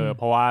ำเ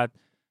พราะว่า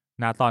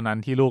ณตอนนั้น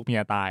ที่ลูกเมี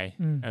ยตาย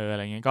อะไ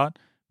รเงี้ยก็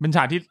เป็นฉ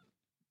ากที่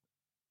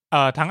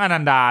ทั้งอนั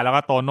นดาแล้วก็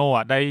โตโน่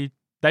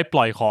ได้ป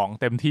ล่อยของ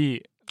เต็มที่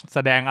แส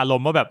ดงอาร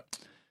มณ์ว่าแบบ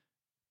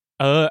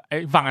ไอ้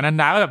ฝั่งอนัน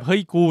ดาก็แบบเฮ้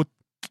ย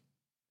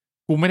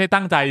กูไม่ได้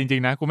ตั้งใจจริ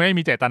งๆนะกูไม่ได้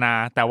มีเจตนา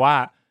แต่ว่า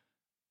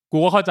กู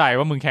ก็เข้าใจ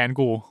ว่ามึงแค้น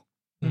กู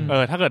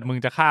ถ้าเกิดมึง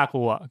จะฆ่า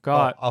กูก็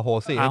อโห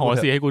สิ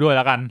ให้กูด้วยแ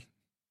ล้วกัน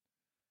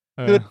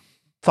คือ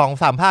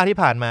2-3 ภาคที่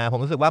ผ่านมาผม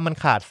รู้สึกว่ามัน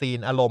ขาดซีน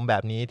อารมณ์แบ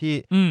บนี้ที่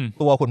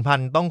ตัวขุนพัน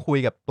ธ์ต้องคุย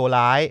กับตัว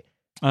ร้าย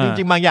จ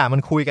ริงๆบางอย่างมั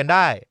นคุยกันไ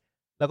ด้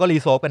แล้วก็รี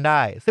โซฟกันไ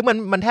ด้ซึ่ง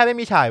มันแทบไม่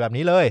มีฉากแบบ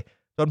นี้เลย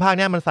จนภาคเ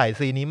นี้ยมันใส่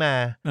ซีนนี้มา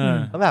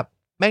แล้วแบบ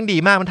แม่งดี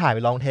มากมันถ่ายไป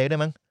ลองเทคได้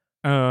มั้ง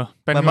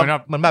เป็นเห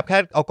มือนแบบแค่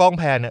เอากล้อง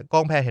แพนเนี่ยกล้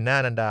องแพนเห็นหน้า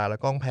นันดาแล้ว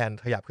กล้องแพน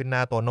ขยับขึ้นหน้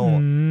าโตโน่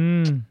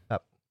แบ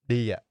บ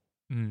ดี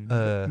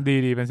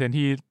ดีเป็นเซน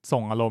ที่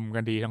ส่งอารมณ์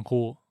กันดีทั้ง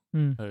คู่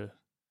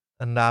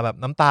นันดาแบบ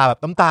น้ำ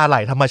ตาไหล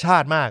ธรรมชา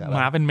ติมาก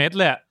มาเป็นเม็ด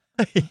เลย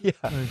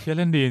เชื่อ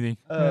เล่นดีจริง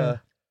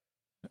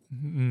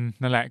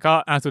นั่นแหละก็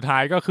สุดท้า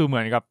ยก็คือเหมื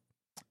อนกับ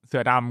เสื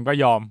อดำก็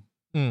ย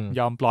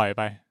อมปล่อยไ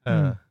ป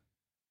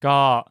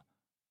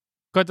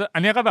ก็จะอั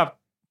นนี้ก็แบบ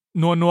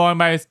นัว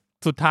ไป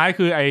สุดท้าย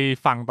คือไอ้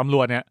ฝั่งตำร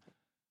วจเนี่ย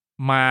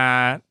มา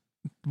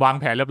วาง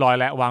แผนเรียบร้อย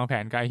แล้ววางแผ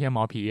นกับไอ้เหี้ยหม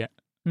อผี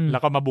แล้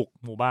วก็มาบุก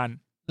หมู่บ้าน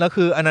แล้ว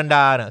คืออนันด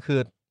าเนี่ยคือ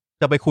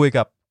จะไปคุย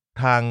กับ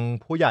ทาง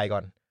ผู้ใหญ่ก่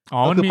อน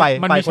ก็คือ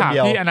มันมีฉาก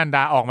ที่อนันด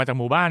าออกมาจาก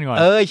หมู่บ้านก่อน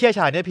เชี่ยฉ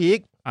ากเนี่ยพีค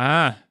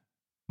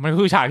มัน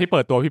คือฉากที่เปิ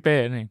ดตัวพี่เป้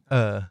นั่นเอง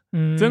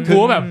ซึ่งกู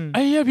แบบไ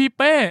อ้เหี้ยพี่เ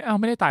ป้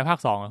ไม่ได้ตายภาค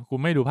2กู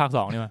ไม่ดูภาค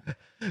2นี่มา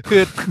คื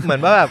อเหมือ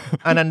นว่าแบบ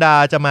อนันดา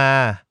จะม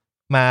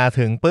า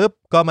ถึงปุ๊บ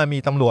ก็มามี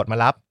ตำรวจมา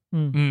รับ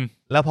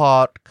แล้วพอ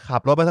ขั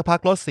บรถไปสักพัก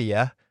รถเสีย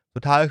สุ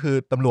ดท้ายก็คือ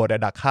ตำรวจ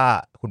ดักฆ่า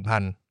ขุนพั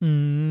นธ์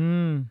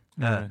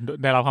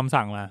ได้รับคำ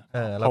สั่งมา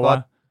แล้วก็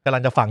กำลั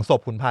งจะฝังศพ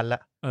ขุนพันธ์แล้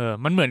ว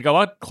มันเหมือนกับ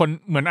ว่าคน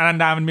เหมือนอนัน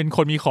ดามันเป็นค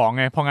นมีของ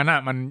ไงเพราะงั้น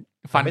มัน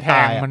ฟันแท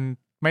งมัน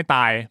ไม่ต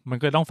ายมัน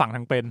ก็ต้องฝัง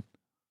ทั้งเป็น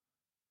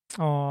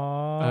อ๋อ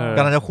ก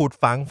ำลังจะขุด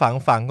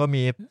ฝังก็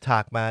มีฉา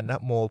กมานะ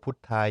โมพุท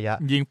ธายะ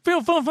ยิงฟิว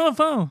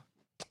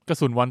กระ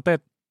สุนวอนเต็ด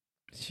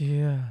เชี่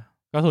ย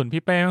กระสุน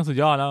พี่เป้มันสุด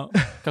ยอดแล้ว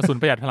กระสุน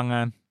ประหยัดพลังง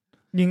าน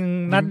ยิง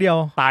นัดเดียว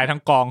ตายทั้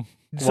งกอง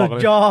สุด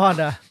ยอด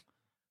อ่ะ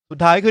สุด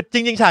ท้ายคือจ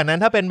ริงๆฉากนั้น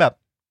ถ้าเป็นแบบ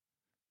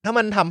ถ้า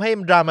มันทำให้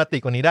ดรามาติ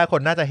กกว่านี้ได้ค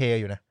นน่าจะเฮ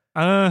อยู่นะ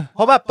เพ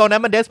ราะแบบตอนนั้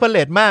นมันเดสเพล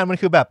ตมากมัน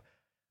คือแบบ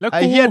ไ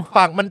อ้เหี้ย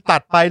ฝั่งมันตั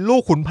ดไปลู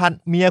กขุนพันธุ์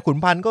เมียขุน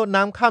พันธุ์ก็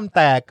น้ำข้ามแ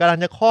ตกกำลัง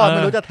จะคลอดไ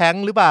ม่รู้จะแท้ง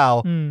หรือเปล่า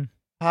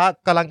พระ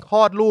กำลังคล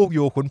อดลูกอ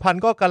ยู่ขุนพัน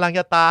ธุ์ก็กำลังจ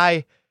ะตาย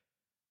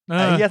ไ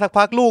อ้เหี้ยสัก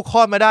พักลูกคล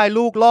อดมาได้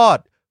ลูกรอด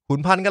ขุน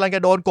พันธุ์กำลังจะ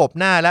โดนกบ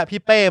หน้าและ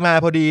พี่เป้มา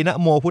พอดีนะ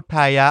โมพุทธ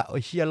ายะโอ้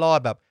ยเชี่ยรอด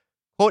แบบ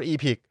โคตรอี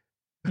พิก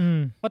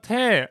ก็เ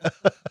ท่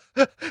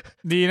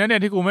ดีนะเนี่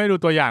ยที่กูไม่ดู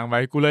ตัวอย่างไป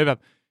กูเลยแบบ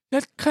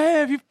แค่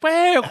พี่เป้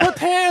โคตร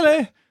เท่เลย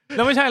แ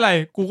ล้วไม่ใช่อะไร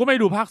กูก็ไม่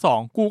ดูภาค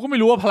2กูก็ไม่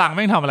รู้ว่าพลังแ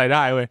ม่งทำอะไรไ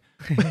ด้เว้ย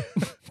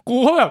กู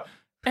ก็แบบ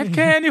แ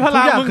ค่นี่พ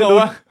ลังมึงเหรอ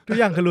วะทุก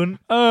อย่างคือลุ้น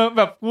แ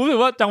บบรู้สึก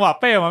ว่าจังหวะ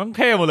เป้มัน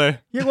เท่หมดเลย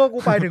ยิ่งว่ากู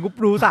ไปถึงกู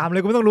รู้3เล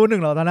ยกูไม่ต้องรู้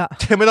1หรอกตอนนั้น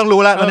ไม่ต้องรู้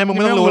แล้วตอนนี้มึงไ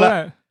ม่ต้องรู้แล้ว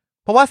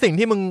เพราะว่าสิ่ง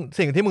ที่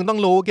มึงต้อง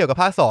รู้เกี่ยวกับ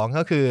ภาค2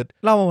ก็คือ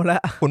เล่าหมดแล้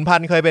วขุนพัน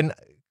ธุ์เคยเ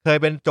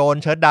ป็นโจร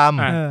เชิ้ตด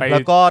ำแล้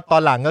วก็ตอ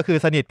นหลังก็คือ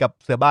สนิทกับ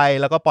เสือใบ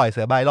แล้วก็ปล่อยเ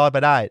สือใบรอดไป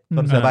ได้จ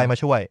นเสือใบมา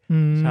ช่วย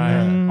ใช่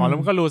แล้ว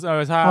มันก็รู้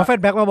ใช่แฟลช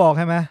แบ็กมาบอกใ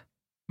ช่ไหม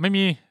ไม่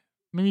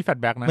มีแฟลช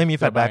แบ็กนะไม่มีแ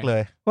ฟลชแบ็กเล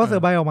ยว่าเสื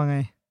อใบออกมาไง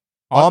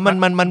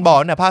มันบอก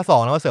เนี่ยภาค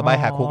2แล้วว่าเสือใบ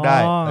แหกคุกได้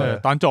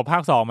ตอนจบภา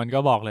ค2มันก็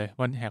บอกเลย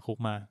ว่าแหกคุก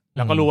มาแ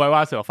ล้วก็รู้ไว้ว่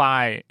าเสือฝ้า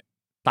ย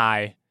ต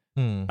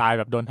ายแ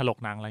บบโดนถลก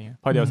หนังอะไรเงี้ย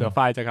พอเดี๋ยวเสือ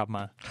ฝ้ายจะกลับม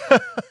า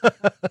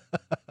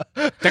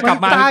กลับ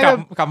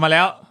มาแ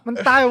ล้วมัน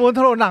ตายบน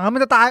ถลกหนังแล้วมั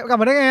นจะตายกลับ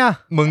มาได้ไงอ่ะ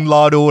มึงร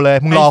อดูเลย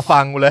มึงรอฟั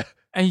งกูเลย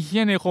ไอ้เหี้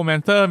ยในโคแม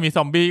นเซอร์มีซ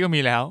อมบี้ก็มี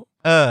แล้ว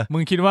มึ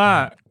งคิดว่า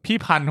พี่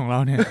พันธุ์ของเรา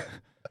เนี่ย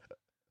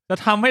จะ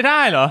ทำไม่ไ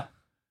ด้เหรอ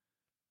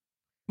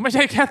ไม่ใ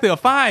ช่แค่เสือ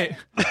ฝ้าย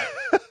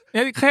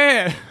แค่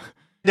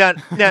เ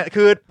นี่ย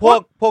คือ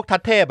พวกทั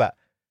ดเทพอะ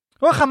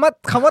ว่าคำ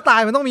ว่าตา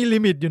ยมันต้องมีลิ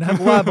มิตอยู่นะเ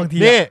พราะว่าบางที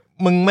นี่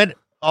มึงไม่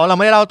เราไ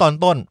ม่ได้เล่าตอน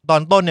ต้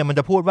นเนี่ยมัน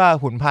จะพูดว่า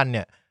ขุนพันธุ์เ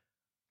นี่ย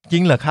จริ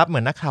งเหรอครับเหมื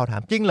อนนักข่าวถา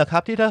มจริงเหรอครั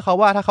บที่ถ้าเข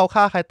า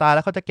ฆ่าใครตายแ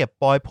ล้วเขาจะเก็บ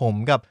ปลอยผม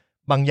กับ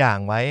บางอย่าง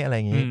ไว้อะไรอ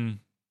ย่างงี้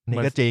นี่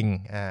ก็จริง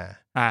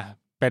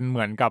เป็นเห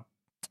มือนกับ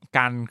ก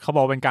ารเขาบ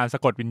อกเป็นการสะ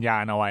กดวิญญา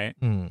ณเอาไว้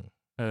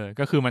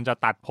ก็คือมันจะ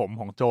ตัดผม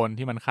ของโจร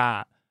ที่มันฆ่า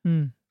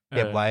เ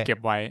ก็บ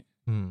ไว้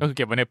ก็คือเ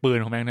ก็บไว้ในปืน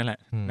ของแม่งนั่นแหละ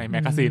ในแม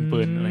กกาซีนปื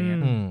นอะไรเงี้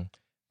ย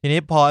ทีนี้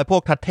พอไอ้พว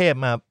กทัดเทพ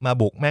มา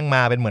บุกแม่งม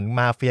าเป็นเหมือน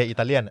มาเฟียอิ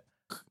ตาเลียน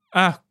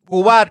กู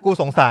ว่ากู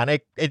สงสาร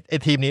ไอ้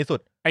ทีมนี้สุด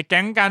ไอ้แ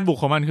ก๊งการบุก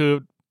ของมันคือ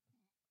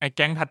ไอ้แ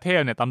ก๊งทัดเท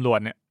พเนี่ยตำรวจ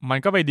เนี่ยมัน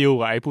ก็ไปดีล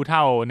กับไอ้ผู้เฒ่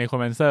าในคอม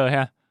เมนเซอร์ใช่ไ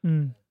หม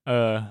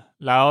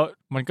แล้ว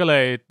มันก็เล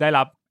ยได้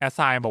รับแอสไซ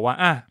น์บอกว่า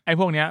ไอ้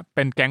พวกเนี้ยเ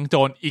ป็นแก๊งโจ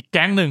รอีกแ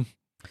ก๊งหนึ่ง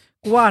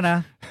กูว่านะ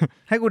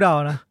ให้กูเดา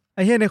นะไ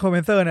อ้เหี้ยในคอมเม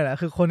นเซอร์เนี่ยแหละ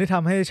คือคนที่ท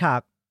ำให้ฉา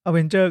กอเว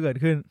นเจอร์เกิด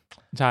ขึ้น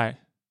ใช่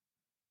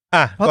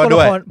เพราะ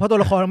ตัว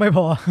ละครไม่พ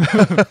อ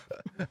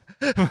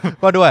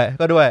ก็ด้วย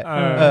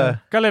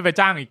ก็เลยไป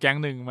จ้างอีกแก๊ง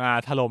หนึ่งมา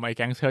ถล่มไอ้แ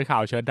ก๊งเชิ้ตขา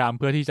วเชิ้ตดำ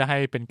เพื่อที่จะให้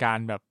เป็นการ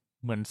แบบ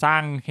เหมือนสร้า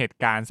งเหตุ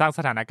การณ์สร้างส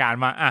ถานการณ์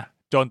มา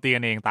โจรตีกั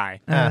นเองตาย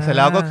เสร็จแ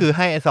ล้วก็คือใ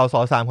ห้ไอ้สส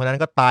3คนนั้น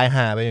ก็ตาย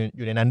ห่าไปอ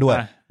ยู่ในนั้นด้วย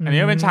อัน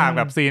นี้ก็เป็นฉากแ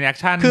บบซีนแอค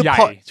ชั่นใหญ่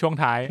ช่วง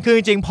ท้ายคือจ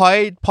ริงๆ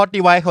พอตดี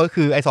ไว้เขา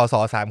คือไอ้สส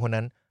3คน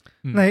นั้น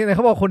ในเข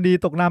าบอกคนดี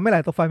ตกน้ำไม่ไหล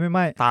ตกไฟไม่ไห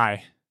ม้ตาย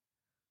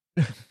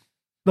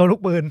โดนลู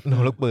กปืน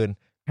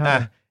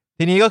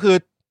ทีนี้ก็คือ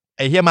ไ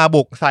อ้เหี้ยมา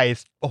บุกใส่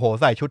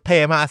ใส่ชุดเท่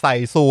มาใส่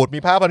สูทมี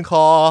ผ้าพันค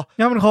อ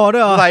ย่าพันคอด้ว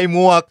ยเหรอใส่หม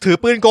วกถือ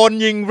ปืนกล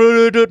ยิง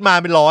รืดๆมา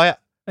เป็นร้อย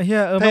ไอ้เหี้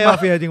ยมา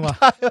เฟียจริงว่ะ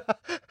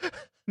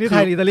นี่ไท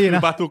ยอิตาลีน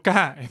ะบาตูก้า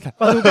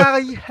ก็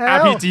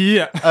RPG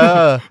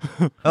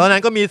แล้วนั้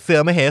นก็มีเสือ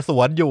มเหส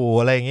วนอยู่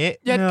อะไรอย่างงี้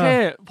ยัดแค่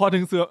พอถึ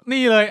งเสือ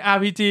นี่เลย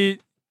RPG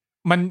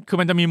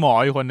มันจะมีหมอ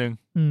อยู่คนนึง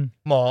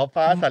หมอ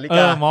ฟ้าสาริก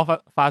าหมอ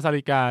ฟ้าสา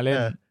ริกาเล่น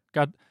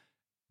ก็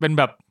เป็นแ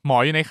บบหมอ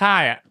อยู่ในค่า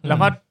ยแล้ว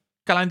ก็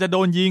กำลังจะโด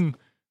นยิง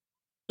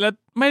แล้ว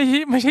ไ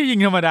ม่ใช่ยิง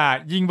ธรรมดา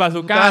ยิงบา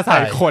ซูก้าใส่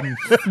คน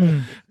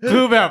คื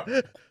อแบบ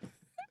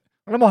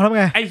แล้วหมอทำ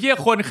ไงไอ้เหี้ย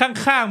คน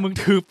ข้างๆมึง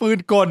ถือปืน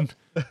กล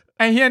ไ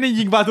อ้เหี้ยนี่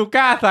ยิงบาซู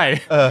ก้าใส่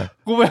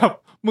กูแบบ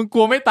มึงก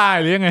ลัวไม่ตาย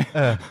หรือยังไง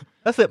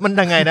แล้วเสือมัน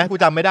ยังไงนะกู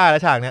จำไม่ได้แล้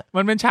วฉากเนี้ย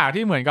มันเป็นฉาก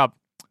ที่เหมือนกับ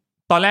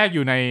ตอนแรกอ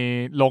ยู่ใน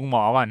โรงหม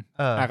อก่อน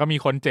ก็มี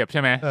คนเจ็บใ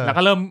ช่ไหมแล้ว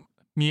ก็เริ่ม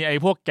มีไอ้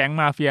พวกแก๊ง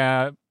มาเฟีย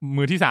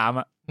มือที่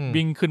3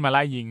วิ่งขึ้นมาไ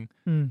ล่ยิง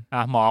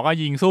หมอก็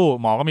ยิงสู้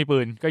หมอก็มีปื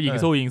นก็ยิง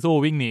สู้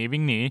วิ่ง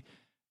หนี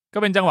ก็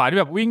เป็นจังหวะที่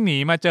แบบวิ่งหนี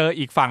มาเจอ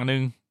อีกฝั่งนึ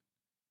ง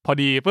พอ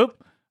ดีปุ๊บ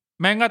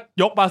แม่งก็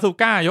ยกบาซู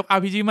ก้ายก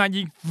RPG มา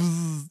ยิง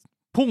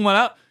พุ่งมาแ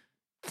ล้ว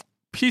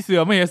พี่เสื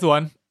อมเหสว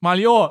นมา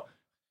ริโอ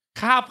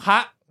คาบพระ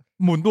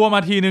หมุนตัวมา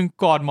ทีนึง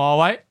กอดหมอ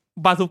ไว้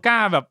บาซูก้า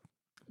แบบ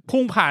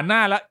พุ่งผ่านหน้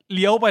าแล้วเ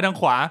ลี้ยวไปทาง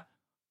ขวา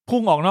พุ่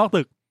งออกนอก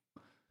ตึก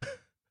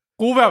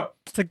กูแบบ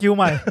สกิลใ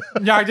หม่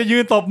อยากจะยื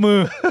นตบมือ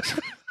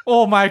โอ้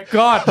my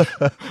god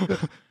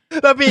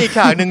แล้วมีอีกฉ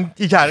ากนึง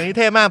ที่เ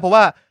ท่มากเพราะ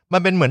ว่ามั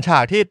นเป็นเหมือนฉา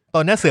กที่ต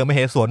อนนี้เสือมเห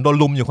สวนโดน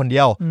ลุมอยู่คนเดี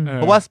ยวเ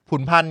พราะว่าขุ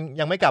นพันธุ์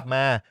ยังไม่กลับม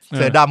าเ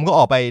สือดำก็อ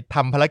อกไปท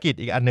ำภารกิจ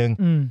อีกอันนึง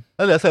แ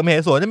ล้วเหลือเสือมเห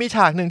สวนจะมีฉ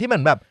ากนึงที่เหมื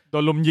อนแบบโด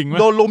นลุมยิง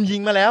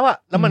มาแล้วอะ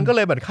แล้วมันก็เล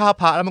ยเหมือนฆ่า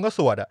พระแล้วมันก็ส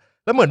วดอะ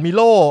แล้วเหมือนมีโ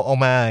ล่ออก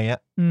มาอย่างเงี้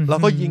ยแล้ว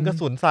ก็ยิงกระ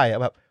สุนใส่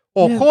แบบโ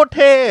อ้โคตรเ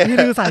ท่นี่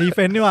คือสายดีเฟ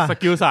นส์นี่ว่ะส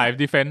กิลสาย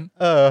ดีเฟนส์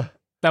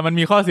แต่มัน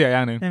มีข้อเสียอ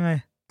ย่างนึงยังไง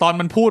ตอน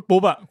มันพูดปุ๊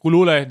บอ่ะกู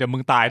รู้เลยเดี๋ยวมึ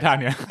งตายท่า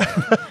เนี้ย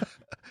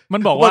มั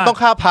นบอกว่ามันต้อง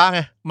ฆ่าพระไง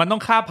มันต้อ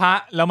งฆ่าพระ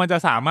แล้วมันจะ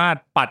สามารถ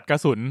ปัดกระ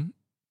สุน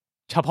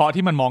เฉพาะ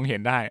ที่มันมองเห็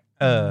นได้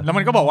แล้ว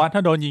มันก็บอกว่าถ้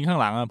าโดนยิงข้าง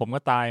หลังผมก็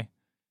ตาย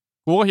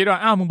กูก็คิดว่า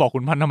อ้าวมึงบอกขุ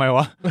นพันธุ์ทำไมว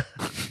ะ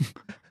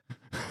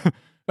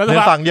แล้ว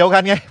ฝั่งเดียวกั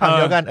นไงฝั่งเ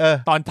ดียวกัน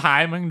ตอนท้าย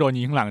มันโดน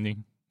ยิงข้างหลังจริง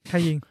ใคร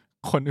ยิง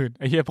คนอื่น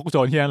ไอ้เหี้ยพวกโจ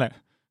รเหี้ยแหละ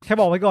แค่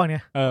บอกไว้ก่อนไง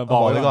บอ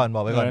กไว้ก่อน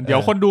เดี๋ย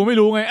วคนดูไม่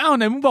รู้ไงอ้าวไ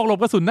หนมึงบอกหลบ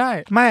กระสุนได้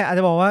ไม่อาจจ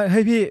ะบอกว่าเฮ้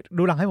ยพี่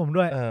ดูหลังให้ผม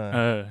ด้วย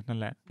นั่น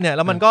แหละเนี่ยแ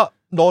ล้วมันก็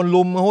โดน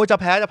ลุมโอ้จะ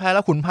แพ้แ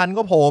ล้วขุนพันธุ์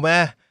ก็โผล่มา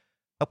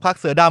สักพัก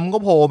เสือดำก็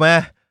โผล่มา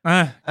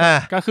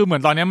ก็คือเหมือ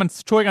นตอนนี้มัน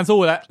ช่วยกันสู้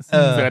แล้ว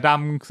เสือด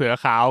ำเสือ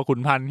ขาวขุน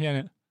พันธุ์เหี้ยเ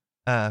นี่ย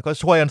ก็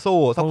ช่วยกันสู้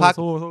สักพัก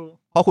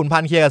พอขุนพั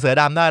นธุ์เคลียร์กับเสือ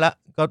ดำได้แล้ว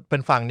ก็เป็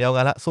นฝั่งเดียว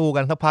กันละสู้กั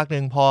นสักพักนึ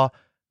งพอ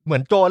เหมือ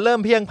นโจรเริ่ม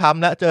เพี้ยงพ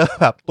ำแล้วเจอ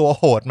แบบตัว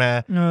โหดมา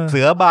เ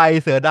สือใบ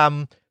เสือด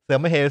ำเสือ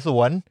มเหส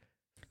วน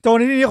โจร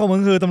นี่ของมึ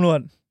งคือตำรวจ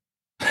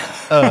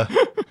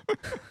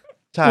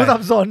ใช่กูสั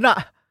บสนอ่ะ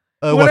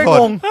หัวโท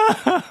ษ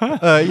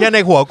ใน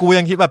หัวกู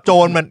ยังคิดแบบโจ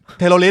รมัน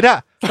เทโรริสต์อ่ะ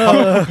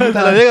เท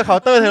โรริสต์กับเคา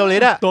น์เตอร์เทโรริ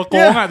สต์อ่ะตัวโก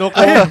งอ่ะตัวโก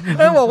งแ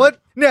ล้วบอกว่า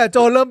เนี่ยโจ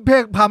รเริ่มเพี้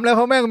ยงพำแล้วเพ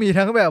ราะแม่งมี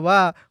ทั้งแบบว่า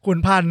ขุน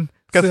พันธุ์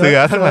กระเสือ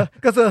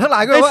ทั้งหลา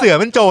ยก็ว่าเสือ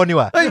เป็นโจรนี่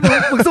ว่ะเฮ้ย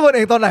มึงสู้เ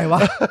องตอนไหนวะ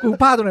กู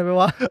พลาดตรงไหนไป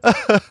วะ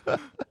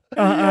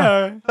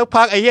สัก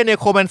พักไอ้เหี้ยเนี่ย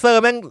โคแมนเซอ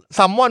ร์แม่ง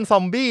ซัมมอนซอ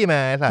มบี้มา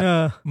ไอ้สัส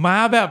มา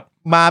แบบ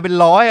มาเป็น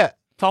ร้อยอ่ะ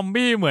ซอม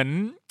บี้เหมือน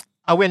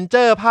อเวนเจ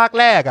อร์ภาค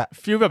แรกอ่ะ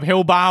ฟีลแบบเฮ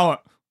ลบาวอ่ะ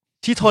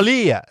ชิโท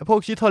ลี่อ่ะพวก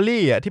ชิโท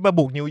ลี่อ่ะที่มา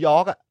บุกนิวยอ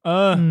ร์กอ่ะ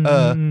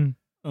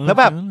แล้ว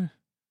แบบ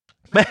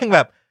แม่งแบ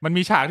บมัน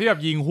มีฉากที่แบบ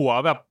ยิงหัว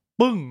แบบ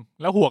ปึ้ง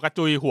แล้วหัวกระ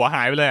จุยหัวห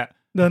ายไปเลย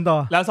เดินต่อ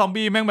แล้วซอม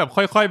บี้แม่งแบบ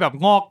ค่อยๆแบบ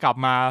งอกกลับ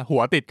มาหั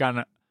วติดกัน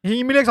อ่ะ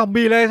นี่ไม่เรียกซอม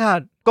บี้เลยค่ะ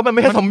ก็มันไ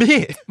ม่ใช่ซอมบี้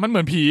มันเหมื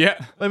อนผีอ่ะ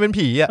มันเป็น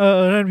ผีอ่ะ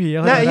นั่นผี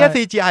เนี่ยไอ้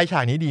CGI ฉ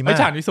ากนี้ดีมาก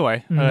ฉากนี้สวย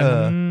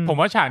ผม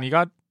ว่าฉากนี้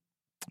ก็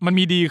มัน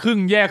มีดีครึ่ง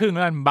แย่ครึ่งแ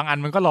ล้วบางอัน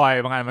มันก็ลอย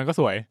บางอันมันก็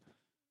สวย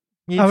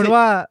เอาเป็น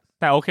ว่า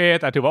แต่โอเค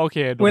แต่ถือว่าโอเค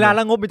เวลาล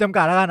ะงบมีจำ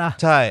กัดแล้วกันนะ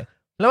ใช่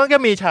แล้วมันก็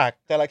มีฉาก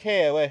จระเข้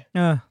เว้ย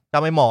จ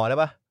ำไอ้หมอได้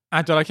ปะ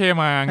จระเข้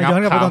มางับ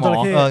ขาห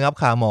มองับ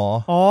ขาหมอ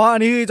อั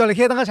นนี้คือจระเ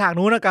ข้ตั้งแต่ฉาก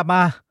นู้นกลับม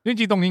าจ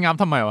ริงๆตรงนี้งับ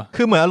ทำไมวะ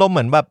คือเหมือนอารมณ์เห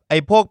มือนแบบไอ้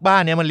พวกบ้า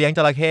นเนี้ยมันเลี้ยงจ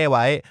ระเข้ไ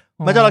ว้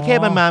มันจระเข้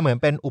มันมาเหมือน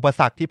เป็นอุป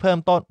สรรคที่เพิ่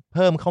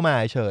มเข้ามา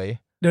เฉย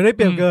เดี๋ยวได้เป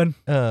รียบเกิน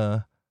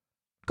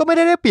ก็ไม่ไ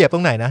ด้เปรียบตร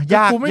งไหนนะย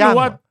ากกูไม่รู้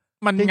ว่า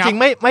มันจริง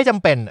ๆไม่จ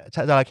ำเป็น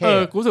จระเข้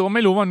กูรู้สึกว่าไ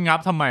ม่รู้มันงับ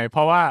ทำไมเพ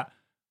ราะว่า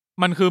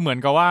มันคือเหมือน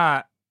กับว่า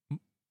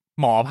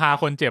หมอพา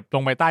คนเจ็บล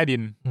งไปใต้ดิ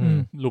น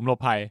หลุมหลบ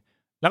ภัย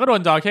แล้วก็โด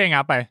นจระเข้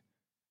งับไป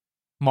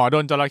หมอโด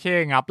นจระเข้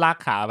งับลาก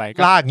ขาไป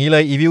ลากงี้เล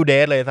ย Evil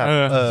Dead เลยสัตว์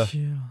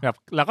แบบ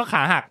แล้วก็ข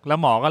าหักแล้ว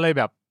หมอก็เลย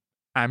แบบ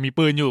มี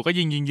ปืนอยู่ก็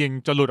ยิง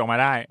จนหลุดออกมา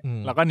ได้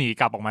แล้วก็หนี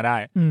กลับออกมาได้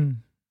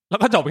แล้ว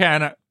ก็จบแค่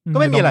นั้นอ่ะก็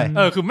ไม่มีอะไร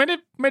คือไม่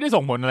ได้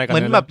ส่งผลอะไรกันเห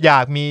มือนแบบอยา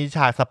กมีฉ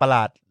ากสัตว์ประหล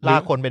าดลา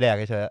กคนไปแด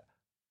กเฉย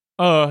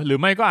หรือ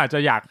ไม่ก็อาจจะ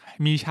อยาก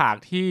มีฉาก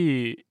ที่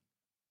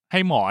ให้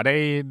หมอ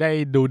ได้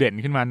ดูเด่น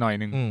ขึ้นมาหน่อย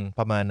นึง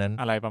ประมาณนั้น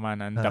อะไรประมาณ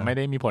นั้นแต่ไม่ไ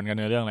ด้มีผลกับเ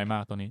นื้อเรื่องอะไรมา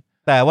กตัวนี้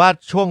แต่ว่า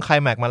ช่วงไคล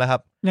แม็กซ์มาแล้วครั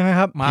บยังไง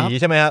ครับผี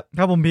ใช่ไหมครับค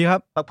รับผมผีครับ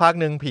สักพัก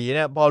นึงผีเ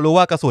นี่ยพอรู้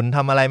ว่ากระสุนท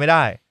ำอะไรไม่ไ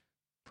ด้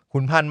ขุ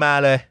นพันธุ์มา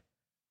เลย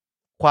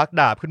ควัก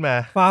ดาบขึ้นมา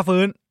ฟ้า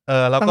ฟื้น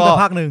แล้วก็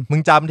มึ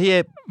งจำที่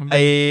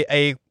ไอ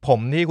ผม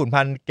ที่ขุน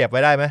พันธุ์เก็บไ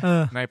ว้ได้ไหม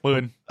ในปื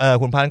น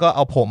ขุนพันธุ์ก็เอ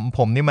าผ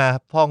มนี่มา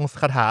ท่อง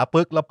คาถา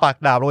ปึ๊กแล้วปัก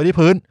ดาบลงที่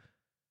พื้น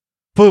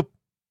ฟึบ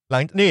หลั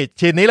งนี่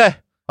ชิ้นนี้เลย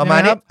ประมาณ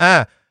นี้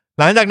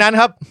หลังจากนั้น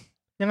ครับ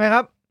ยังไงค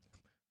รับ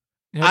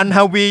อันฮ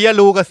าวียะ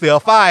ลูกับเสือ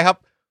ฝ้ายครับ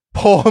โผ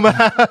ล่มา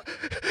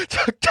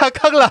จาก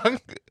ข้างหลัง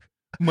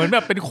เหมือนแบ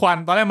บเป็นควัน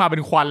ตอนแรกมาเป็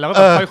นควันแล้วก็แ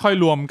บบค่อย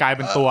ๆรวมกลายเ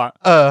ป็นตัว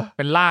เ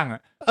ป็นร่างอ่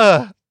ะ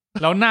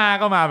แล้วหน้า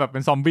ก็มาแบบเป็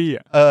นซอมบี้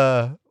อ่ะ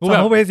สั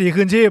มภเวสี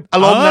คืนชีพอา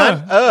รมณ์นั้น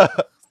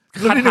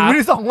รุ่นที่ 1รุ่น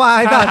ที่ 2วา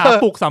ยคาถา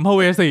ปลุกสัมภเ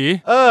วสี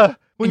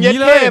มึงเย็ด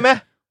เท่ไหม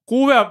กู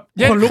แบบ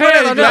เย็ดเท่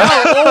แล้ว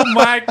โอ้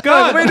my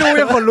god ไม่ดู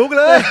ยังขนลุก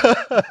เลย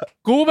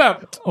กูแบบ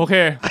โอเค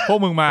พวก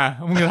มึงมา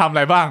มึงจะทำอะไ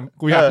รบ้าง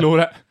กูอยากรู้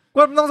แล้ว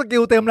ว่าต้องสกิ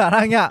ลเต็มแหละท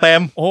างเงี้ยเต็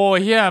มโอ้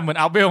เฮียเหมือน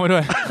อัพเวลมาด้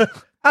วย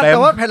แต่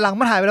ว่าแผ่นหลัง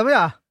มันหายไปแล้วไม่ใ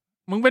ช่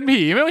มึงเป็น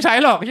ผีไม่ต้องใช้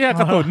หรอกเฮีย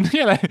กระสุนเฮี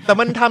ยอะไรแต่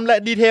มันทำละ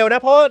ดีเทลนะ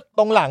เพราะต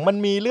รงหลังมัน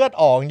มีเลือด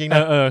ออกจริงน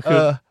ะ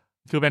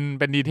คือ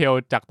เป็นดีเทล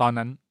จากตอน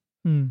นั้น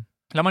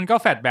แล้วมันก็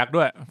แฟลชแบ็ก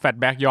ด้วยแฟลช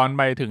แบ็กย้อนไ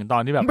ปถึงตอ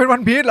นที่แบบเป็นวั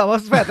นพีซเหรอว่า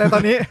แฟลชในตอ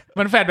นนี้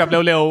มันแฟลชแบบ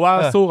เร็วๆว่า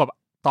สู้กับ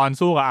ตอน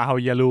สู้กับอาฮา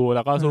เยลูแ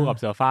ล้วก็สู้กับ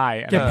เสือฝ้าย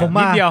เก็บผมม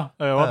านิดเดียว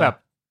ว่าแบบ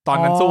ตอน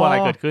นั้นสู้อะไร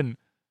เกิดขึ้น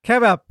แค่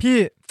แบบพี่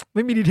ไ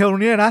ม่มีดีเทลตร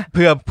งนี้นะเ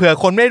ผื่อ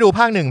คนไม่ได้ดูภ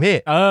าค 1พี่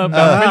แบ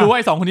บไม่รู้ว่าไ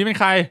อ้2คนนี้เป็น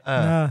ใคร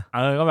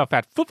ก็แบบแฟล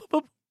ช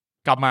ปุ๊บ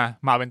กลับ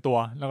มาเป็นตัว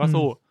แล้วก็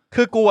สู้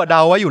คือกูเด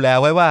าไว้อยู่แล้ว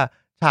ไว้ว่า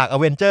ฉากอ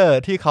เวนเจอร์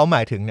ที่เขาหม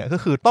ายถึงเนี่ยก็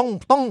คือ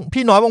ต้อง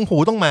พี่น้อยวงหู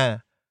ต้องมา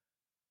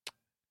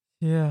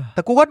แ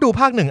ต่กูก็ดู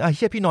ภาค 1เ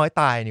ชี่ยพี่น้อย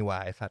ตายนี่หว่า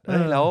ไอ้สัตว์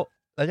แ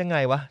ล้วยังไง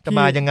วะจะม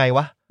ายังไงว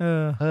ะ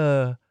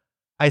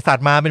ไอสัต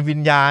ว์มาเป็นวิ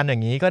ญญาณอย่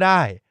างนี้ก็ได้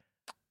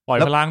ปล่อย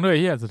พลังด้วย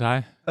เฮียสุดท้าย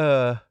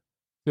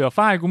เสือ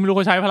ฝ้ายกูไม่รู้เ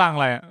ขาใช้พลังอ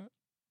ะไร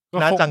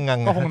นัดจังงัง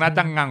ก็คงนัด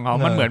จังงังเขา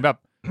มันเหมือนแบบ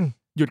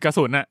หยุดกระ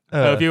สุนอ่ะ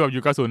ฟีลแบบหยุ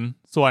ดกระสุน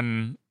ส่วน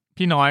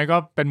พี่น้อยก็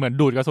เป็นเหมือน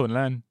ดูดกระสุนแ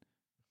ล้ว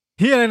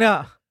เฮียอะไรเนี่ย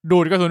ดู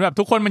ดกระสุนแบบ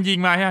ทุกคนมันยิง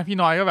มาใช่ไหมพี่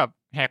น้อยก็แบบ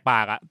แหกป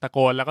ากอะตะโก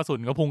นแล้วกระสุน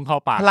ก็พุ่งเข้า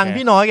ปากพลัง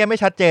พี่น้อยแกไม่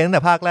ชัดเจนตั้งแ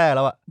ต่ภาคแรกแ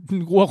ล้วอะ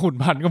กูว่าขุน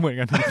พันก็เหมือน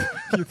กัน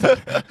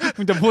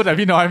มึงจะพูดแต่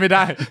พี่น้อยไม่ไ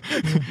ด้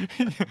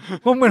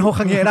ก็เหมือนโฮ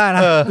คังเงะได้น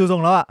ะดูทร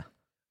งแล้วอะ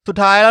สุด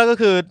ท้ายแล้วก็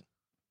คือ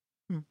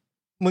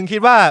มึงคิด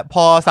ว่าพ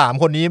อ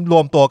3คนนี้ร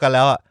วมตัวกันแ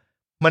ล้วอะ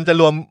มัน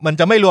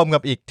จะไม่รวมกั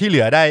บอีกที่เห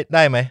ลือไ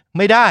ด้ไหมไ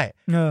ม่ได้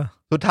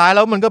สุดท้ายแ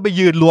ล้วมันก็ไป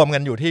ยืนรวมกั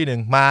นอยู่ที่หนึ่ง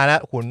มาแล้ว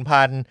ขุน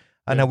พันธ์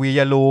อนาวีย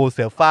าลูเ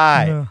สือฝ้า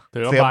ยเ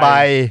สือใบ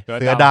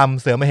เสือด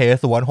ำเสือมเห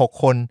สวน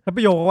6คนแล้วป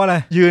ระโยคว่าอะไร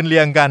ยืนเรี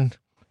ยงกัน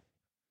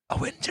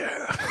Avenger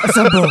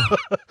Assemble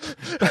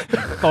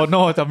โตโ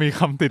น่จะมี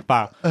คำติดป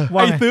าก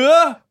ไอเสือ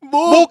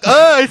บุกไอ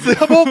เสือ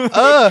บุก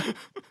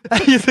ไอ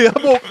เสือ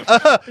บุกไ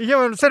อ้เหี้ย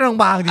มันเส้น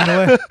บางๆจริงเล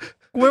ย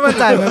กูไม่มั่น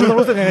ใจเหมือนมึง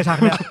รู้สึกไงกับฉาก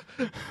เนี่ย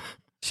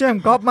เชี่ยม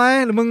ก๊อปไหม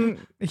หรือมึง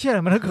ไอ้เชี่ย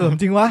มันเขิม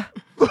จริงวะ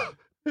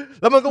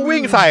แล้วมันก็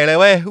วิ่งใส่เลย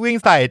เว้ยวิ่ง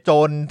ใส่โจ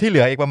รที่เห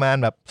ลืออีกประมาณ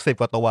แบบ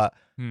10 กว่าตัว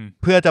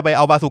เพื่อจะไปเ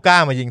อาบาซูก้า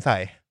มายิงใส่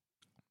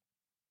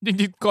จ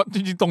ริ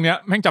งตรงเนี้ย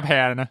แม่งจะแพ้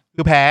นะ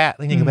คือแพ้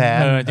จริงๆคือแพ้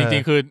จริ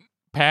งๆคือ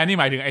แพ้นี่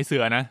หมายถึงไอเสื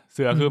อนะเ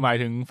สือคือหมาย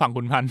ถึงฝั่ง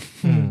ขุนพันธ์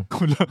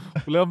คุณ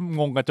เริ่ม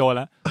งงกับโจรแ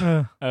ล้ว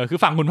คือ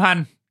ฝั่งขุนพัน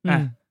ธ์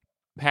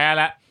แพ้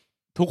แล้ว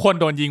ทุกคน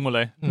โดนยิงหมดเ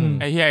ลย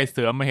ไอ้ที่ไอเ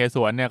สือมเหส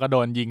วนเนี่ยก็โด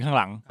นยิงข้าง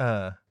หลัง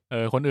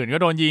คนอื่นก็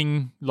โดนยิง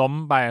ล้ม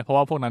ไปเพราะ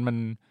ว่าพวกนั้นมัน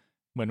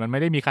เหมือนมันไม่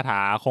ได้มีคาถา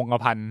คงกร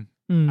ะพัน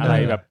อะไร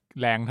แบบ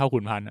แรงเท่าขุ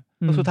นพันธ์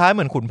สุดท้ายเห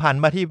มือนขุนพัน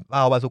ธ์มาที่เอ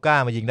าบาซูก้า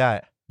มายิงได้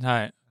ใช่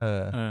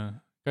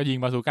ก็ยิง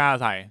บาซูก้า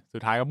ใส่สุ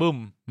ดท้ายก็บึ้ม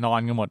นอน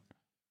กันหมด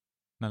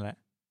นั่นแหละ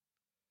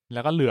แล้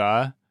วก็เหลือ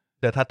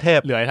ทัดเทพ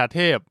เหลือไอ้ทัดเ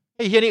ทพไ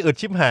อ้เหี้ยนี่อึด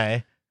ชิบหาย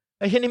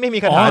ไอ้เหี้ยนี่ไม่มี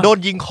คาถาโดน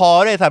ยิงคอ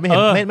ด้วยสัตว์ไม่เห็น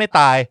ไม่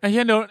ตายไอ้เ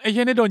หี้ย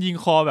นี่โดนยิง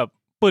คอแบบ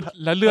ปึด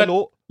แล้วเลื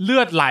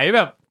อดไหลแ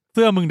บบเ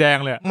สื้อมึงแดง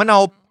เลยมันเอ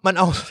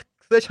า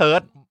เสื้อเชิ้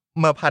ต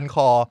มาพันค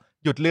อ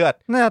หยุดเลือด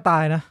น่าจะตา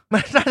ยนะมั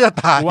นน่าจะ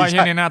ตายกูว่าเหี้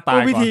ยนี่น่าตาย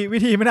วิ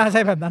ธีไม่น่าใ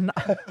ช่แบบนั้น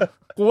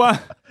กูว่า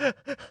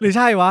หรือใ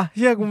ช่วะเ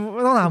หี้ยกู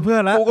ต้องถามเพื่อ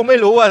นแล้วกูก็ไม่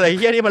รู้ว่าไอ้เ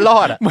หี้ยนี่มันรอ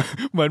ดอ่ะ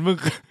เหมือนมึง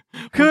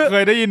คือเค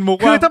ยได้ยินมุก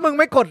ว่าคือถ้ามึง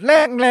ไม่กดแ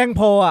รง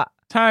พออ่ะ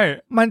ใช่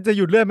มันจะห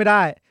ยุดเลือดไม่ไ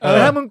ด้แต่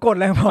ถ้ามึงกด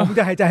แรงพอมึง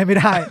จะหายใจไม่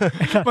ได้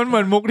มันเหมื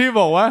อนมุกที่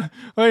บอกว่า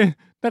เฮ้ย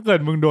ถ้าเกิด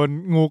มึงโดน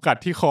งูกัด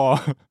ที่คอ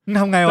มึง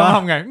ทำไงวะ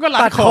ก็รั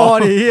ดคอ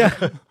ดิ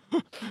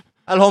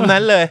อารมณ์นั้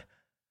นเลย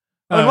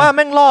เหมือนว่าแ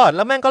ม่งรอดแ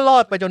ล้วแม่งก็รอ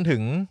ดไปจนถึ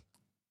ง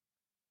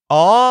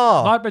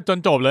รอดไปจน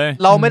จบเลย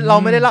เราไ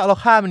ม่ได้เรา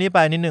ข้ามอันนี้ไป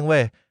นิดนึงเว้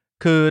ย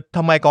คือท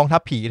ำไมกองทั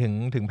พผี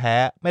ถึงแพ้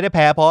ไม่ได้แ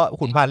พ้เพราะ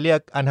ขุนพันธ์เรียก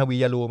อันทวี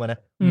ยาลูมานะ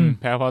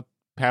แพ้เพราะ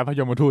พ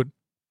ยมทูต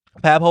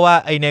แพ้เพราะว่า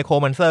ไอเนโคร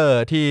มันเซอ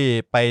ร์ที่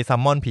ไปซัม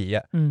มอนผี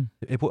อ่ะ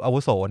ไอผู้อาวุ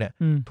โสเนี่ย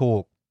ถู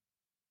ก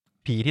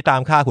ผีที่ตา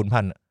มฆ่าขุน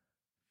พันธ์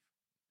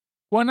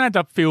ว่าน่าจ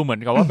ะฟีลเหมือ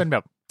นกับว่าเป็นแบ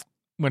บ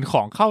เหมือนข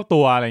องเข้าตั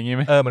วอะไรอย่างงี้ไห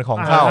มเหมือนของ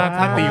เข้า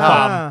ถ้าตีคว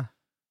าม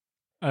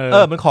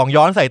มันของ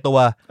ย้อนใส่ตัว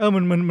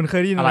มันเค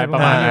ยได้ยินอะไรประ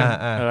มาณนั้น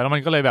แล้วมั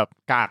นก็เลยแบบ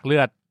กากเลื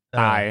อด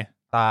ตา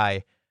ย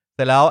เส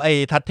ร็จแล้วไอ้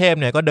ทัดเทพ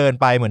เนี่ยก็เดิน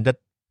ไปเหมือนจะ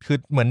คือ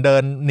เหมือนเดิ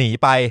นหนี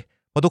ไป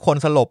เพราะทุกคน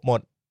สลบหม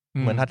ด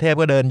เหมือนทัดเทพ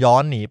ก็เดินย้อ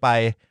นหนีไป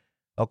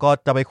แล้วก็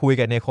จะไปคุย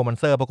กับเนโครมัน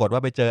เซอร์ปรากฏว่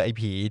าไปเจอไอ้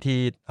ผีที่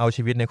เอา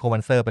ชีวิตเนโครมั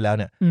นเซอร์ไปแล้ว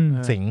เนี่ย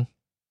สิง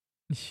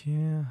เ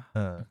ชี่ย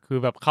คือ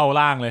แบบเข้า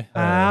ล่างเลย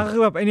คื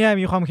อแบบไอเนี้ย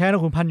มีความแค้นกั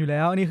บขุนพันธ์อยู่แ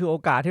ล้วนี่คือโอ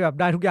กาสที่แบบ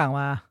ได้ทุกอย่าง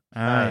มา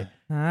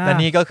และ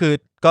นี่ก็คือ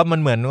ก็มัน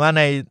เหมือนว่า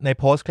ใน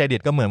โพสต์เครดิ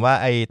ตก็เหมือนว่า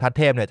ไอ้ทัดเ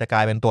ทพเนี่ยจะกล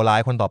ายเป็นตัวร้าย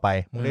คนต่อไป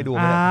มึงได้ดูไ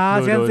หม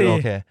ดูโอ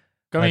เค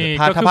ก็มี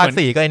ภาค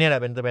 4ก็ไอ้นี่แหล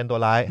ะจะเป็นตัว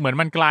ร้ายเหมือน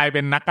มันกลายเ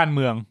ป็นนักการเ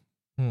มือง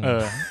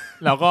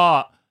แล้วก็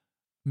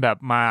แบบ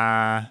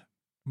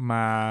ม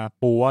า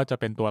ปูว่าจะ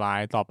เป็นตัวร้าย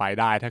ต่อไป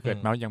ได้ถ้าเกิด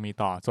มันยังมี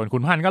ต่อส่วนขุ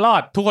นพันธ์ก็รอ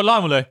ดทุกคนรอด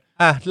หมดเลย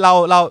เ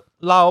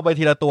ราไป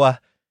ทีละตัว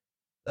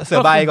เสือ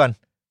ใบก่อน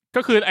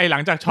ก็คือไอ้หลั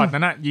งจากช็อต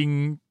นั้นน่ะยิง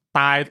ต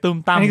ายตึม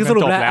ตั้มกัน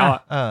จบแล้วอ่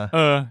ะ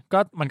ก็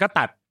มันก็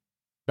ตัด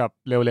แบบ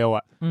เร็วๆ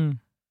อ่ะ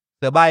เ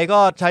สือใบก็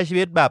ใช้ชี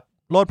วิตแบบ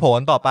โลดโผน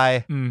ต่อไป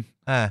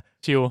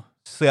ชิล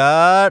เสือ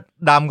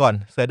ดำก่อน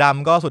เสือด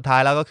ำก็สุดท้า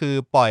ยแล้วก็คือ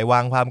ปล่อยวา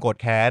งความโกรธ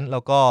แค้นแล้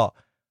วก็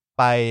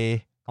ไป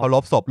เคาร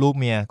พศพลูก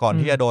เมียก่อน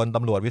ที่จะโดนต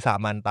ำรวจวิสา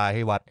มันตาย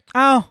ที่วัด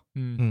อ้าว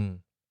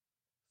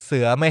เสื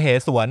อมเห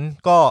สวน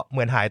ก็เห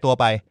มือนหายตัว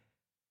ไป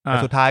แต่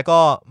สุดท้ายก็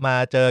มา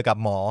เจอกับ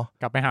หมอ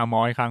กลับไปหาหมอ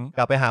อีกครั้งก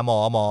ลับไปหาห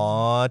มอ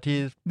ที่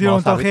โด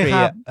นจระเข้ค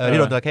าบที่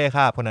โดนจระเข้ค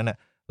าบคนนั้นน่ะ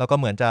แล้วก็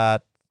เหมือน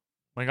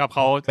กับเข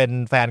าเป็น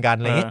แฟนกัน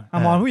อะไรอย่างงี้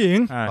หมอผู้หญิง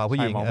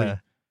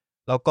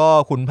แล้วก็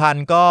ขุนพัน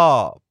ธ์ก็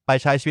ไป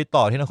ใช้ชีวิต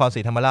ต่อที่นครศ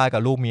รีธรรมราชกั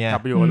บลูกเมียกลั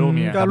บไปอยู่กับลูกเ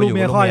มียก็ลูกเ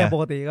มียข้อยังป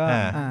กติก็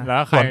แล้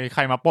วใค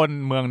รมาปล้น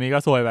เมืองนี้ก็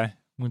ซวยไป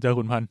มึงเจอ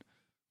ขุนพันธ์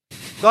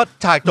ก็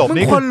ฉากจบ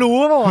นี่คนรู้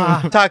ป่าววะ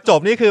ฉากจบ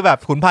นี่คือแบบ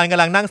ขุนพันธ์ก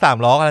ำลังนั่ง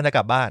3 ล้อกำลังจะก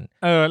ลับบ้าน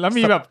แล้ว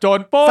มีแบบโจร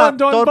ปล้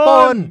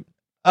น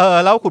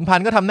แล้วขุนพัน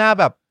ธ์ก็ทำหน้า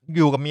แบบอ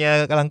ยู่กับเมีย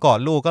กำลังกอด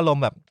ลูกก็ลม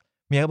แบบ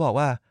เมียก็บอก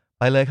ว่า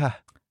ไปเลยค่ะ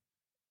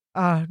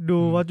ดู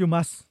what you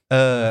must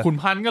ขุน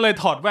พันธ์ก็เลย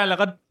ถอดแว่นแล้ว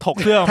ก็ถก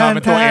เสื้อออกมาเ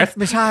ป็นตัว S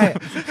ไม่ใช่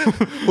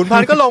ขุนพั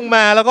นธ์ก็ลงม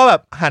าแล้วก็แบ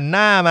บหันห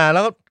น้ามาแล้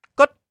ว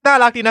ก็น่า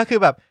รักดีนะคือ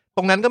แบบต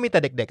รงนั้นก็มีแต่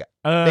เด็ก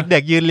ๆเด็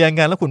กๆยืนเรียง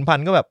กันแล้วขุนพัน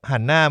ธ์ก็แบบหั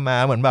นหน้ามา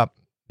เหมือนแบบ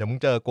ดี๋ยวมึ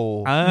งเจอกู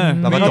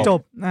แล้วก็จบ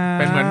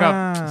เป็นเหมือนแบบ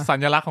สั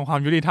ญลักษณ์ของความ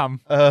ยุติธรรม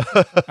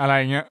อะไร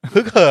เงี้ย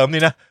ฮึกเหิม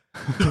นี่นะ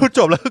พูดจ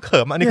บแล้วฮึกเหิ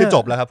มอันนี้คือจ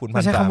บแล้วครับขุนพัน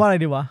ธ์ใช้คำว่าอะไร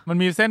ดีวะมัน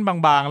มีเส้นบา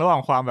งๆระหว่า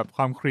งความแบบค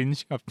วามคริน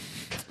ช์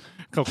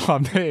กับความ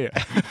เท่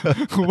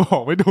กูบอ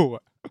กไม่ถูก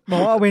บอ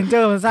กว่าอเวนเจอ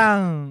ร์มันสร้าง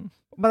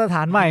มาตรฐ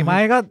านใหม่ไหม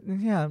ก็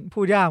เนี่ยพู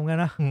ดยากเหมือนกั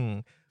นนะ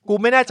กู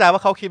ไม่แน่ใจว่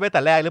าเขาคิดไว้แ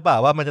ต่แรกหรือเปล่า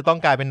ว่ามันจะต้อง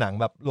กลายเป็นหนัง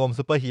แบบรวม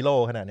ซูเปอร์ฮีโร่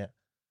ขนาดเนี้ย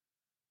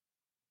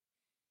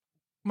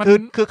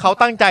คือเขา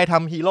ตั้งใจท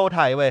ำฮีโร่ไท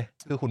ยเว้ย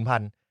คือขุนพั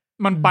นธ์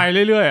มันไป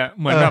เรื่อยๆ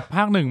เหมือนแบบภ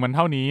าค1มันเ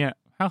ท่านี้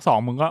ภาค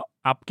2มึงก็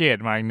อัปเกรด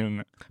มาอีกนึง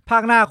ภา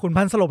คหน้าขุน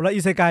พันธ์สลบแล้วอิ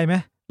เซไกไหม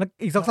แล้ว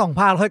อีกสัก2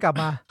ภาคค่อยกลับ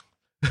มา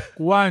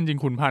กูว่าจริง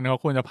ๆขุนพันธ์เขา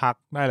ควรจะพัก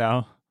ได้แล้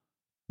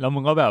วมึ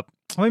งก็แบบ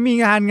ไม่มี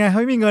งานไง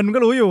ไม่มีเงินมึง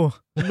ก็รู้อยู่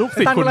ลูก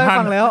ศิษย์ขุนพัน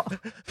ธ์แล้ว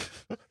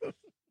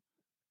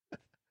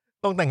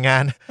ต้องแต่งงา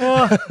น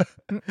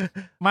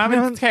มาเป็น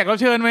แขกรับ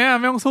เชิญไหม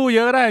ไม่ต้องสู้เย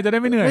อะได้จะได้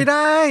ไม่เหนื่อยไม่ไ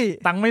ด้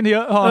ตังค์ไม่เย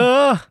อะพอ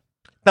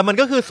แต่มัน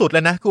ก็คือสุดเล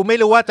ยนะกูไม่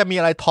รู้ว่าจะมี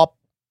อะไรท็อป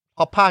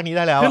ภาคนี้ไ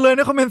ด้แล้วคือเลยใ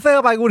นคอมเมนเซอ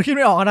ร์ไปกูคิดไ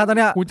ม่ออกนะตอนเ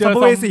นี้ยกูเจอ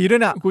เวสีด้ว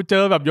ยน่ะกูเจ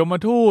อแบบยม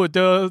ทูตเจ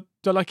อ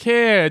จระเ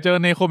ข้เจอ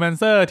เนโครแมน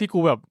เซอร์ที่กู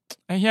แบบ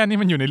ไอ้เหี้ยนี่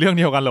มันอยู่ในเรื่องเ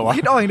ดียวกันเหรอวะ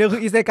คิดออกอย่างเดียวคื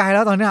ออิเซไกแ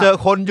ล้วตอนเนี้ยเจอ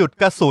คนหยุด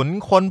กระสุน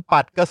คน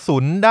ปัดกระสุ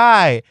นได้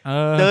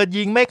เจอ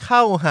ยิงไม่เข้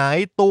าหาย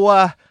ตัว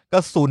กร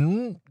ะสุน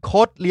ค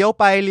ดเลี้ยว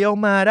ไปเลี้ยว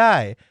มาได้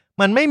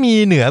มันไม่มี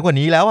เหนือกว่า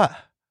นี้แล้วอะ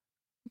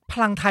พ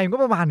ลังไทยมันก็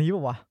ประมาณนี้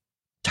ป่ะวะ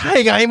ใช่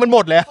ไงมันหม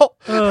ดแล้ว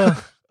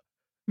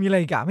มีอะไร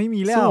กะไม่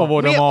มีแล้ว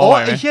นี่โอ้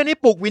ไอ้เชี่ยนี่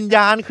ปลุกวิญญ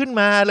าณขึ้น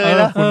มาเลยแ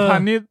ล้วขุนพั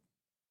นธ์นี่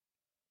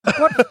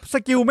ก็ส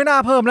กิลไม่น่า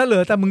เพิ่มแล้วเหร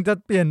อแต่มึงจะ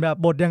เปลี่ยนแบบ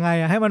บทยังไง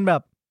ให้มันแบ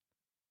บ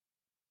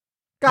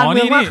การเมื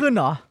องมากขึ้นเ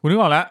หรอคุณนึก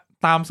ออกแล้ว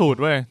ตามสูตร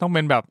เว้ยต้องเ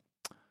ป็นแบบ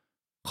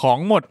ของ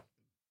หมด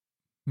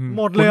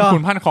เลยขุ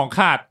นพันธ์ของข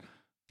าด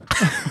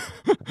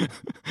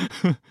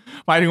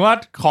หมายถึงว่า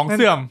ของเ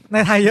สื่อมใน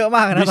ไทยเยอะม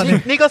ากนะตอน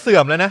นี้ก็เสื่อ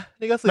มแล้วนะ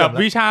นี่ก็เสื่อมแบบ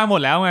วิชาหม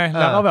ดแล้วไง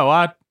แล้วก็แบบว่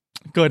า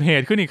เกิดเห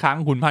ตุขึ้นอีกครั้ง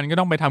ขุนพันธ์ก็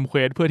ต้องไปทำเคว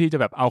สเพื่อที่จะ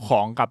แบบเอาข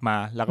องกลับมา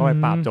แล้วก็ไป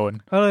ปราบโจร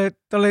ก็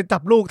เลยจั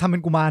บลูกทำเป็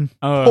นกุมาร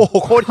โอ้โห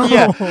โคตรเหี้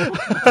ย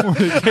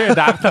เท่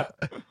ดัก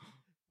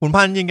ขุน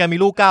พันธ์ยิงกันมี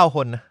ลูก9 ค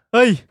นนะเ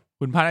ฮ้ย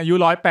ขุนพันธ์อายุ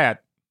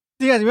108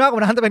จริงอาจจะมากกว่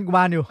านั้นแต่เป็นกุม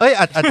ารอยู่เอ้ย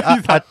อาจ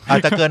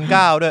จะเกิน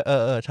9ด้วย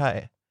ใช่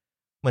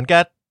เหมือนแก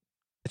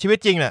ชีวิต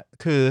จริงเนี่ย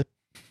คือ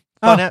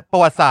ตอนนี้ปร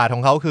ะวัติศาสตร์ขอ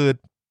งเขาคือ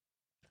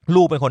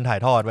ลูกเป็นคนถ่าย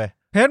ทอดเว้ย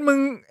เพชรมึง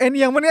เ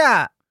อียงปะเนี่ย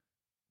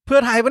เพื่อ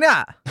ไทยปะเนี่ย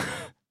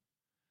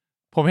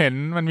ผมเห็น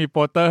มันมีโป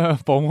สเตอร์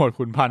โปรโมท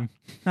ขุนพันธ์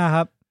นะค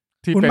รับ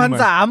ขุนพันธ์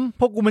3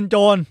พวกกูเป็นโจ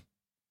ร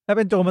และเ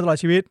ป็นโจรมาตลอด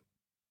ชีวิต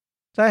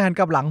ใช่หัน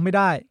กลับหลังไม่ไ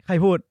ด้ใคร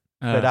พูด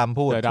เสือดำ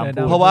พูด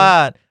เพราะ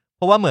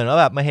ว่าเหมือนว่า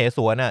แบบมเหส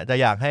วนน่ะจะ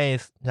อยากให้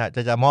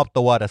จะมอบ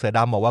ตัวแต่เสือด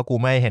ำบอกว่ากู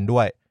ไม่เห็นด้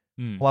วย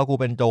เพราะว่ากู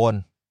เป็นโจร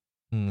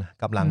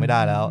กลับหลังไม่ได้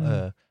แล้ว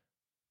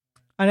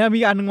อันนี้มี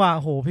อันนึงว่า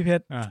โหพี่เพ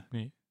ชร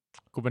นี่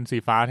กูเป็นสี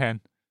ฟ้าแทน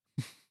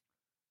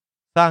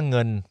สร้างเ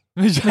งิน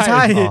ไม่ใ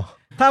ช่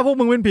ถ้าพวก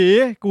มึงเป็นผี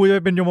กูจะ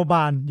เป็นยมบ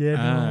าลเย็น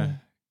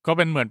ก็เ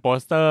ป็นเหมือนโป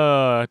สเตอร์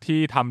ที่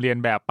ทำเรียน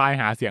แบบป้าย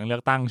หาเสียงเลือ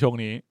กตั้งช่วง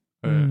นี้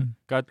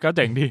ก็เ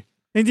จ๋งดี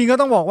จริงๆก็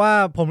ต้องบอกว่า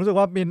ผมรู้สึก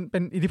ว่าเป็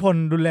นอิทธิพล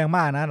รุนแรงม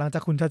ากนะหลังจา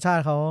กคุณชาติชา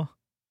ติเขา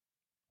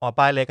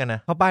ป้ายเล็กกันนะ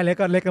เขาป้ายเล็ก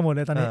ก็เล็กกันหมดเ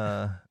ลยตอนนี้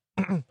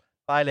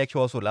ป้ายเล็กชั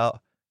วร์สุดแล้ว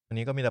อัน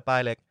นี้ก็มีแต่ป้า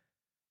ยเล็ก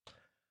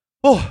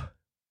โอ้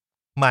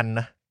มัน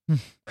นะ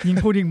ยิ่ง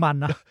พูดยิ่งมัน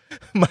นะ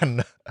มัน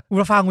นะอุ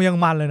ลฟางกูยัง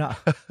มันเลยนะ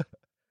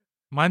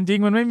มันจริง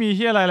มันไม่มีเ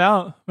หี้ยอะไรแล้ว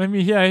ไม่มี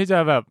เหี้ยที่จะ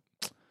แบบ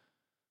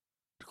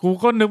กู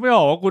ก็นึกไม่อ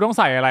อกว่ากูต้อง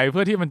ใส่อะไรเ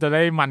พื่อที่มันจะไ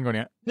ด้มันกว่า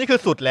นี้นี่คือ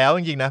สุดแล้ว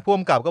จริงๆนะผู้ก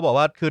ำกับก็บอก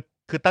ว่า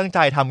คือตั้งใจ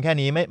ทำแค่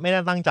นี้ไม่ได้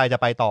ตั้งใจจะ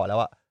ไปต่อแล้ว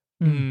อะ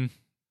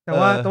แต่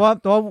ว่า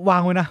วา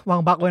งไว้นะวา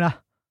งบั๊กไว้นะ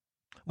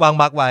วาง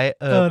บั๊กไว้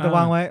แต่ว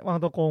างไว้วาง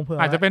ตัวโกงเผื่อ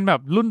อาจจะเป็นแบบ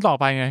รุ่นต่อ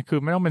ไปไงคือ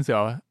ไม่ต้องเป็นเสือ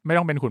ไม่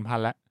ต้องเป็นขุนพัน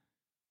ธ์แล้ว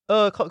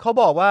เขา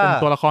บอกว่าเป็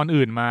นตัวละคร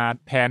อื่นมา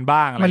แทน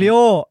บ้างอะไรมาริโอ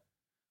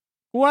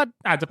กูว่า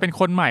อาจจะเป็น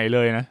คนใหม่เล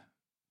ยนะ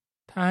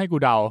ถ้าให้กู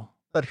เดา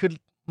แต่คือ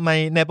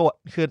ในประวัติ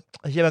คือ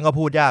เชื่อมันก็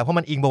พูดยากเพราะ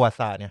มันอิงประวัติ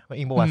ศาสตร์เนี่ยมัน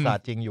อิงประวัติศาสต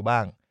ร์จริงอยู่บ้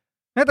าง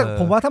แต่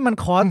ผมว่าถ้ามัน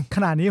คอสข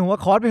นาดนี้ผมว่า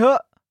คอสไปเถอะ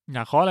อย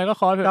ากคอสอะไรก็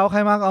คอสเถอะเราใคร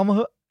มาก็เอามาเ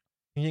ถอะ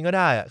จริงๆก็ไ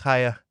ด้อะใคร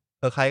อะ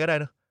ใครก็ได้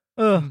นะ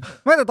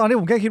ไม่แต่ตอนนี้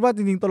ผมแค่คิดว่าจ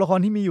ริงๆตัวละคร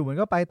ที่มีอยู่มัน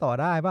ก็ไปต่อ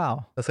ได้เปล่า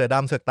แต่เสือด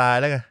ำเสือกตาย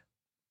แล้วไง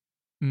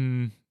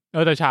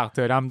แต่ฉากเ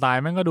สือดำตาย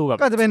แม่งก็ดูแบบ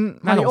ก็จะเป็น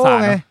มาริโอ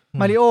ไง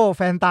มาริโอแ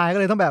ฟนตายก็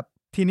เลยต้องแบบ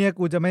ทีเนี้ย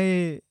กูจะไ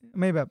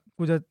ม่แบบ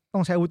กูจะต้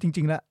องใช้อาวุธจ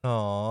ริงๆแล้ว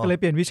ก็เลย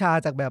เปลี่ยนวิชา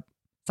จากแบบ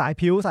สาย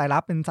พิ้วสายลั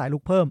บเป็นสายลุ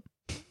กเพิ่ม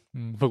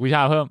ฝึกวิช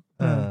าเพิ่ม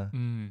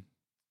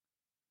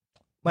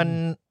มัน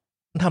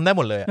ทำได้ห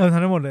มดเลยท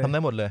ำได้หมด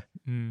เลย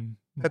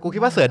แต่กูคิ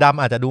ดว่าเสือดำ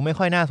อาจจะดูไม่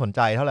ค่อยน่าสนใ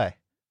จเท่าไหร่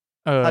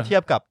ถ้าเทีย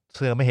บกับเ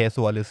สือมเหส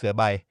วนหรือเสือ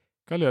ใบ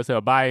ก็เหลือเสือ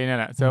ใบเนี่ย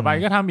แหละเสือใบ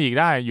ก็ทำอีก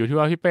ได้อยู่ที่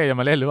ว่าพี่เป้จะ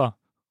มาเล่นหรือเปล่า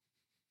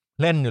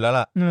เล่นอยู่แล้ว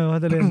ล่ะว่า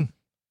จะเล่น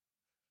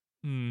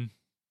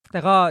แต่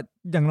ก็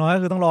อย่างน้อยก็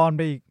คือต้องรอไ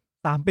ปอีก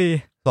3 ปี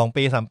2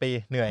 ปี3 ปี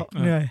เหนื่อย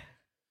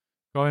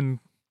ก็เป็น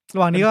ระ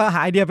หว่างนี้ก็หา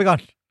ไอเดียไปก่อ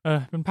น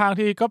เป็นภาค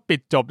ที่ก็ปิด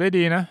จบได้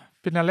ดีนะ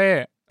ฟินาเล่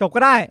จบก็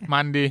ได้มั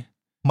นดี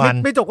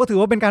ไม่จบก็ถือ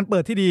ว่าเป็นการเปิ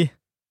ดที่ดี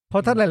เพรา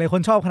ะถ้าหลายๆค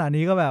นชอบขนาด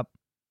นี้ก็แบบ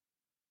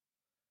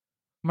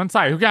มันใ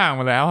ส่ทุกอย่าง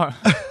มาแล้วอ่ะ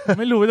ไ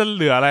ม่รู้จะเ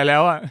หลืออะไรแล้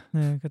วอ่ะ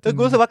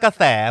กูรู้สึกว่ากระ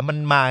แสมัน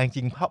มาจ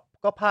ริง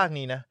ๆก็ภาค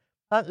นี้นะ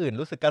ภาคอื่น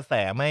รู้สึกกระแส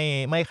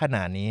ไม่ขน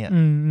าดนี้อ่ะ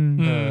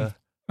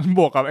บ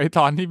วกกับไอ้ต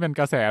อนที่เป็น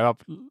กระแสแบบ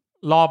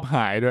รอบห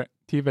ายด้วย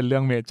ที่เป็นเรื่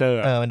องเมเจอร์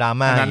ดรา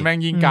ม่านั้นแม่ง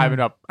ยิ่งกลายเป็น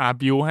แบบ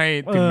บิวให้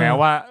ถึงแม้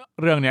ว่า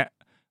เรื่องเนี้ย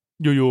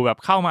อยู่ๆแบบ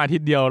เข้ามาอาทิต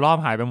ย์เดียวรอบ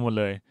หายไปหมด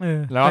เลย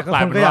แล้วกล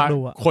ายเป็นว่า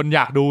คนอย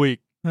ากดูอีก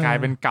กลาย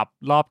เป็น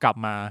รอบกลับ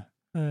มา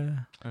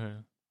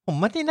ผม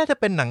ว่านี่น่าจะ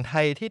เป็นหนังไท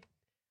ย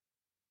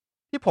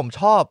ที่ผม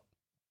ชอบ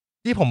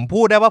ที่ผม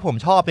พูดได้ว่าผม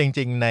ชอบจ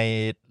ริงๆใน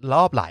ร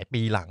อบหลาย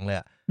ปีหลังเลย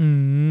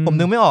ผม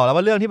นึกไม่ออกแล้ว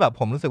ว่าเรื่องที่แบบ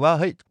ผมรู้สึกว่า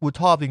เฮ้ยกู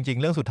ชอบจริง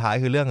ๆเรื่องสุดท้าย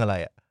คือเรื่องอะไร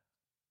อ่ะ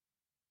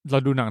เรา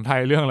ดูหนังไทย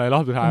เรื่องอะไรร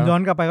อบสุดท้ายย้อ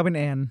นกลับไปก็เป็น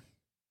แอน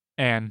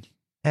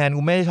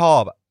กูไม่ชอ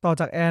บอ่ะต่อ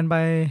จากแอนไป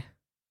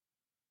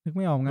นึกไ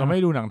ม่ออกเราไม่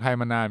ดูหนังไทย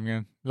มานานเหมือนกั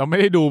นเราไม่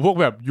ได้ดูพวก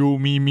แบบยู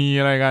มี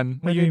อะไรกัน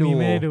ไม่ได้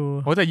ดู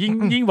โอ้แต่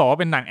ยิ่งบอกว่า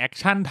เป็นหนังแอค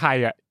ชั่นไทย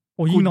อ่ะโ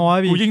อ้ยิ่งน้อย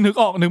กูยิ่งนึก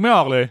ไม่อ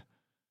อกเลย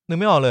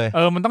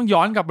มันต้องย้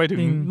อนกลับไปถึ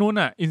งนู่น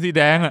อ่ะอินซีแ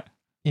ดงอ่ะ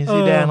อินซี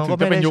แดงเราก็ไ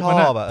ม่ได้ช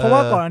อบอ่ะเพราะว่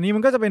าก่อนอันนี้มั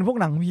นก็จะเป็นพวก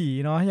หนังผี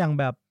เนาะอย่าง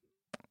แบบ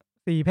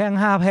4 แพร่ง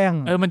5 แพร่ง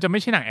มันจะไม่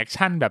ใช่หนังแอค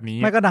ชั่นแบบนี้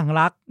ไม่ก็หนัง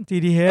รัก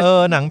GTH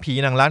หนังผี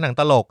หนังรักหนัง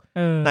ตลก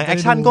หนังแอค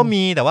ชั่นก็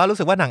มีแต่ว่ารู้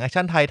สึกว่าหนังแอค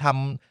ชั่นไทย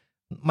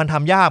มันท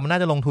ำยากมันน่า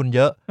จะลงทุนเ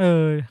ยอะ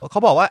เขา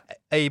บอกว่า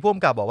ไอ้ผู้ก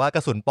ำกับบอกว่ากร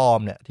ะสุนปลอม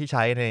เนี่ยที่ใ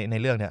ช้ใน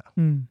เรื่องเนี่ย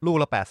ลูก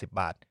ละ80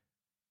 บาท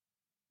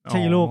ใ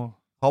ช่ลูก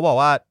เขาบอก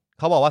ว่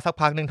าสัก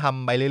พักนึงท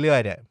ำไปเรื่อย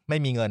ๆเนี่ยไม่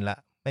มีเงินละ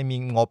ไม่มี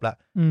งบละ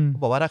เขา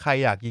บอกว่าถ้าใคร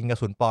อยากยิงกระ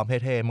สุนปลอมเ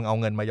ท่ๆมึงเอา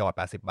เงินมาหยอด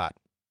80 บาท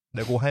เ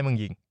ดี๋ยวกูให้มึง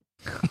ยิง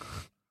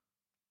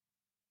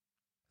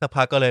สัก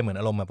พักก็เลยเหมือน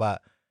อารมณ์แบบว่า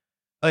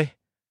เอ้ย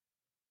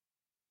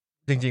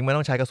จริงๆไม่ต้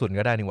องใช้กระสุน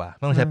ก็ได้นี่หว่าไ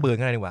ม่ต้องใช้ปืน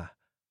ก็ได้นี่หว่า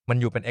มัน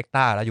อยู่เป็นเอ็ก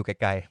ต้าแล้วอยู่ไ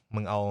กลๆมึ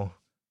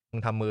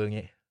งทำมืออย่าง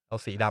งี้เอา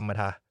สีดำมา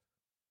ทา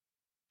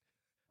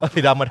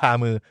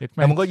มือแ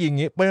ล้วมึงก็ยิง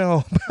งี้ไม่เอา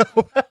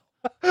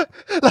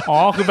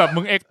คือแบบ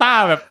มึงเอ็กต้า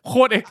แบบโค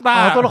ตรเอ็กต้า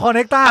ตัวละครเ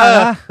อ็กต้า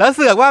นะแล้วเ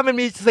สือกว่ามัน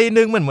มีซีน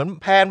นึงเหมือน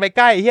แพนไปใ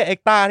กล้เฮียเอ็ก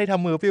ต้าที่ท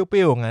ำมือ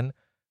ปิ้วๆอย่างนั้น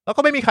แล้ว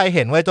ก็ไม่มีใครเ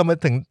ห็นไว้จนมา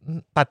ถึง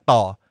ตัดต่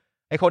อ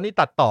ไอคนที่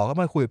ตัดต่อก็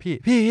มาคุยกับ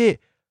พี่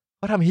เ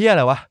ขาทำเฮียอะ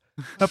ไรวะ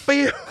ปิ้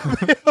ว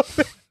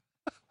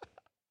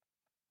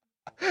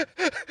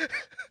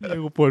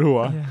กูปวดหั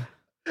ว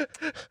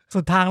สุ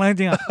ดทางแล้วจ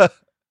ริงๆอ่ะ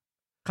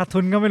ขาดทุ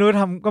นก็ไม่รู้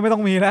ทำก็ไม่ต้อ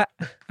งมีแล้ว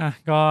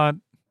ก็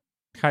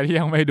ใครที่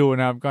ยังไม่ดู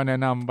นะครับก็แนะ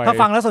นำไปถ้า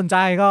ฟังแล้วสนใจ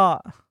ก็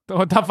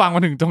ถ้าฟังม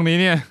าถึงตรงนี้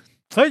เนี่ย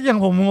เฮ้ยอย่าง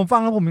ผมฟั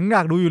งแล้วผมยังอย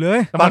ากดูอยู่เลย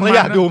ฟังแล้วอ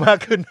ยากดูมาก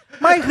ขึ้น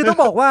ไม่คือต้อง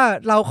บอกว่า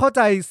เราเข้าใ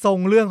จทรง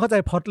เรื่องเข้าใจ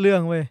พล็อตเรื่อ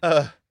งเว้ย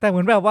แต่เหมื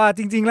อนแบบว่า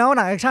จริงๆแล้วห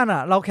นังแอคชั่นอ่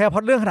ะเราแคร์พล็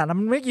อตเรื่องขนาดนั้น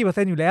มันไม่กี่เปอร์เ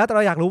ซ็นต์อยู่แล้วแต่เร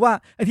าอยากรู้ว่า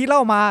ไอ้ที่เล่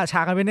ามาฉ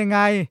ากกันเป็นยังไง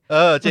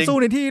มันสู้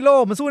ในที่โล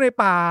กมันสู้ใน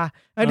ป่า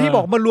ไอ้ที่บ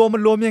อกมันร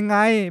วมยังไง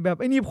แบบ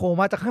ไอ้นี่โผล่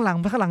มาจากข้างหลั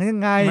งยั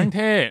งไงมันเ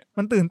ท่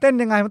มันตื่นเต้น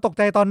ยังไงมันตกใ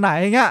จตอนไหน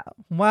อย่างเงี้ย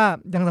ผมว่า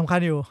ยังสำคัญ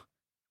อยู่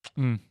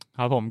ค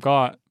รับผมก็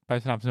ไป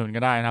สนับสนุนก็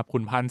ได้นะครับคุ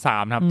ณ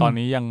1,300นะครับตอน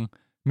นี้ยัง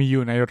มีอ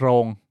ยู่ในโร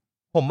ง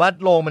ผมว่า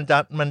โรงมัน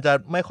จะ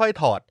ไม่ค่อย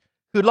ถอด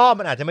คือรอบ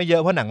มันอาจจะไม่เยอ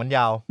ะเพราะหนังมันย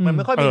าวมันไ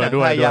ม่ค่อยมีหนัง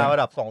ไทยยาวร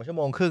ะดับ2 ชั่วโ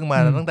มงครึ่งมา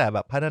ตั้งแต่แบ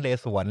บพระนเร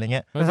ศวรอะไรเ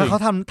งี้ยแต่ถ้าเขา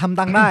ทำ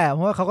ตังได้อะเพ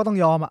ราะว่าเขาก็ต้อง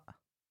ยอมอะ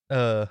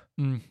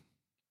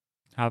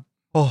ครับ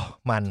โอ้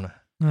มัน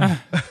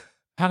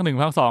ภาค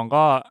 1 ภาค 2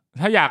ก็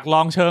ถ้าอยากล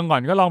องเชิงก่อ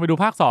นก็ลองไปดู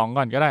ภาค 2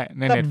ก่อนก็ได้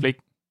ใน Netflix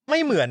ไม่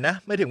เหมือนนะ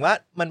หมายถึงว่า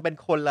มันเป็น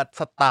คนละ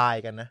สไต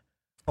ล์กันนะ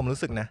ผมรู้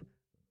สึกนะ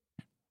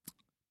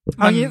เ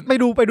อางี้ไป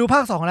ดูภา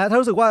ค 2แล้วถ้า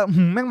รู้สึกว่า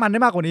แม่งมันได้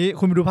มากกว่านี้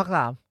คุณไปดูภาค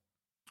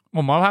 3ผ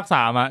มว่าภาค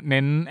 3อ่ะเ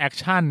น้นแอค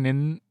ชั่นเน้น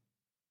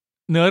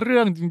เนื้อเรื่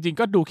องจริงๆ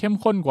ก็ดูเข้ม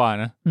ข้นกว่า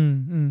นะ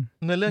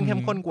เนื้อเรื่องเข้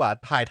มข้นกว่า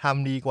ถ่ายท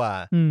ำดีกว่า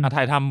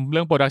ถ่ายทำเ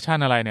รื่องโปรดักชัน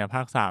อะไรเนี่ยภ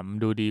าค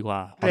 3ดูดีกว่า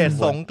เกร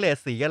ด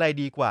สีอะไร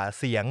ดีกว่า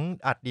เสียง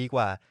อัดดีก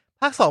ว่า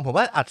ภาค 2ผม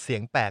ว่าอัดเสีย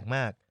งแปลกม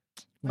าก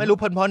ไม่รู้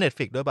เพราะ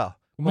Netflix ด้วยเปล่า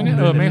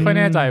ไม่ค่อย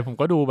แน่ใจผม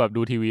ก็ดูแบบ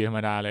ดูทีวีธรรม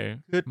ดาเลย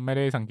ไม่ไ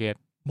ด้สังเกต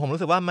ผมรู้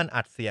สึกว่ามัน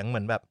อัดเสียงเหมื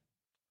อนแบบ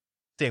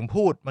เสียง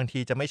พูดบางที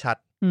จะไม่ชัด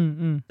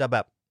จะแบ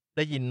บไ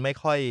ด้ยินไม่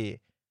ค่อย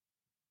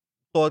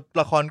ตัว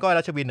ละครก้อย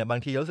รัชวินเนี่ยบา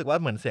งทีรู้สึกว่า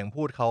เหมือนเสียง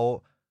พูดเขา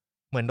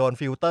เหมือนโดน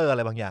ฟิลเตอร์อะไ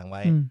รบางอย่างไ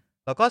ว้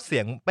แล้วก็เสี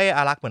ยงเป้อ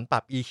ารักษ์เหมือนปรั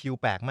บ EQ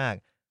แปลกมาก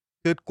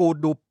คือกู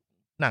ดู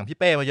หนังพี่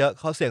เป้มาเยอะ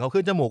เขาเสียงเขา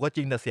ขึ้นจมูกก็จ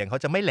ริงแต่เสียงเขา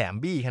จะไม่แหลม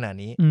บี้ขนาด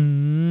นี้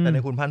แต่ใน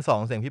คุณ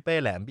1,200เสียงพี่เป้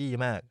แหลมบี้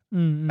มาก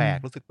แปลก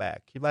รู้สึกแปลก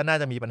คิดว่าน่า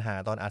จะมีปัญหา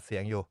ตอนอัดเสีย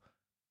งอยู่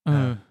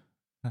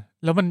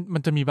แล้วมั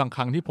นจะมีบางค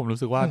รั้งที่ผมรู้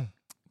สึกว่า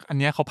อัน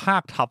เนี้ยเขาพา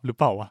กทับหรือ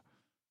เปล่าวะ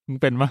มึง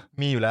เป็นปะ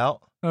มีอยู่แล้ว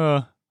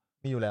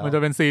มีอยู่แล้วมันจะ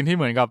เป็นซีนที่เ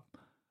หมือนกับ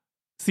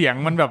เสียง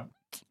มันแบบ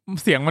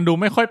เสียงมันดู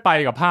ไม่ค่อยไป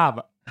กับภาพ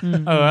อ่ะ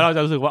เราจ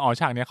ะรู้สึกว่า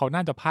ฉากเนี้ยเขาน่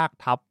าจะพาก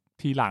ทับ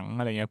ทีหลัง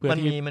อะไรเงี้ยเพื่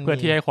อ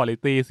ที่ให้ควอลิ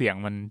ตี้เสียง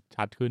มัน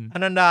ชัดขึ้นอ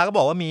นันดาก็บ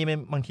อกว่ามี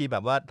บางทีแบ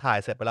บว่าถ่าย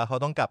เสร็จไปแล้วเขา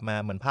ต้องกลับมา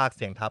เหมือนพากเ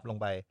สียงทับลง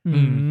ไป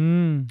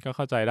ก็เ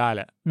ข้าใจได้แ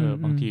หละ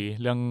บางที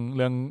เรื่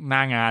องหน้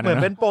างานเหมือ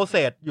นเป็นโปรเซ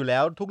สอยู่แล้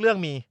วทุกเรื่อง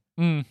มี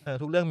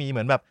ทุกเรื่องมีเห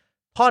มือนแบบ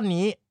ท่อน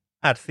นี้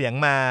อัดเสียง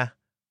มา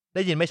ไ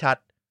ด้ยินไม่ชัด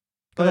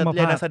ก็เ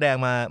รียกนักแสดง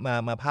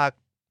มาพาก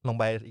ลง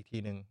ไปอีกที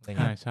นึง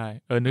ใช่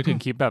นึกถึง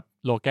คลิปแบบ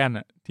โลแกนอ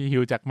ะที่ฮิ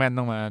วแจ็คแมน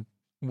ต้องมา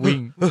วิ่ง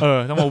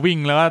ต้องมาวิ่ง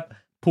แล้วก็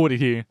พูดอี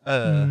กที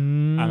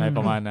อะไรป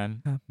ระมาณนั้น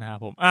นะครับ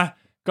ผม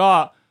ก็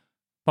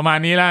ประมาณ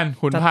นี้แล้ว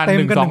ขุนพัน จัดเ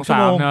ต็มกัน 1 2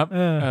 3นะครับ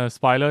 1 ส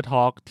ปอยเลอร์ท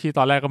อล์กที่ต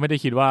อนแรกก็ไม่ได้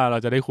คิดว่าเรา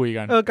จะได้คุย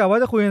กันกะว่า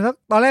จะคุยสัก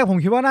ตอนแรกผม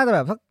คิดว่าน่าจะแบ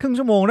บสักครึ่ง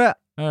ชั่วโมงด้วย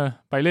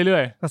ไปเรื่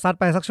อยๆก็ซัด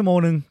ไปสักชั่วโมง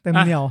นึงเต็ม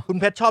เหนียวคุณ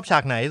เพชรชอบฉา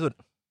กไหนที่สุด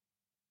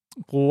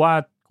กูว่า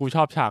กูช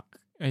อบฉาก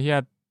ไอ้เหี้ย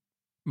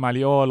มา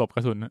ริโอหลบกร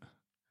ะสุน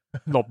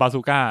หลบบา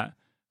ซูก้า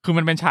คือ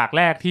มันเป็นฉากแ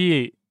รกที่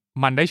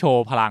มันได้โช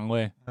ว์พลังเ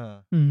ว้ย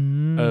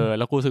แ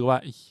ล้วกูรู้สึกว่า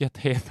เหี้ยเ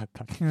ท่สัส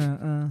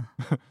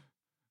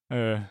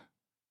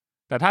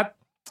แต่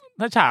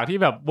ถ้าฉากที่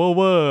แบบเ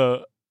วอร์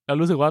แล้ว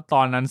รู้สึกว่าต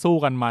อนนั้นสู้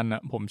กันมันอ่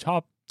ะผมชอ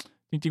บ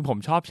จริงๆผม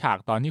ชอบฉาก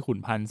ตอนที่ขุน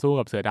พันธุ์สู้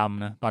กับเสือด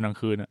ำนะตอนกลาง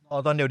คืนอ่ะ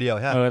ตอนเดียว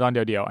ๆใช่ตอนเ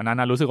ดียวๆอันนั้น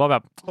นะรู้สึกว่าแบ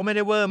บก็ไม่ไ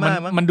ด้เวอร์มาก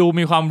มันดู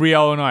มีความเรีย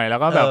ลหน่อยแล้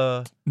วก็แบบ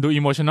ดู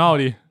อิโมชันนอล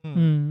ดี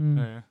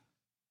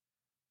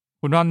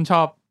คุณร่อนช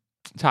อบ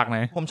ฉากไหน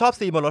ผมชอบ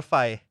ซีนบนรถไฟ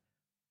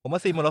ผมว่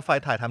าซีนบนรถไฟ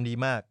ถ่ายทำดี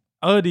มาก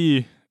ดี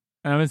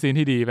อันนั้นเป็นซีน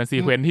ที่ดีเป็นซี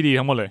เควนซ์ที่ดี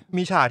ทั้งหมดเลย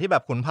มีฉากที่แบ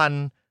บขุนพัน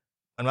ธุ์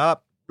เหมือนว่า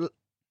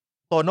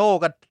โตโน่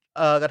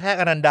กระแทก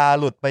อนันดา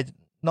หลุดไป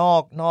นอ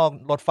ก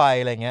รถไฟ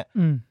อะไรเงี้ย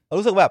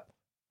รู้สึกแบบ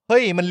เฮ้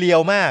ยมันเลีย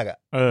วมากอ่ะ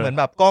เหมือน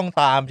แบบกล้อง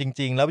ตามจ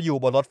ริงๆแล้วอยู่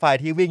บนรถไฟ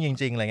ที่วิ่งจ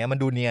ริงๆอะไรเงี้ยมัน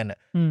ดูเนียนอ่ะ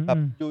แบบ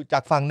อยู่จา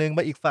กฝั่งนึงไป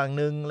อีกฝั่ง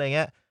นึงอะไรเ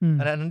งี้ย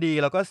อันนั้นดี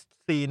แล้วก็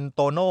ซีนโ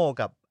ตโน่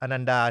กับอนั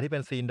นดาที่เป็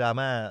นซีนดรา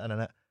ม่าอันนั้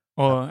นนะ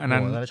อันนั้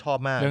นชอบ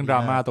มากเรื่องดรา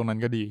ม่าตรงนั้น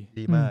ก็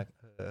ดีมาก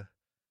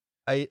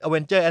ไอ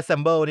Avenger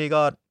Assemble นี่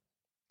ก็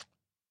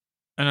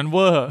อันนั้นเว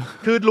อร์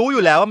คือรู้อ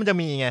ยู่แล้วว่ามันจะ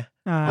มีไง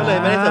ก็เลย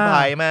ไม่ได้เซอร์ไพร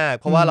ส์มาก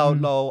เพราะว่า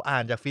เราอ่า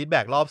นจากฟีดแบ็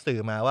กรอบสื่อ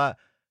มาว่า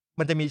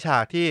มันจะมีฉา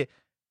กที่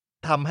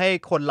ทำให้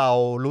คนเรา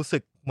รู้สึ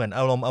กเหมือน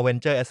อารมณ์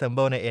Avenger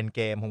Assemble ใน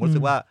Endgame ผมรู้สึ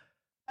กว่า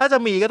ถ้าจะ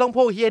มีก็ต้องพ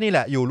วกเฮี้ยนี่แห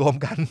ละอยู่รวม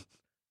กัน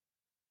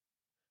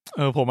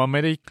ผมไ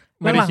ม่ได้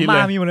คิดเล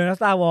ยมีหมดเลยนะ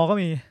Star Wars ก็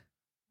มี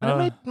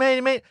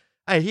ไม่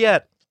ไอ้เฮี้ย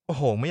โอ้โ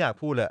หไม่อยาก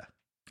พูดเลย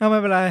ไม่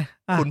เป็นไร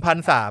ขุนพัน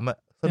ธุ์3อ่ะ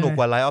สนุก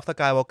กว่า Rise of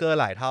Skywalker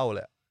หลายเท่าเล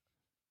ย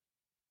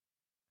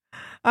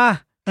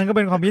นั่นก็เ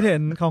ป็นความคิดเห็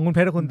นของคุณเพ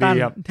ชรและคุณตั้น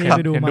ที่ไ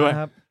ปดูมา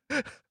ครับ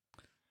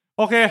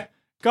โอเค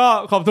ก็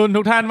ขอบคุณ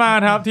ทุกท่านมาก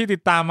ครับที่ติ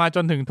ดตามมาจ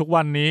นถึงทุก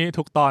วันนี้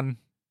ทุกตอน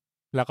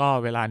แล้วก็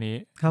เวลานี้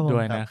ด้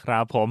วยนะครั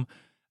บผม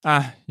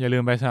อย่าลื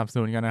มไปสนับส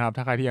นุนกันนะครับ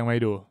ถ้าใครที่ยังไม่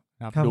ดูน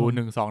ะครับดู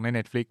 1-2 ใน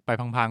Netflix ไป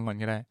พังๆก่อน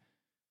ก็ได้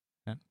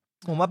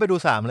ผมว่าไปดู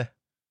3เลย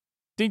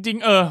จริง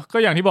ๆก็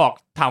อย่างที่บอก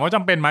ถามว่าจ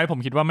ำเป็นไหมผม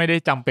คิดว่าไม่ได้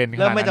จำเป็นขนาด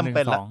นั้น ไม่จำเ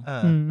ป็น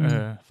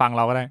 1-2ฟังเ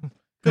ราก็ได้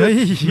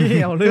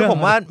คือผ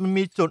มว่ามัน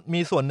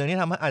มีส่วนหนึ่งที่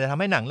อาจจะทำ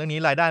ให้หนังเรื่องนี้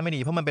รายได้ไม่ดี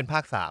เพราะมันเป็นภา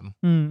ค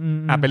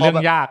3เป็นเรื่อ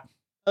งยาก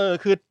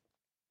คือ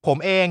ผม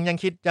เอง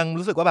ยัง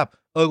รู้สึกว่าแบบ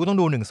กูต้อง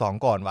ดู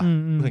 1-2 ก่อนว่ะ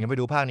ถึงจะไป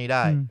ดูภาคนี้ไ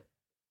ด้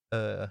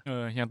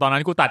อย่างตอนนั้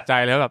นกูตัดใจ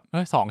แล้วแบบ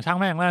2ช่าง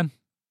แม่ง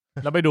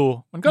แล้วไปดู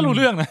มันก็รู้เ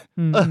รื่องนะ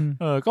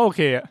ก็โอเ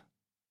ค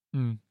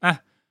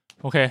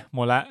โอเคหม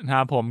ดแล้วนะค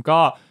รับผมก็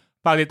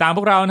ฝากติดตามพ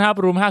วกเรานะครับ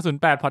Room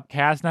 508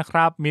 Podcast นะค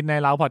รับ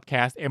Midnight Lounge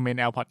Podcast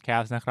MNL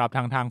Podcast นะครับ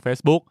ทาง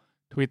Facebook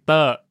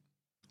Twitter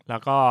แล้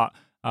วก็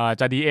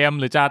จะ DM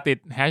หรือจะติด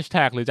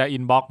Hashtag หรือจะ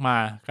Inbox มา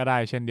ก็ได้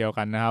เช่นเดียว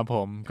กันนะครับผ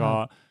มก็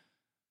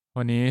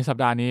วันนี้สัป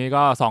ดาห์นี้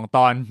ก็2ต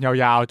อนย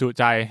าวๆจุ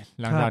ใจ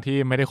หลังจากที่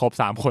ไม่ได้ครบ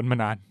3คนมา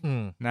นาน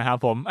นะครับ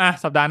ผม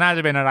สัปดาห์หน้าจ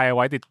ะเป็นอะไรไ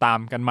ว้ติดตาม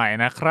กันใหม่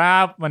นะครั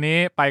บวันนี้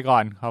ไปก่อ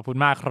นขอบคุณ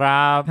มากค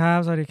รับครับ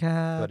สวัสดีค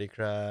รับสวัสดีค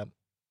รับ